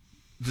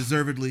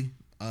 Deservedly,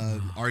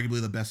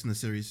 arguably the best in the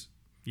series.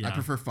 Yeah. I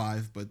prefer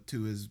 5, but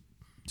 2 is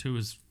 2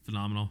 is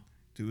phenomenal.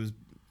 2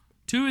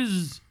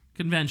 is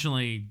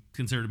conventionally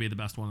considered to be the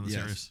best one in the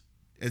series.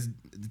 It's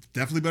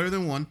definitely better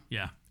than 1.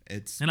 Yeah.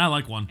 And I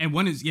like 1. And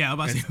 1 is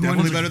it's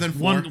definitely better than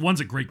 4.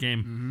 One's a great game.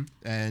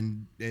 Mm-hmm.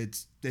 And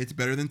it's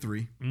better than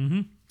 3.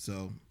 Mm-hmm.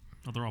 So.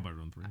 Oh, they're all better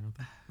than 3, aren't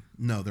they?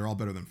 No, they're all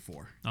better than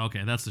 4.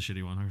 Okay, that's the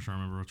shitty one. I'm trying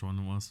to remember which one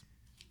it was.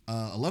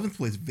 11th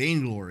place,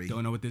 Vainglory.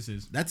 Don't know what this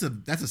is. That's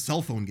a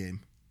cell phone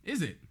game.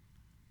 Is it?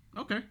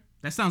 Okay.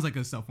 That sounds like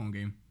a cell phone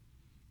game.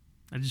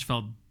 I just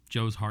felt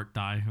Joe's heart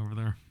die over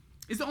there.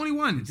 It's the only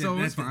one, so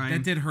it's fine.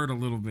 That did hurt a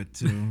little bit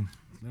too.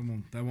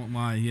 that won't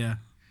lie. Yeah.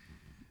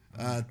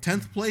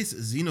 10th place,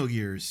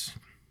 Xenogears.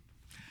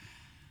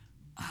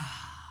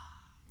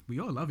 We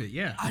all love it.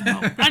 Yeah.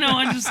 I know.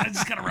 I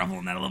just gotta revel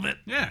in that a little bit.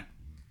 Yeah.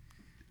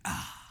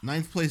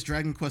 9th place,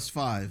 Dragon Quest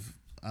V.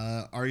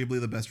 Arguably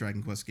the best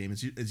Dragon Quest game.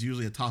 It's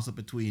usually a toss-up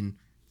between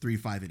 3,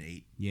 5, and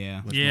 8.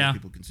 Yeah. Which most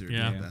people consider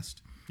to be the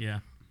best. Yeah.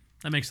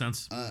 That makes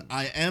sense.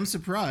 I am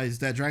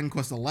surprised that Dragon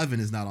Quest XI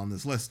is not on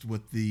this list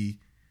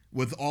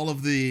with all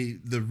of the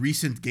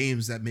recent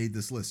games that made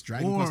this list.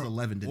 Dragon Quest XI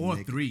didn't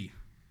make 3.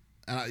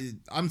 And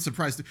I'm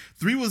surprised.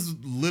 3 was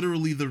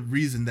literally the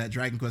reason that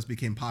Dragon Quest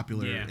became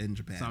popular in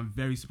Japan. So I'm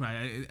very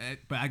surprised.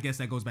 But I guess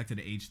that goes back to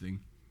the age thing.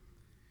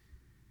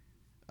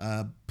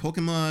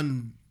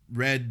 Pokemon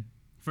Red,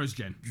 first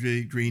gen,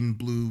 green,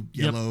 blue,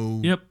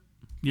 yellow.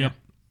 Yep.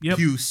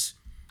 Puce.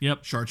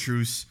 Yep.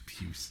 Chartreuse.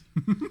 Puce.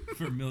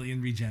 For a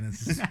million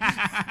regenesis.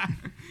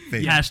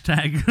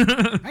 Hashtag.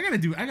 I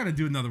gotta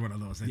do another one of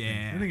those. I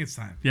think it's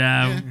time.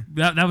 Yeah.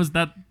 That was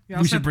that.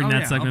 We should bring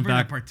that segment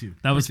back. Part 2.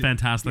 That was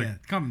fantastic. Yeah.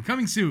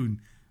 Coming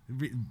soon.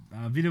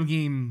 Video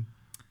game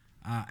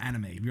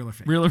anime. Real or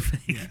fake. Real or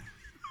fake. Yeah.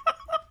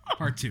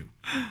 Part 2.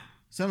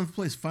 7th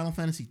place, Final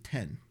Fantasy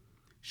X.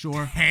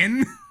 Sure.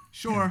 10?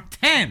 Sure.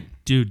 10.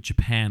 Dude,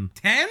 Japan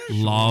 10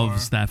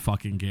 loves that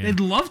fucking game. They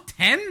love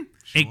 10?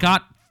 It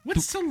got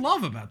what's to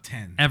love about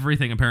 10?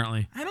 Everything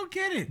apparently. I don't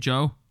get it.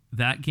 Joe,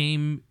 that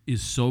game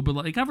is so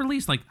beloved. It got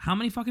released like how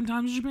many fucking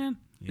times in Japan?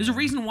 Yeah. There's a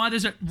reason why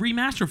there's a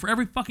remaster for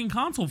every fucking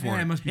console for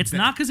it. It's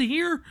not because of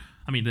here.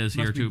 I mean, it is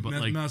here too, but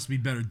like must be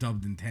better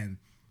dubbed than 10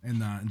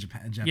 in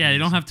Japan. Yeah, they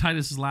don't have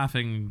Titus is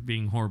laughing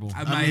being horrible.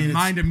 My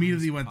mind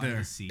immediately went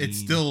there. It's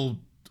still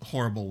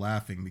horrible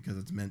laughing because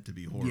it's meant to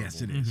be horrible.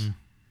 Yes, it is.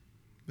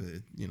 But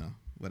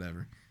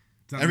whatever.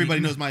 Everybody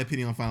knows my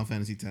opinion on Final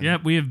Fantasy X. Yeah,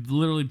 we have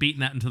literally beaten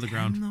that into the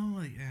ground.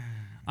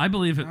 I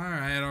believe it. All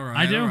right.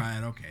 I do. All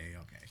right. Okay.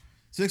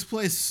 6th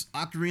place,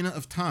 Ocarina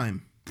of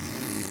Time.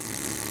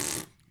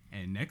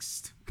 And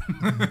next,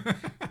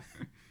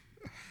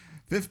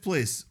 5th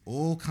place,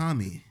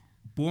 Okami.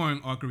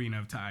 boring Ocarina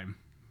of Time.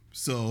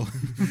 So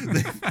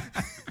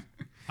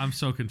I'm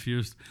so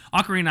confused.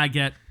 Ocarina, I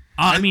get.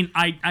 I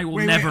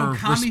will never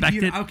respect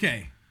it.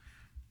 Okay.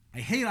 I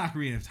hate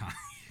Ocarina of Time.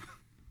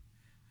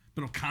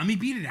 But Okami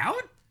beat it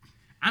out?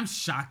 I'm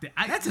shocked.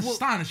 That's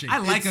astonishing. I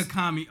like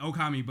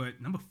Okami,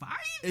 but number 5?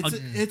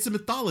 it's a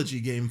mythology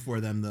game for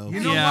them, though.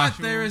 You know what?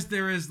 There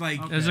is like...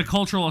 Okay. There's a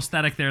cultural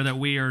aesthetic there that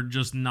we are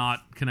just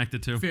not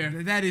connected to.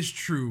 Fair. That is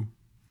true.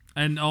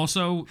 And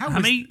also, how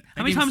many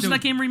times is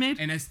that game remade?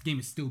 And that game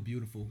is still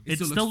beautiful. It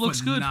still looks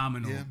good.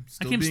 Phenomenal. Yeah,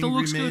 That game still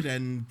looks good.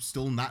 And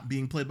still not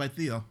being played by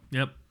Theo.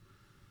 Yep.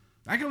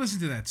 I can listen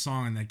to that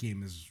song in that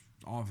game as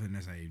often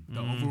as I... The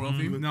overall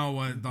theme?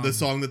 No, The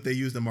song that they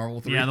used in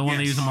Marvel 3. Yeah, the one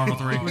they used in Marvel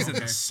 3. Was it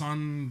The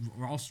Sun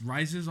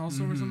Rises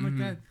also or something like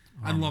that?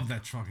 I love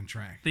that fucking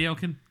track. Theo,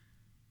 can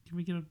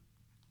we get a...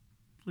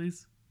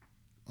 Please?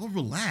 Oh,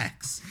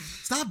 relax.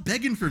 Stop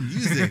begging for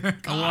music.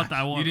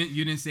 I want.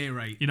 You didn't say it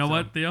right. You know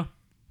what, Theo?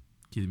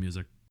 Cue the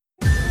music.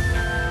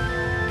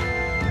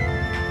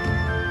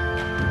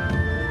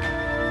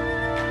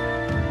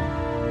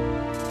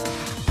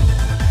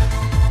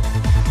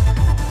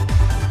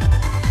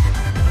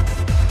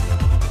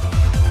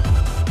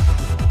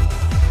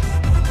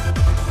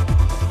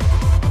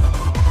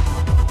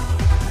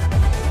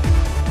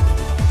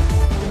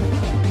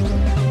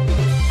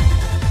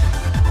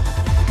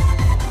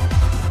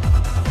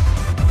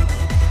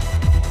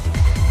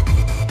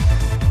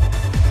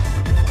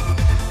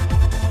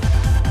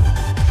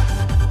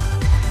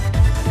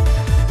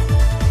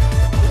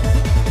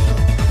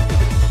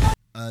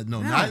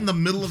 Not in the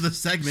middle of the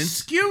segment.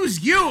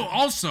 Excuse you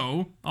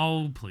also.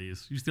 Oh,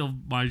 please. You steal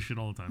my shit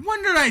all the time.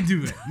 When did I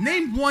do it?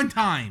 Name one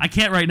time. I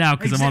can't right now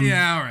because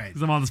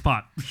I'm on the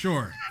spot.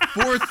 Sure.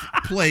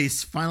 4th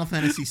place, Final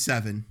Fantasy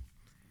VII.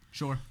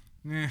 Sure.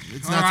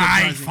 It's All not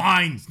right, surprising.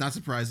 fine. It's not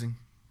surprising.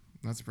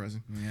 Not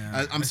surprising.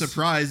 Yeah. I'm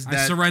surprised I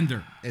that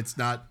surrender. it's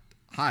not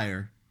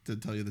higher, to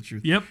tell you the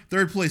truth. Yep.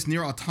 3rd place,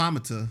 Nier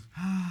Automata.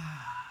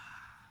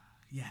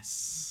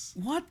 Yes.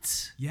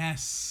 What?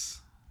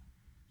 Yes.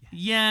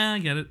 Yeah, I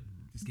get it.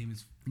 This game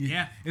is...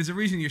 Yeah. There's a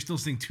reason you're still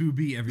seeing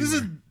 2B everywhere. This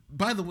is,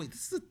 by the way,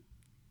 this is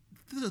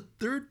a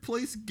 3rd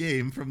place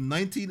game from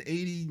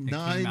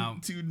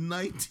 1989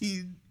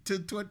 to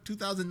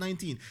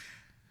 2019.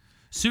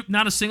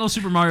 Not a single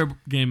Super Mario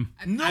game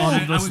No,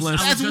 on this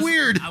list. That's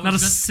weird. Not a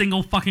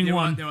single fucking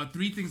one. There are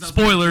 3 things.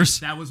 Spoilers.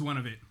 That was one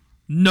of it.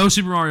 No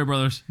Super Mario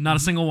Brothers. Not a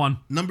single one.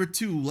 Number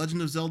 2,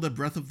 Legend of Zelda: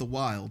 Breath of the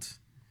Wild.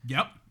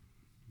 Yep.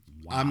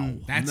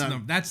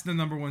 That's the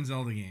number one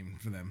Zelda game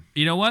for them.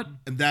 You know what?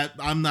 That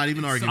I'm not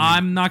even arguing.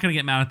 I'm not gonna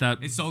get mad at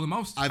that. It sold the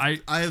most. I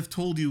have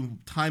told you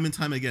time and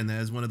time again that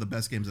is one of the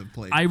best games I've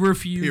played. I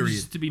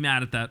refuse to be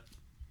mad at that.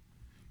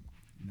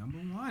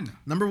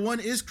 Number 1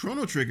 is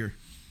Chrono Trigger.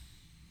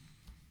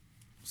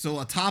 So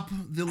atop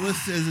the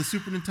list is a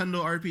Super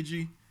Nintendo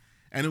RPG,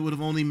 and it would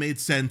have only made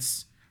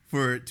sense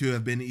for it to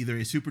have been either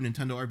a Super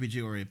Nintendo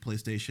RPG or a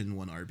PlayStation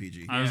 1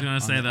 RPG. I was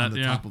gonna say that on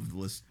the top of the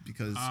list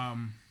because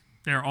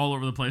they're all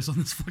over the place on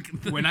this fucking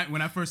thing. When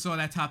I first saw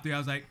that top 3, I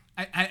was like,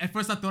 at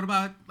first I thought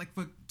about it like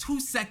for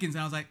 2 seconds,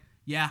 and I was like,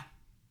 yeah,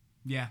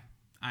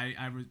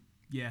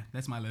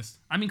 that's my list.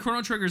 I mean,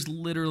 Chrono Trigger is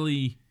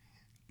literally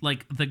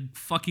like the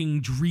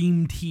fucking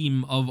dream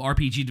team of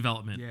RPG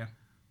development. Yeah.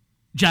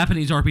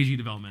 Japanese RPG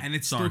development. And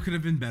it still could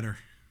have been better.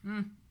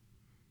 not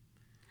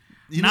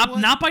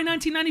by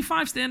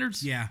 1995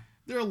 standards. Yeah.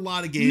 There are a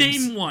lot of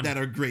games that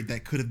are great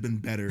that could have been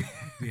better.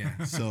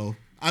 Yeah. So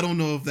I don't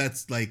know if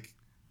that's like,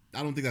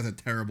 I don't think that's a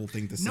terrible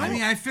thing to say. No, I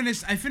mean, I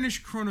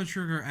finished Chrono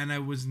Trigger and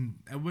it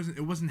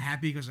wasn't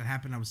happy because it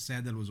happened. I was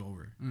sad that it was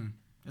over.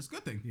 That's a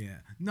good thing. Yeah.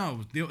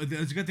 No,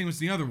 it's a good thing it was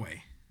the other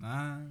way.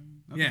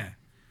 Okay. Yeah.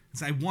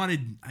 So I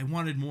wanted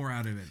more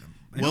out of it.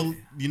 Well,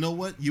 you know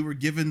what? You were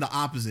given the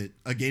opposite.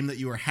 A game that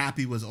you were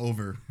happy was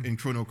over in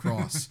Chrono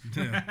Cross.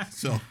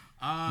 So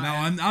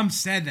now I'm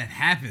sad that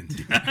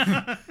happened.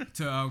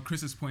 To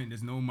Chris's point,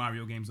 there's no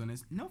Mario games on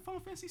this. No Final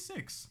Fantasy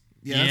 6.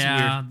 Yeah, that's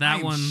weird.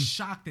 That one. I'm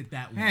shocked at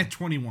that one.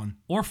 21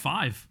 or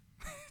 5.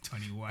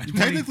 21.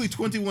 Technically,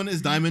 21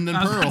 is Diamond and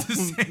Pearl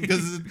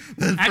because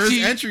the first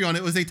entry on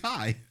it was a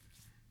tie.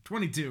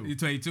 22.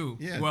 22.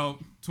 Yeah. Well,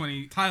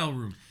 20 Tile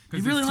Room.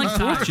 You really like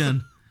 4th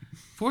gen.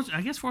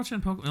 I guess 4th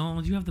gen Pokemon.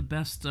 Well, you have the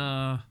best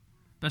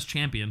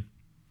champion.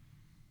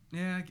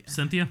 Yeah.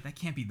 Cynthia. That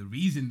can't be the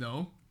reason,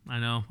 though. I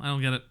know. I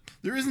don't get it.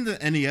 There isn't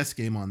an NES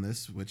game on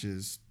this, which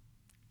is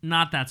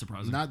not that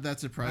surprising. Not that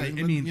surprising.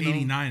 I mean,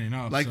 89 and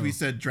up. Like we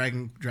said,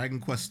 Dragon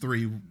Quest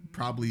 3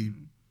 probably.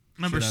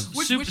 Remember,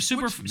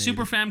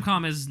 Super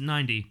Famicom is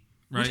 90,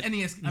 right? Which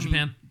NES? In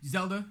Japan.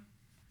 Zelda.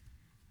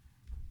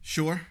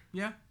 Sure.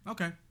 Yeah.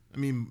 Okay. I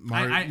mean,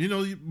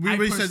 Mario.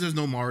 Everybody says there's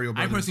no Mario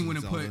Brothers. I personally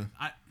wouldn't put.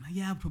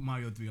 I'd put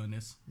Mario 3 on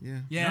this.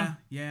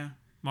 Yeah.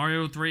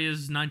 Mario 3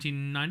 is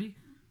 1990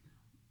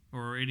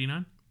 or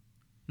 89,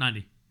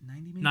 90.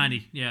 90 maybe?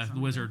 90. Yeah, Something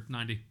the Wizard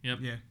 90. Yep.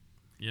 Yeah.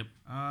 Yep.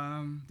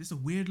 This is a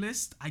weird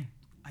list. I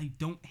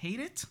don't hate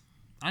it.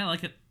 I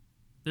like it.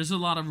 There's a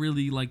lot of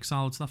really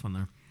solid stuff on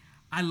there.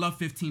 I love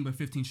 15, but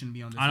 15 shouldn't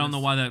be on this list. I don't know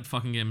why that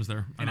fucking game is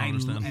there. I don't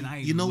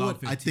understand. You know what?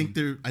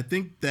 15. I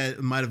think that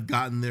it might have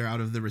gotten there out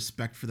of the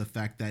respect for the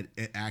fact that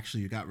it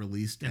actually got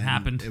released. It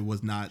happened. It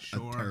was not a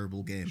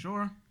terrible game.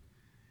 Sure.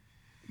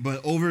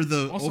 But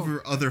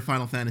over other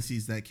Final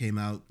Fantasies that came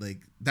out,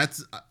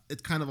 it's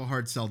kind of a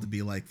hard sell to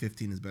be like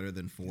 15 is better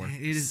than 4.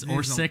 It is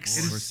or 6.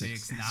 It is or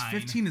 6. 9.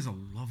 15 is a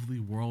lovely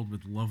world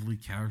with lovely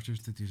characters.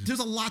 There's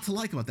a lot to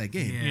like about that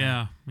game.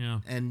 Yeah.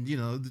 And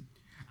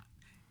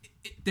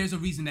there's a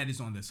reason that it's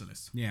on this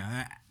list.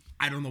 Yeah,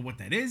 I don't know what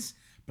that is,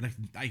 but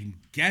I can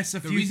guess a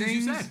few reasons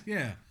things. you said.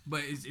 Yeah,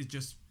 but it's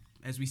just,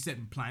 as we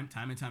said time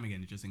and time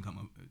again, it just didn't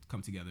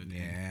come together.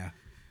 Yeah,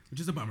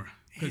 which is a bummer,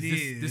 because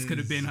this could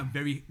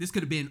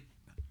have been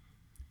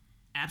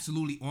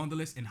absolutely on the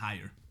list and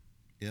higher.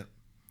 Yep.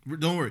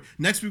 Don't worry.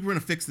 Next week we're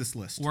gonna fix this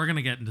list. We're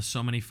gonna get into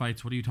so many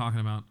fights. What are you talking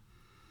about?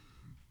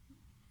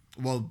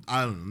 Well,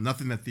 I don't know.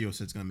 Nothing that Theo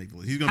said is gonna make the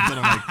list. He's gonna put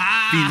on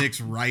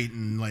Phoenix Wright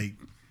and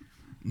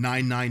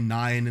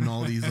 999 and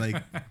all these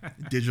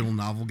digital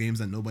novel games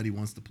that nobody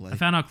wants to play. I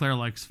found out Claire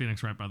likes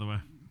Phoenix Wright, by the way.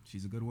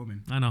 She's a good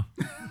woman. I know.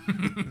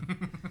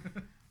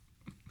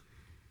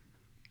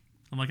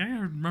 I'm like, I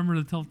gotta remember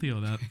to tell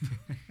Theo that.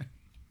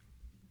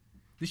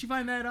 Did she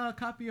find that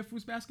copy of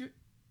Fruits Basket?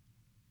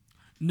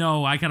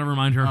 No, I gotta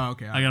remind her. Oh,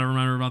 okay. I gotta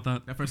remind her about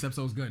that. That first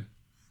episode was good.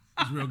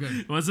 It was real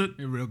good. Was it?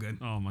 It was real good.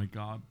 Oh my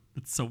god.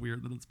 It's so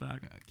weird that it's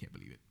back. I can't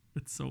believe it.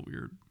 It's so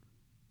weird.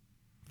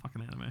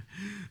 Fucking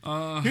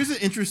anime. Here's an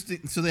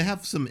interesting. So they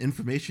have some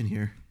information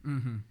here.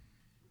 Mm-hmm.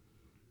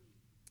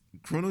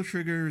 Chrono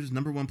Trigger's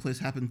 #1 place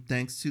happened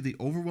thanks to the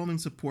overwhelming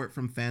support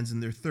from fans in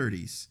their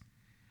 30s.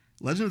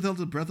 Legend of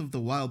Zelda: Breath of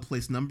the Wild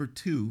placed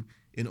 #2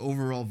 in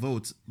overall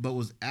votes, but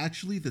was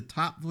actually the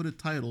top voted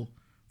title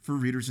for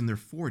readers in their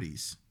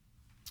 40s.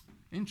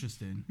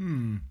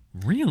 Interesting.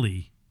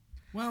 Really?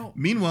 Well,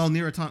 meanwhile,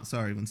 Nier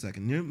Automata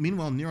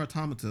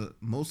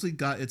mostly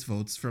got its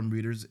votes from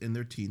readers in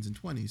their teens and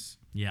 20s.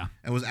 Yeah.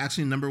 And was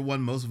actually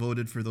 #1 most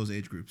voted for those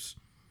age groups.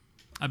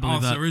 I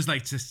believe that. There is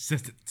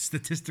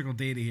statistical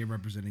data here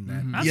representing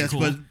that. That's yes,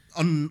 cool. but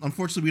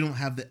unfortunately we don't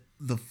have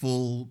the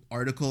full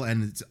article,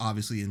 and it's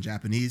obviously in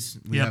Japanese.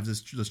 We have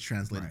this just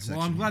translated section.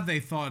 Well, I'm glad they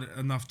thought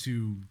enough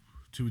to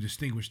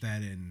distinguish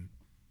that in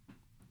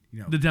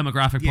the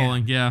demographic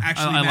polling. Yeah,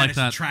 actually I like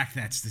that. To track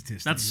that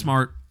statistic. That's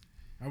smart.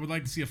 I would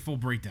like to see a full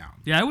breakdown.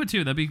 Yeah, I would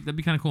too. That'd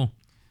be kind of cool.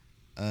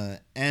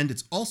 And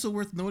it's also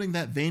worth noting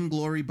that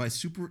Vainglory by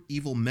Super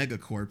Evil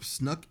Megacorp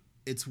snuck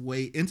its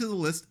way into the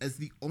list as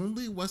the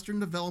only Western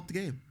developed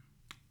game.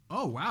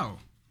 Oh wow!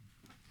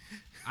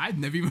 I'd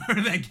never even heard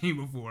of that game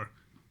before.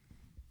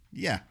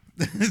 Yeah,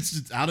 it's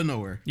just out of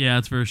nowhere. Yeah,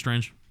 it's very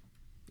strange.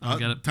 I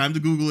get it. Time to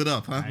Google it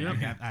up, huh? I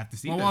have to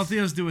see. Well, while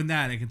Theo's doing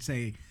that, I can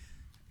say,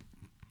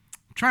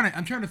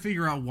 I'm trying to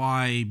figure out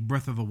why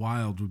Breath of the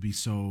Wild would be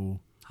so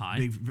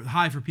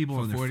high for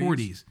people in their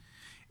 40s.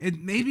 It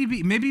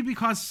maybe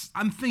because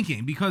I'm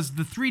thinking because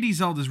the 3D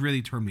Zelda's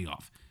really turned me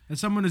off. As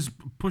someone who's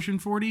pushing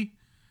 40,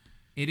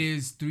 it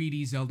is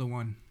 3D Zelda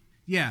 1.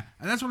 Yeah,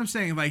 and that's what I'm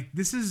saying.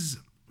 This is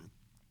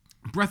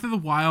Breath of the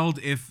Wild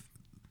if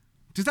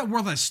just that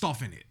world has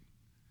stuff in it.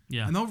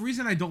 Yeah. And the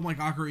reason I don't like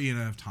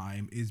Ocarina of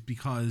Time is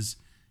because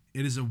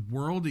it is a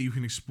world that you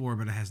can explore,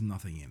 but it has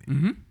nothing in it.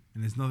 Mm-hmm.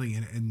 And there's nothing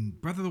in it.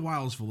 And Breath of the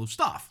Wild is full of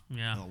stuff.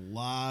 Yeah. A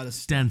lot of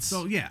stuff. Dense.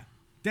 So, yeah.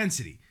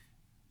 Density.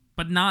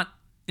 But not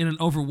in an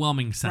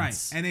overwhelming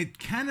sense. Right. And it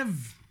kind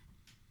of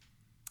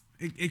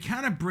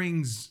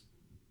brings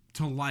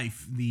to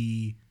life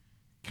the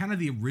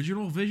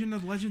original vision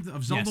of Legend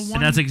of Zelda 1.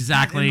 And that's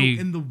exactly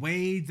in the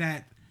way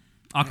that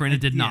Ocarina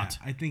did not.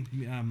 I think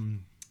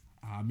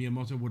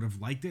Miyamoto would have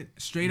liked it.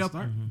 Straight up,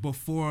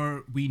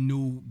 before we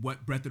knew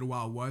what Breath of the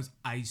Wild was,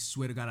 I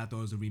swear to God, I thought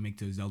it was a remake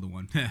to Zelda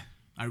 1.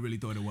 I really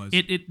thought it was.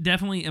 It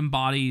definitely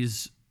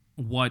embodies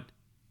what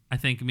I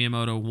think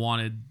Miyamoto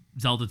wanted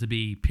Zelda to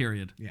be,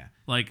 period. Yeah.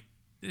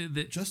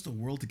 Just a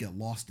world to get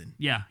lost in.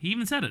 Yeah, he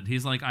even said it.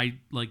 He's like,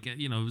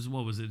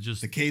 what was it?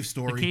 Just the cave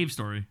story. The cave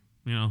story.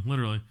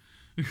 Literally.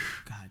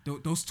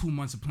 God, those 2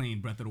 months of playing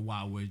Breath of the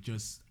Wild were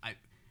just I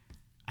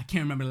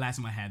can't remember the last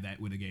time I had that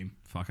with a game.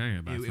 Fuck, I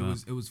get back to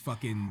that. It was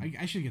fucking.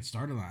 I should get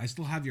started on it. I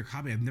still have your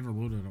copy. I've never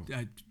loaded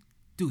it.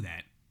 Do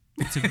that.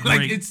 It's a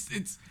great.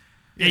 it's.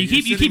 Yeah,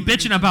 you keep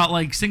bitching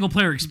about single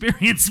player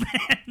experience,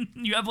 man.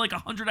 You have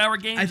 100-hour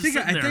games. I think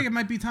it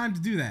might be time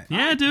to do that.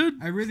 Yeah,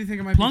 dude. I really think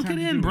it might plunk be time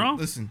it to in, do bro.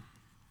 Listen,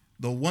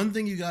 the one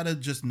thing you gotta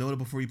just note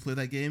before you play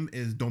that game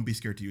is don't be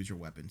scared to use your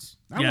weapons.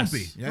 I won't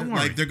be. Yeah? Don't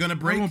worry. They're gonna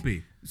break. I won't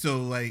be.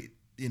 So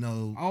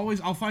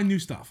I'll find new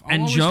stuff.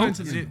 And Joe,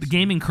 the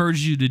game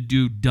encourages you to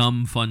do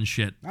dumb, fun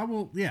shit. I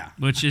will. Yeah.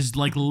 Which is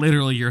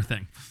literally your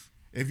thing.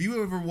 If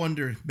you ever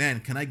wonder,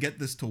 man, can I get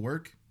this to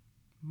work?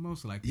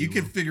 Most likely. You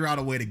can figure out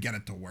a way to get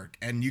it to work,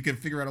 and you can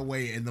figure out a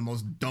way in the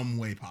most dumb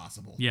way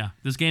possible. Yeah,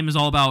 this game is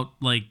all about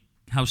like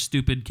how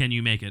stupid can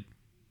you make it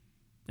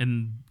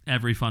in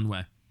every fun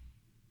way.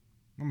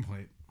 I'm gonna play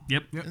it.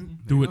 Yep.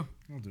 Do it.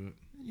 I'll do it.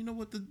 You know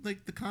what?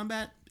 The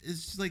combat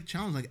is just like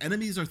challenging. Like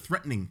enemies are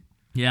threatening.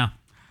 Yeah.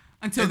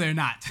 Until they're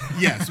not.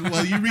 Yes.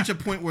 Well, you reach a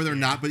point where they're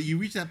not, but you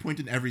reach that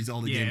point in every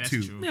Zelda game that's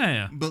too. true.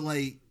 Yeah. But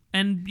like.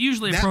 And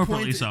usually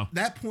appropriately so.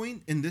 That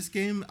point in this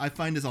game, I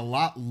find, is a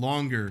lot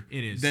longer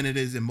than it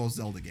is in most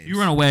Zelda games. You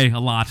run away a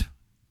lot.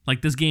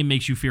 Like, this game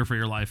makes you fear for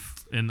your life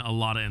in a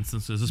lot of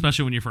instances,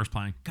 especially when you're first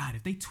playing. God,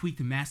 if they tweaked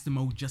the Master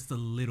Mode just a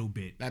little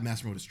bit. That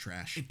Master Mode is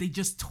trash. If they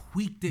just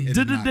tweaked it.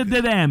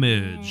 The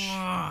damage.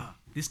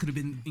 This could have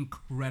been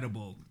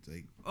incredible.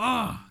 Like,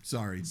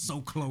 sorry.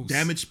 So close.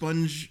 Damage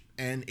sponge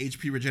and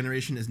HP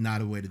regeneration is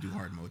not a way to do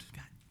hard mode.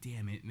 God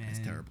damn it, man. It's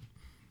terrible.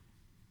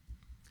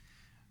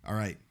 All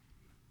right.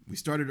 We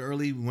started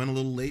early. We went a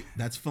little late.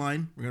 That's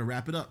fine. We're going to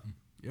wrap it up.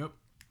 Yep.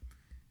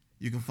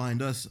 You can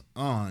find us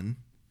on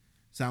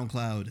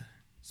SoundCloud,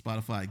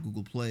 Spotify,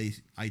 Google Play,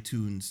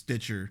 iTunes,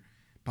 Stitcher,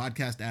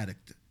 Podcast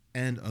Addict,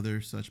 and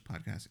other such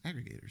podcast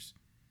aggregators.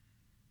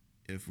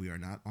 If we are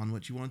not on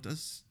what you want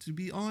us to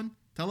be on,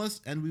 tell us,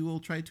 and we will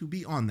try to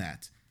be on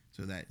that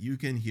so that you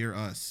can hear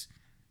us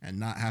and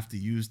not have to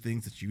use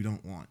things that you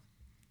don't want.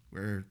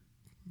 We're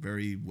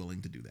very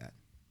willing to do that.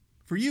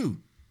 For you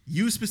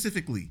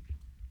specifically.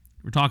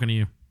 We're talking to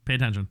you. Pay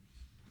attention.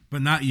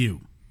 But not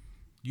you.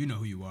 You know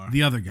who you are.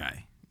 The other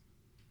guy.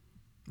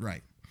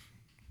 Right.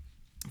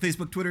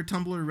 Facebook, Twitter,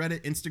 Tumblr,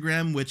 Reddit,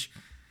 Instagram, which,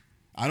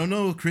 I don't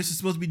know, Chris is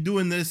supposed to be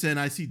doing this, and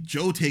I see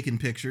Joe taking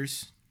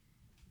pictures.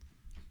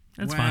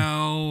 That's fine.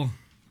 Well,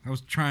 I was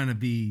trying to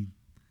be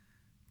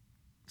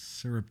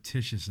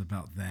surreptitious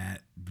about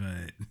that,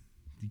 but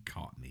you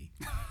caught me.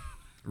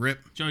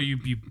 Rip. Joe,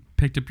 you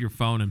picked up your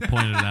phone and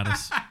pointed it at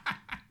us.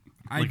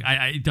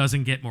 It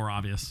doesn't get more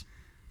obvious.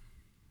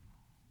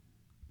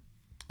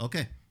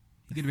 Okay.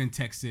 He could have been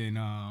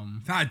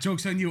texting.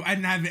 Joke's on you. I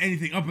didn't have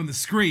anything up on the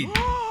screen.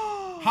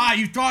 Hi,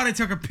 you thought I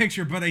took a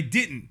picture, but I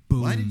didn't.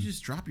 Boom. Why did you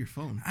just drop your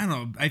phone? I don't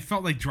know. I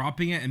felt like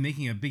dropping it and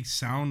making a big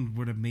sound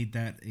would have made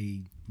that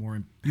a more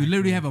impactful. You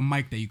literally have a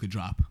mic that you could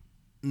drop.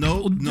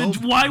 No.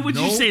 Why would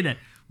you say that?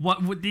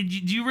 What did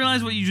you? Do you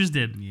realize what you just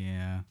did?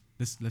 Yeah.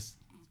 Let's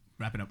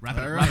wrap it up. Wrap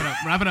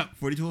it up.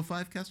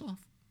 4205, cast off.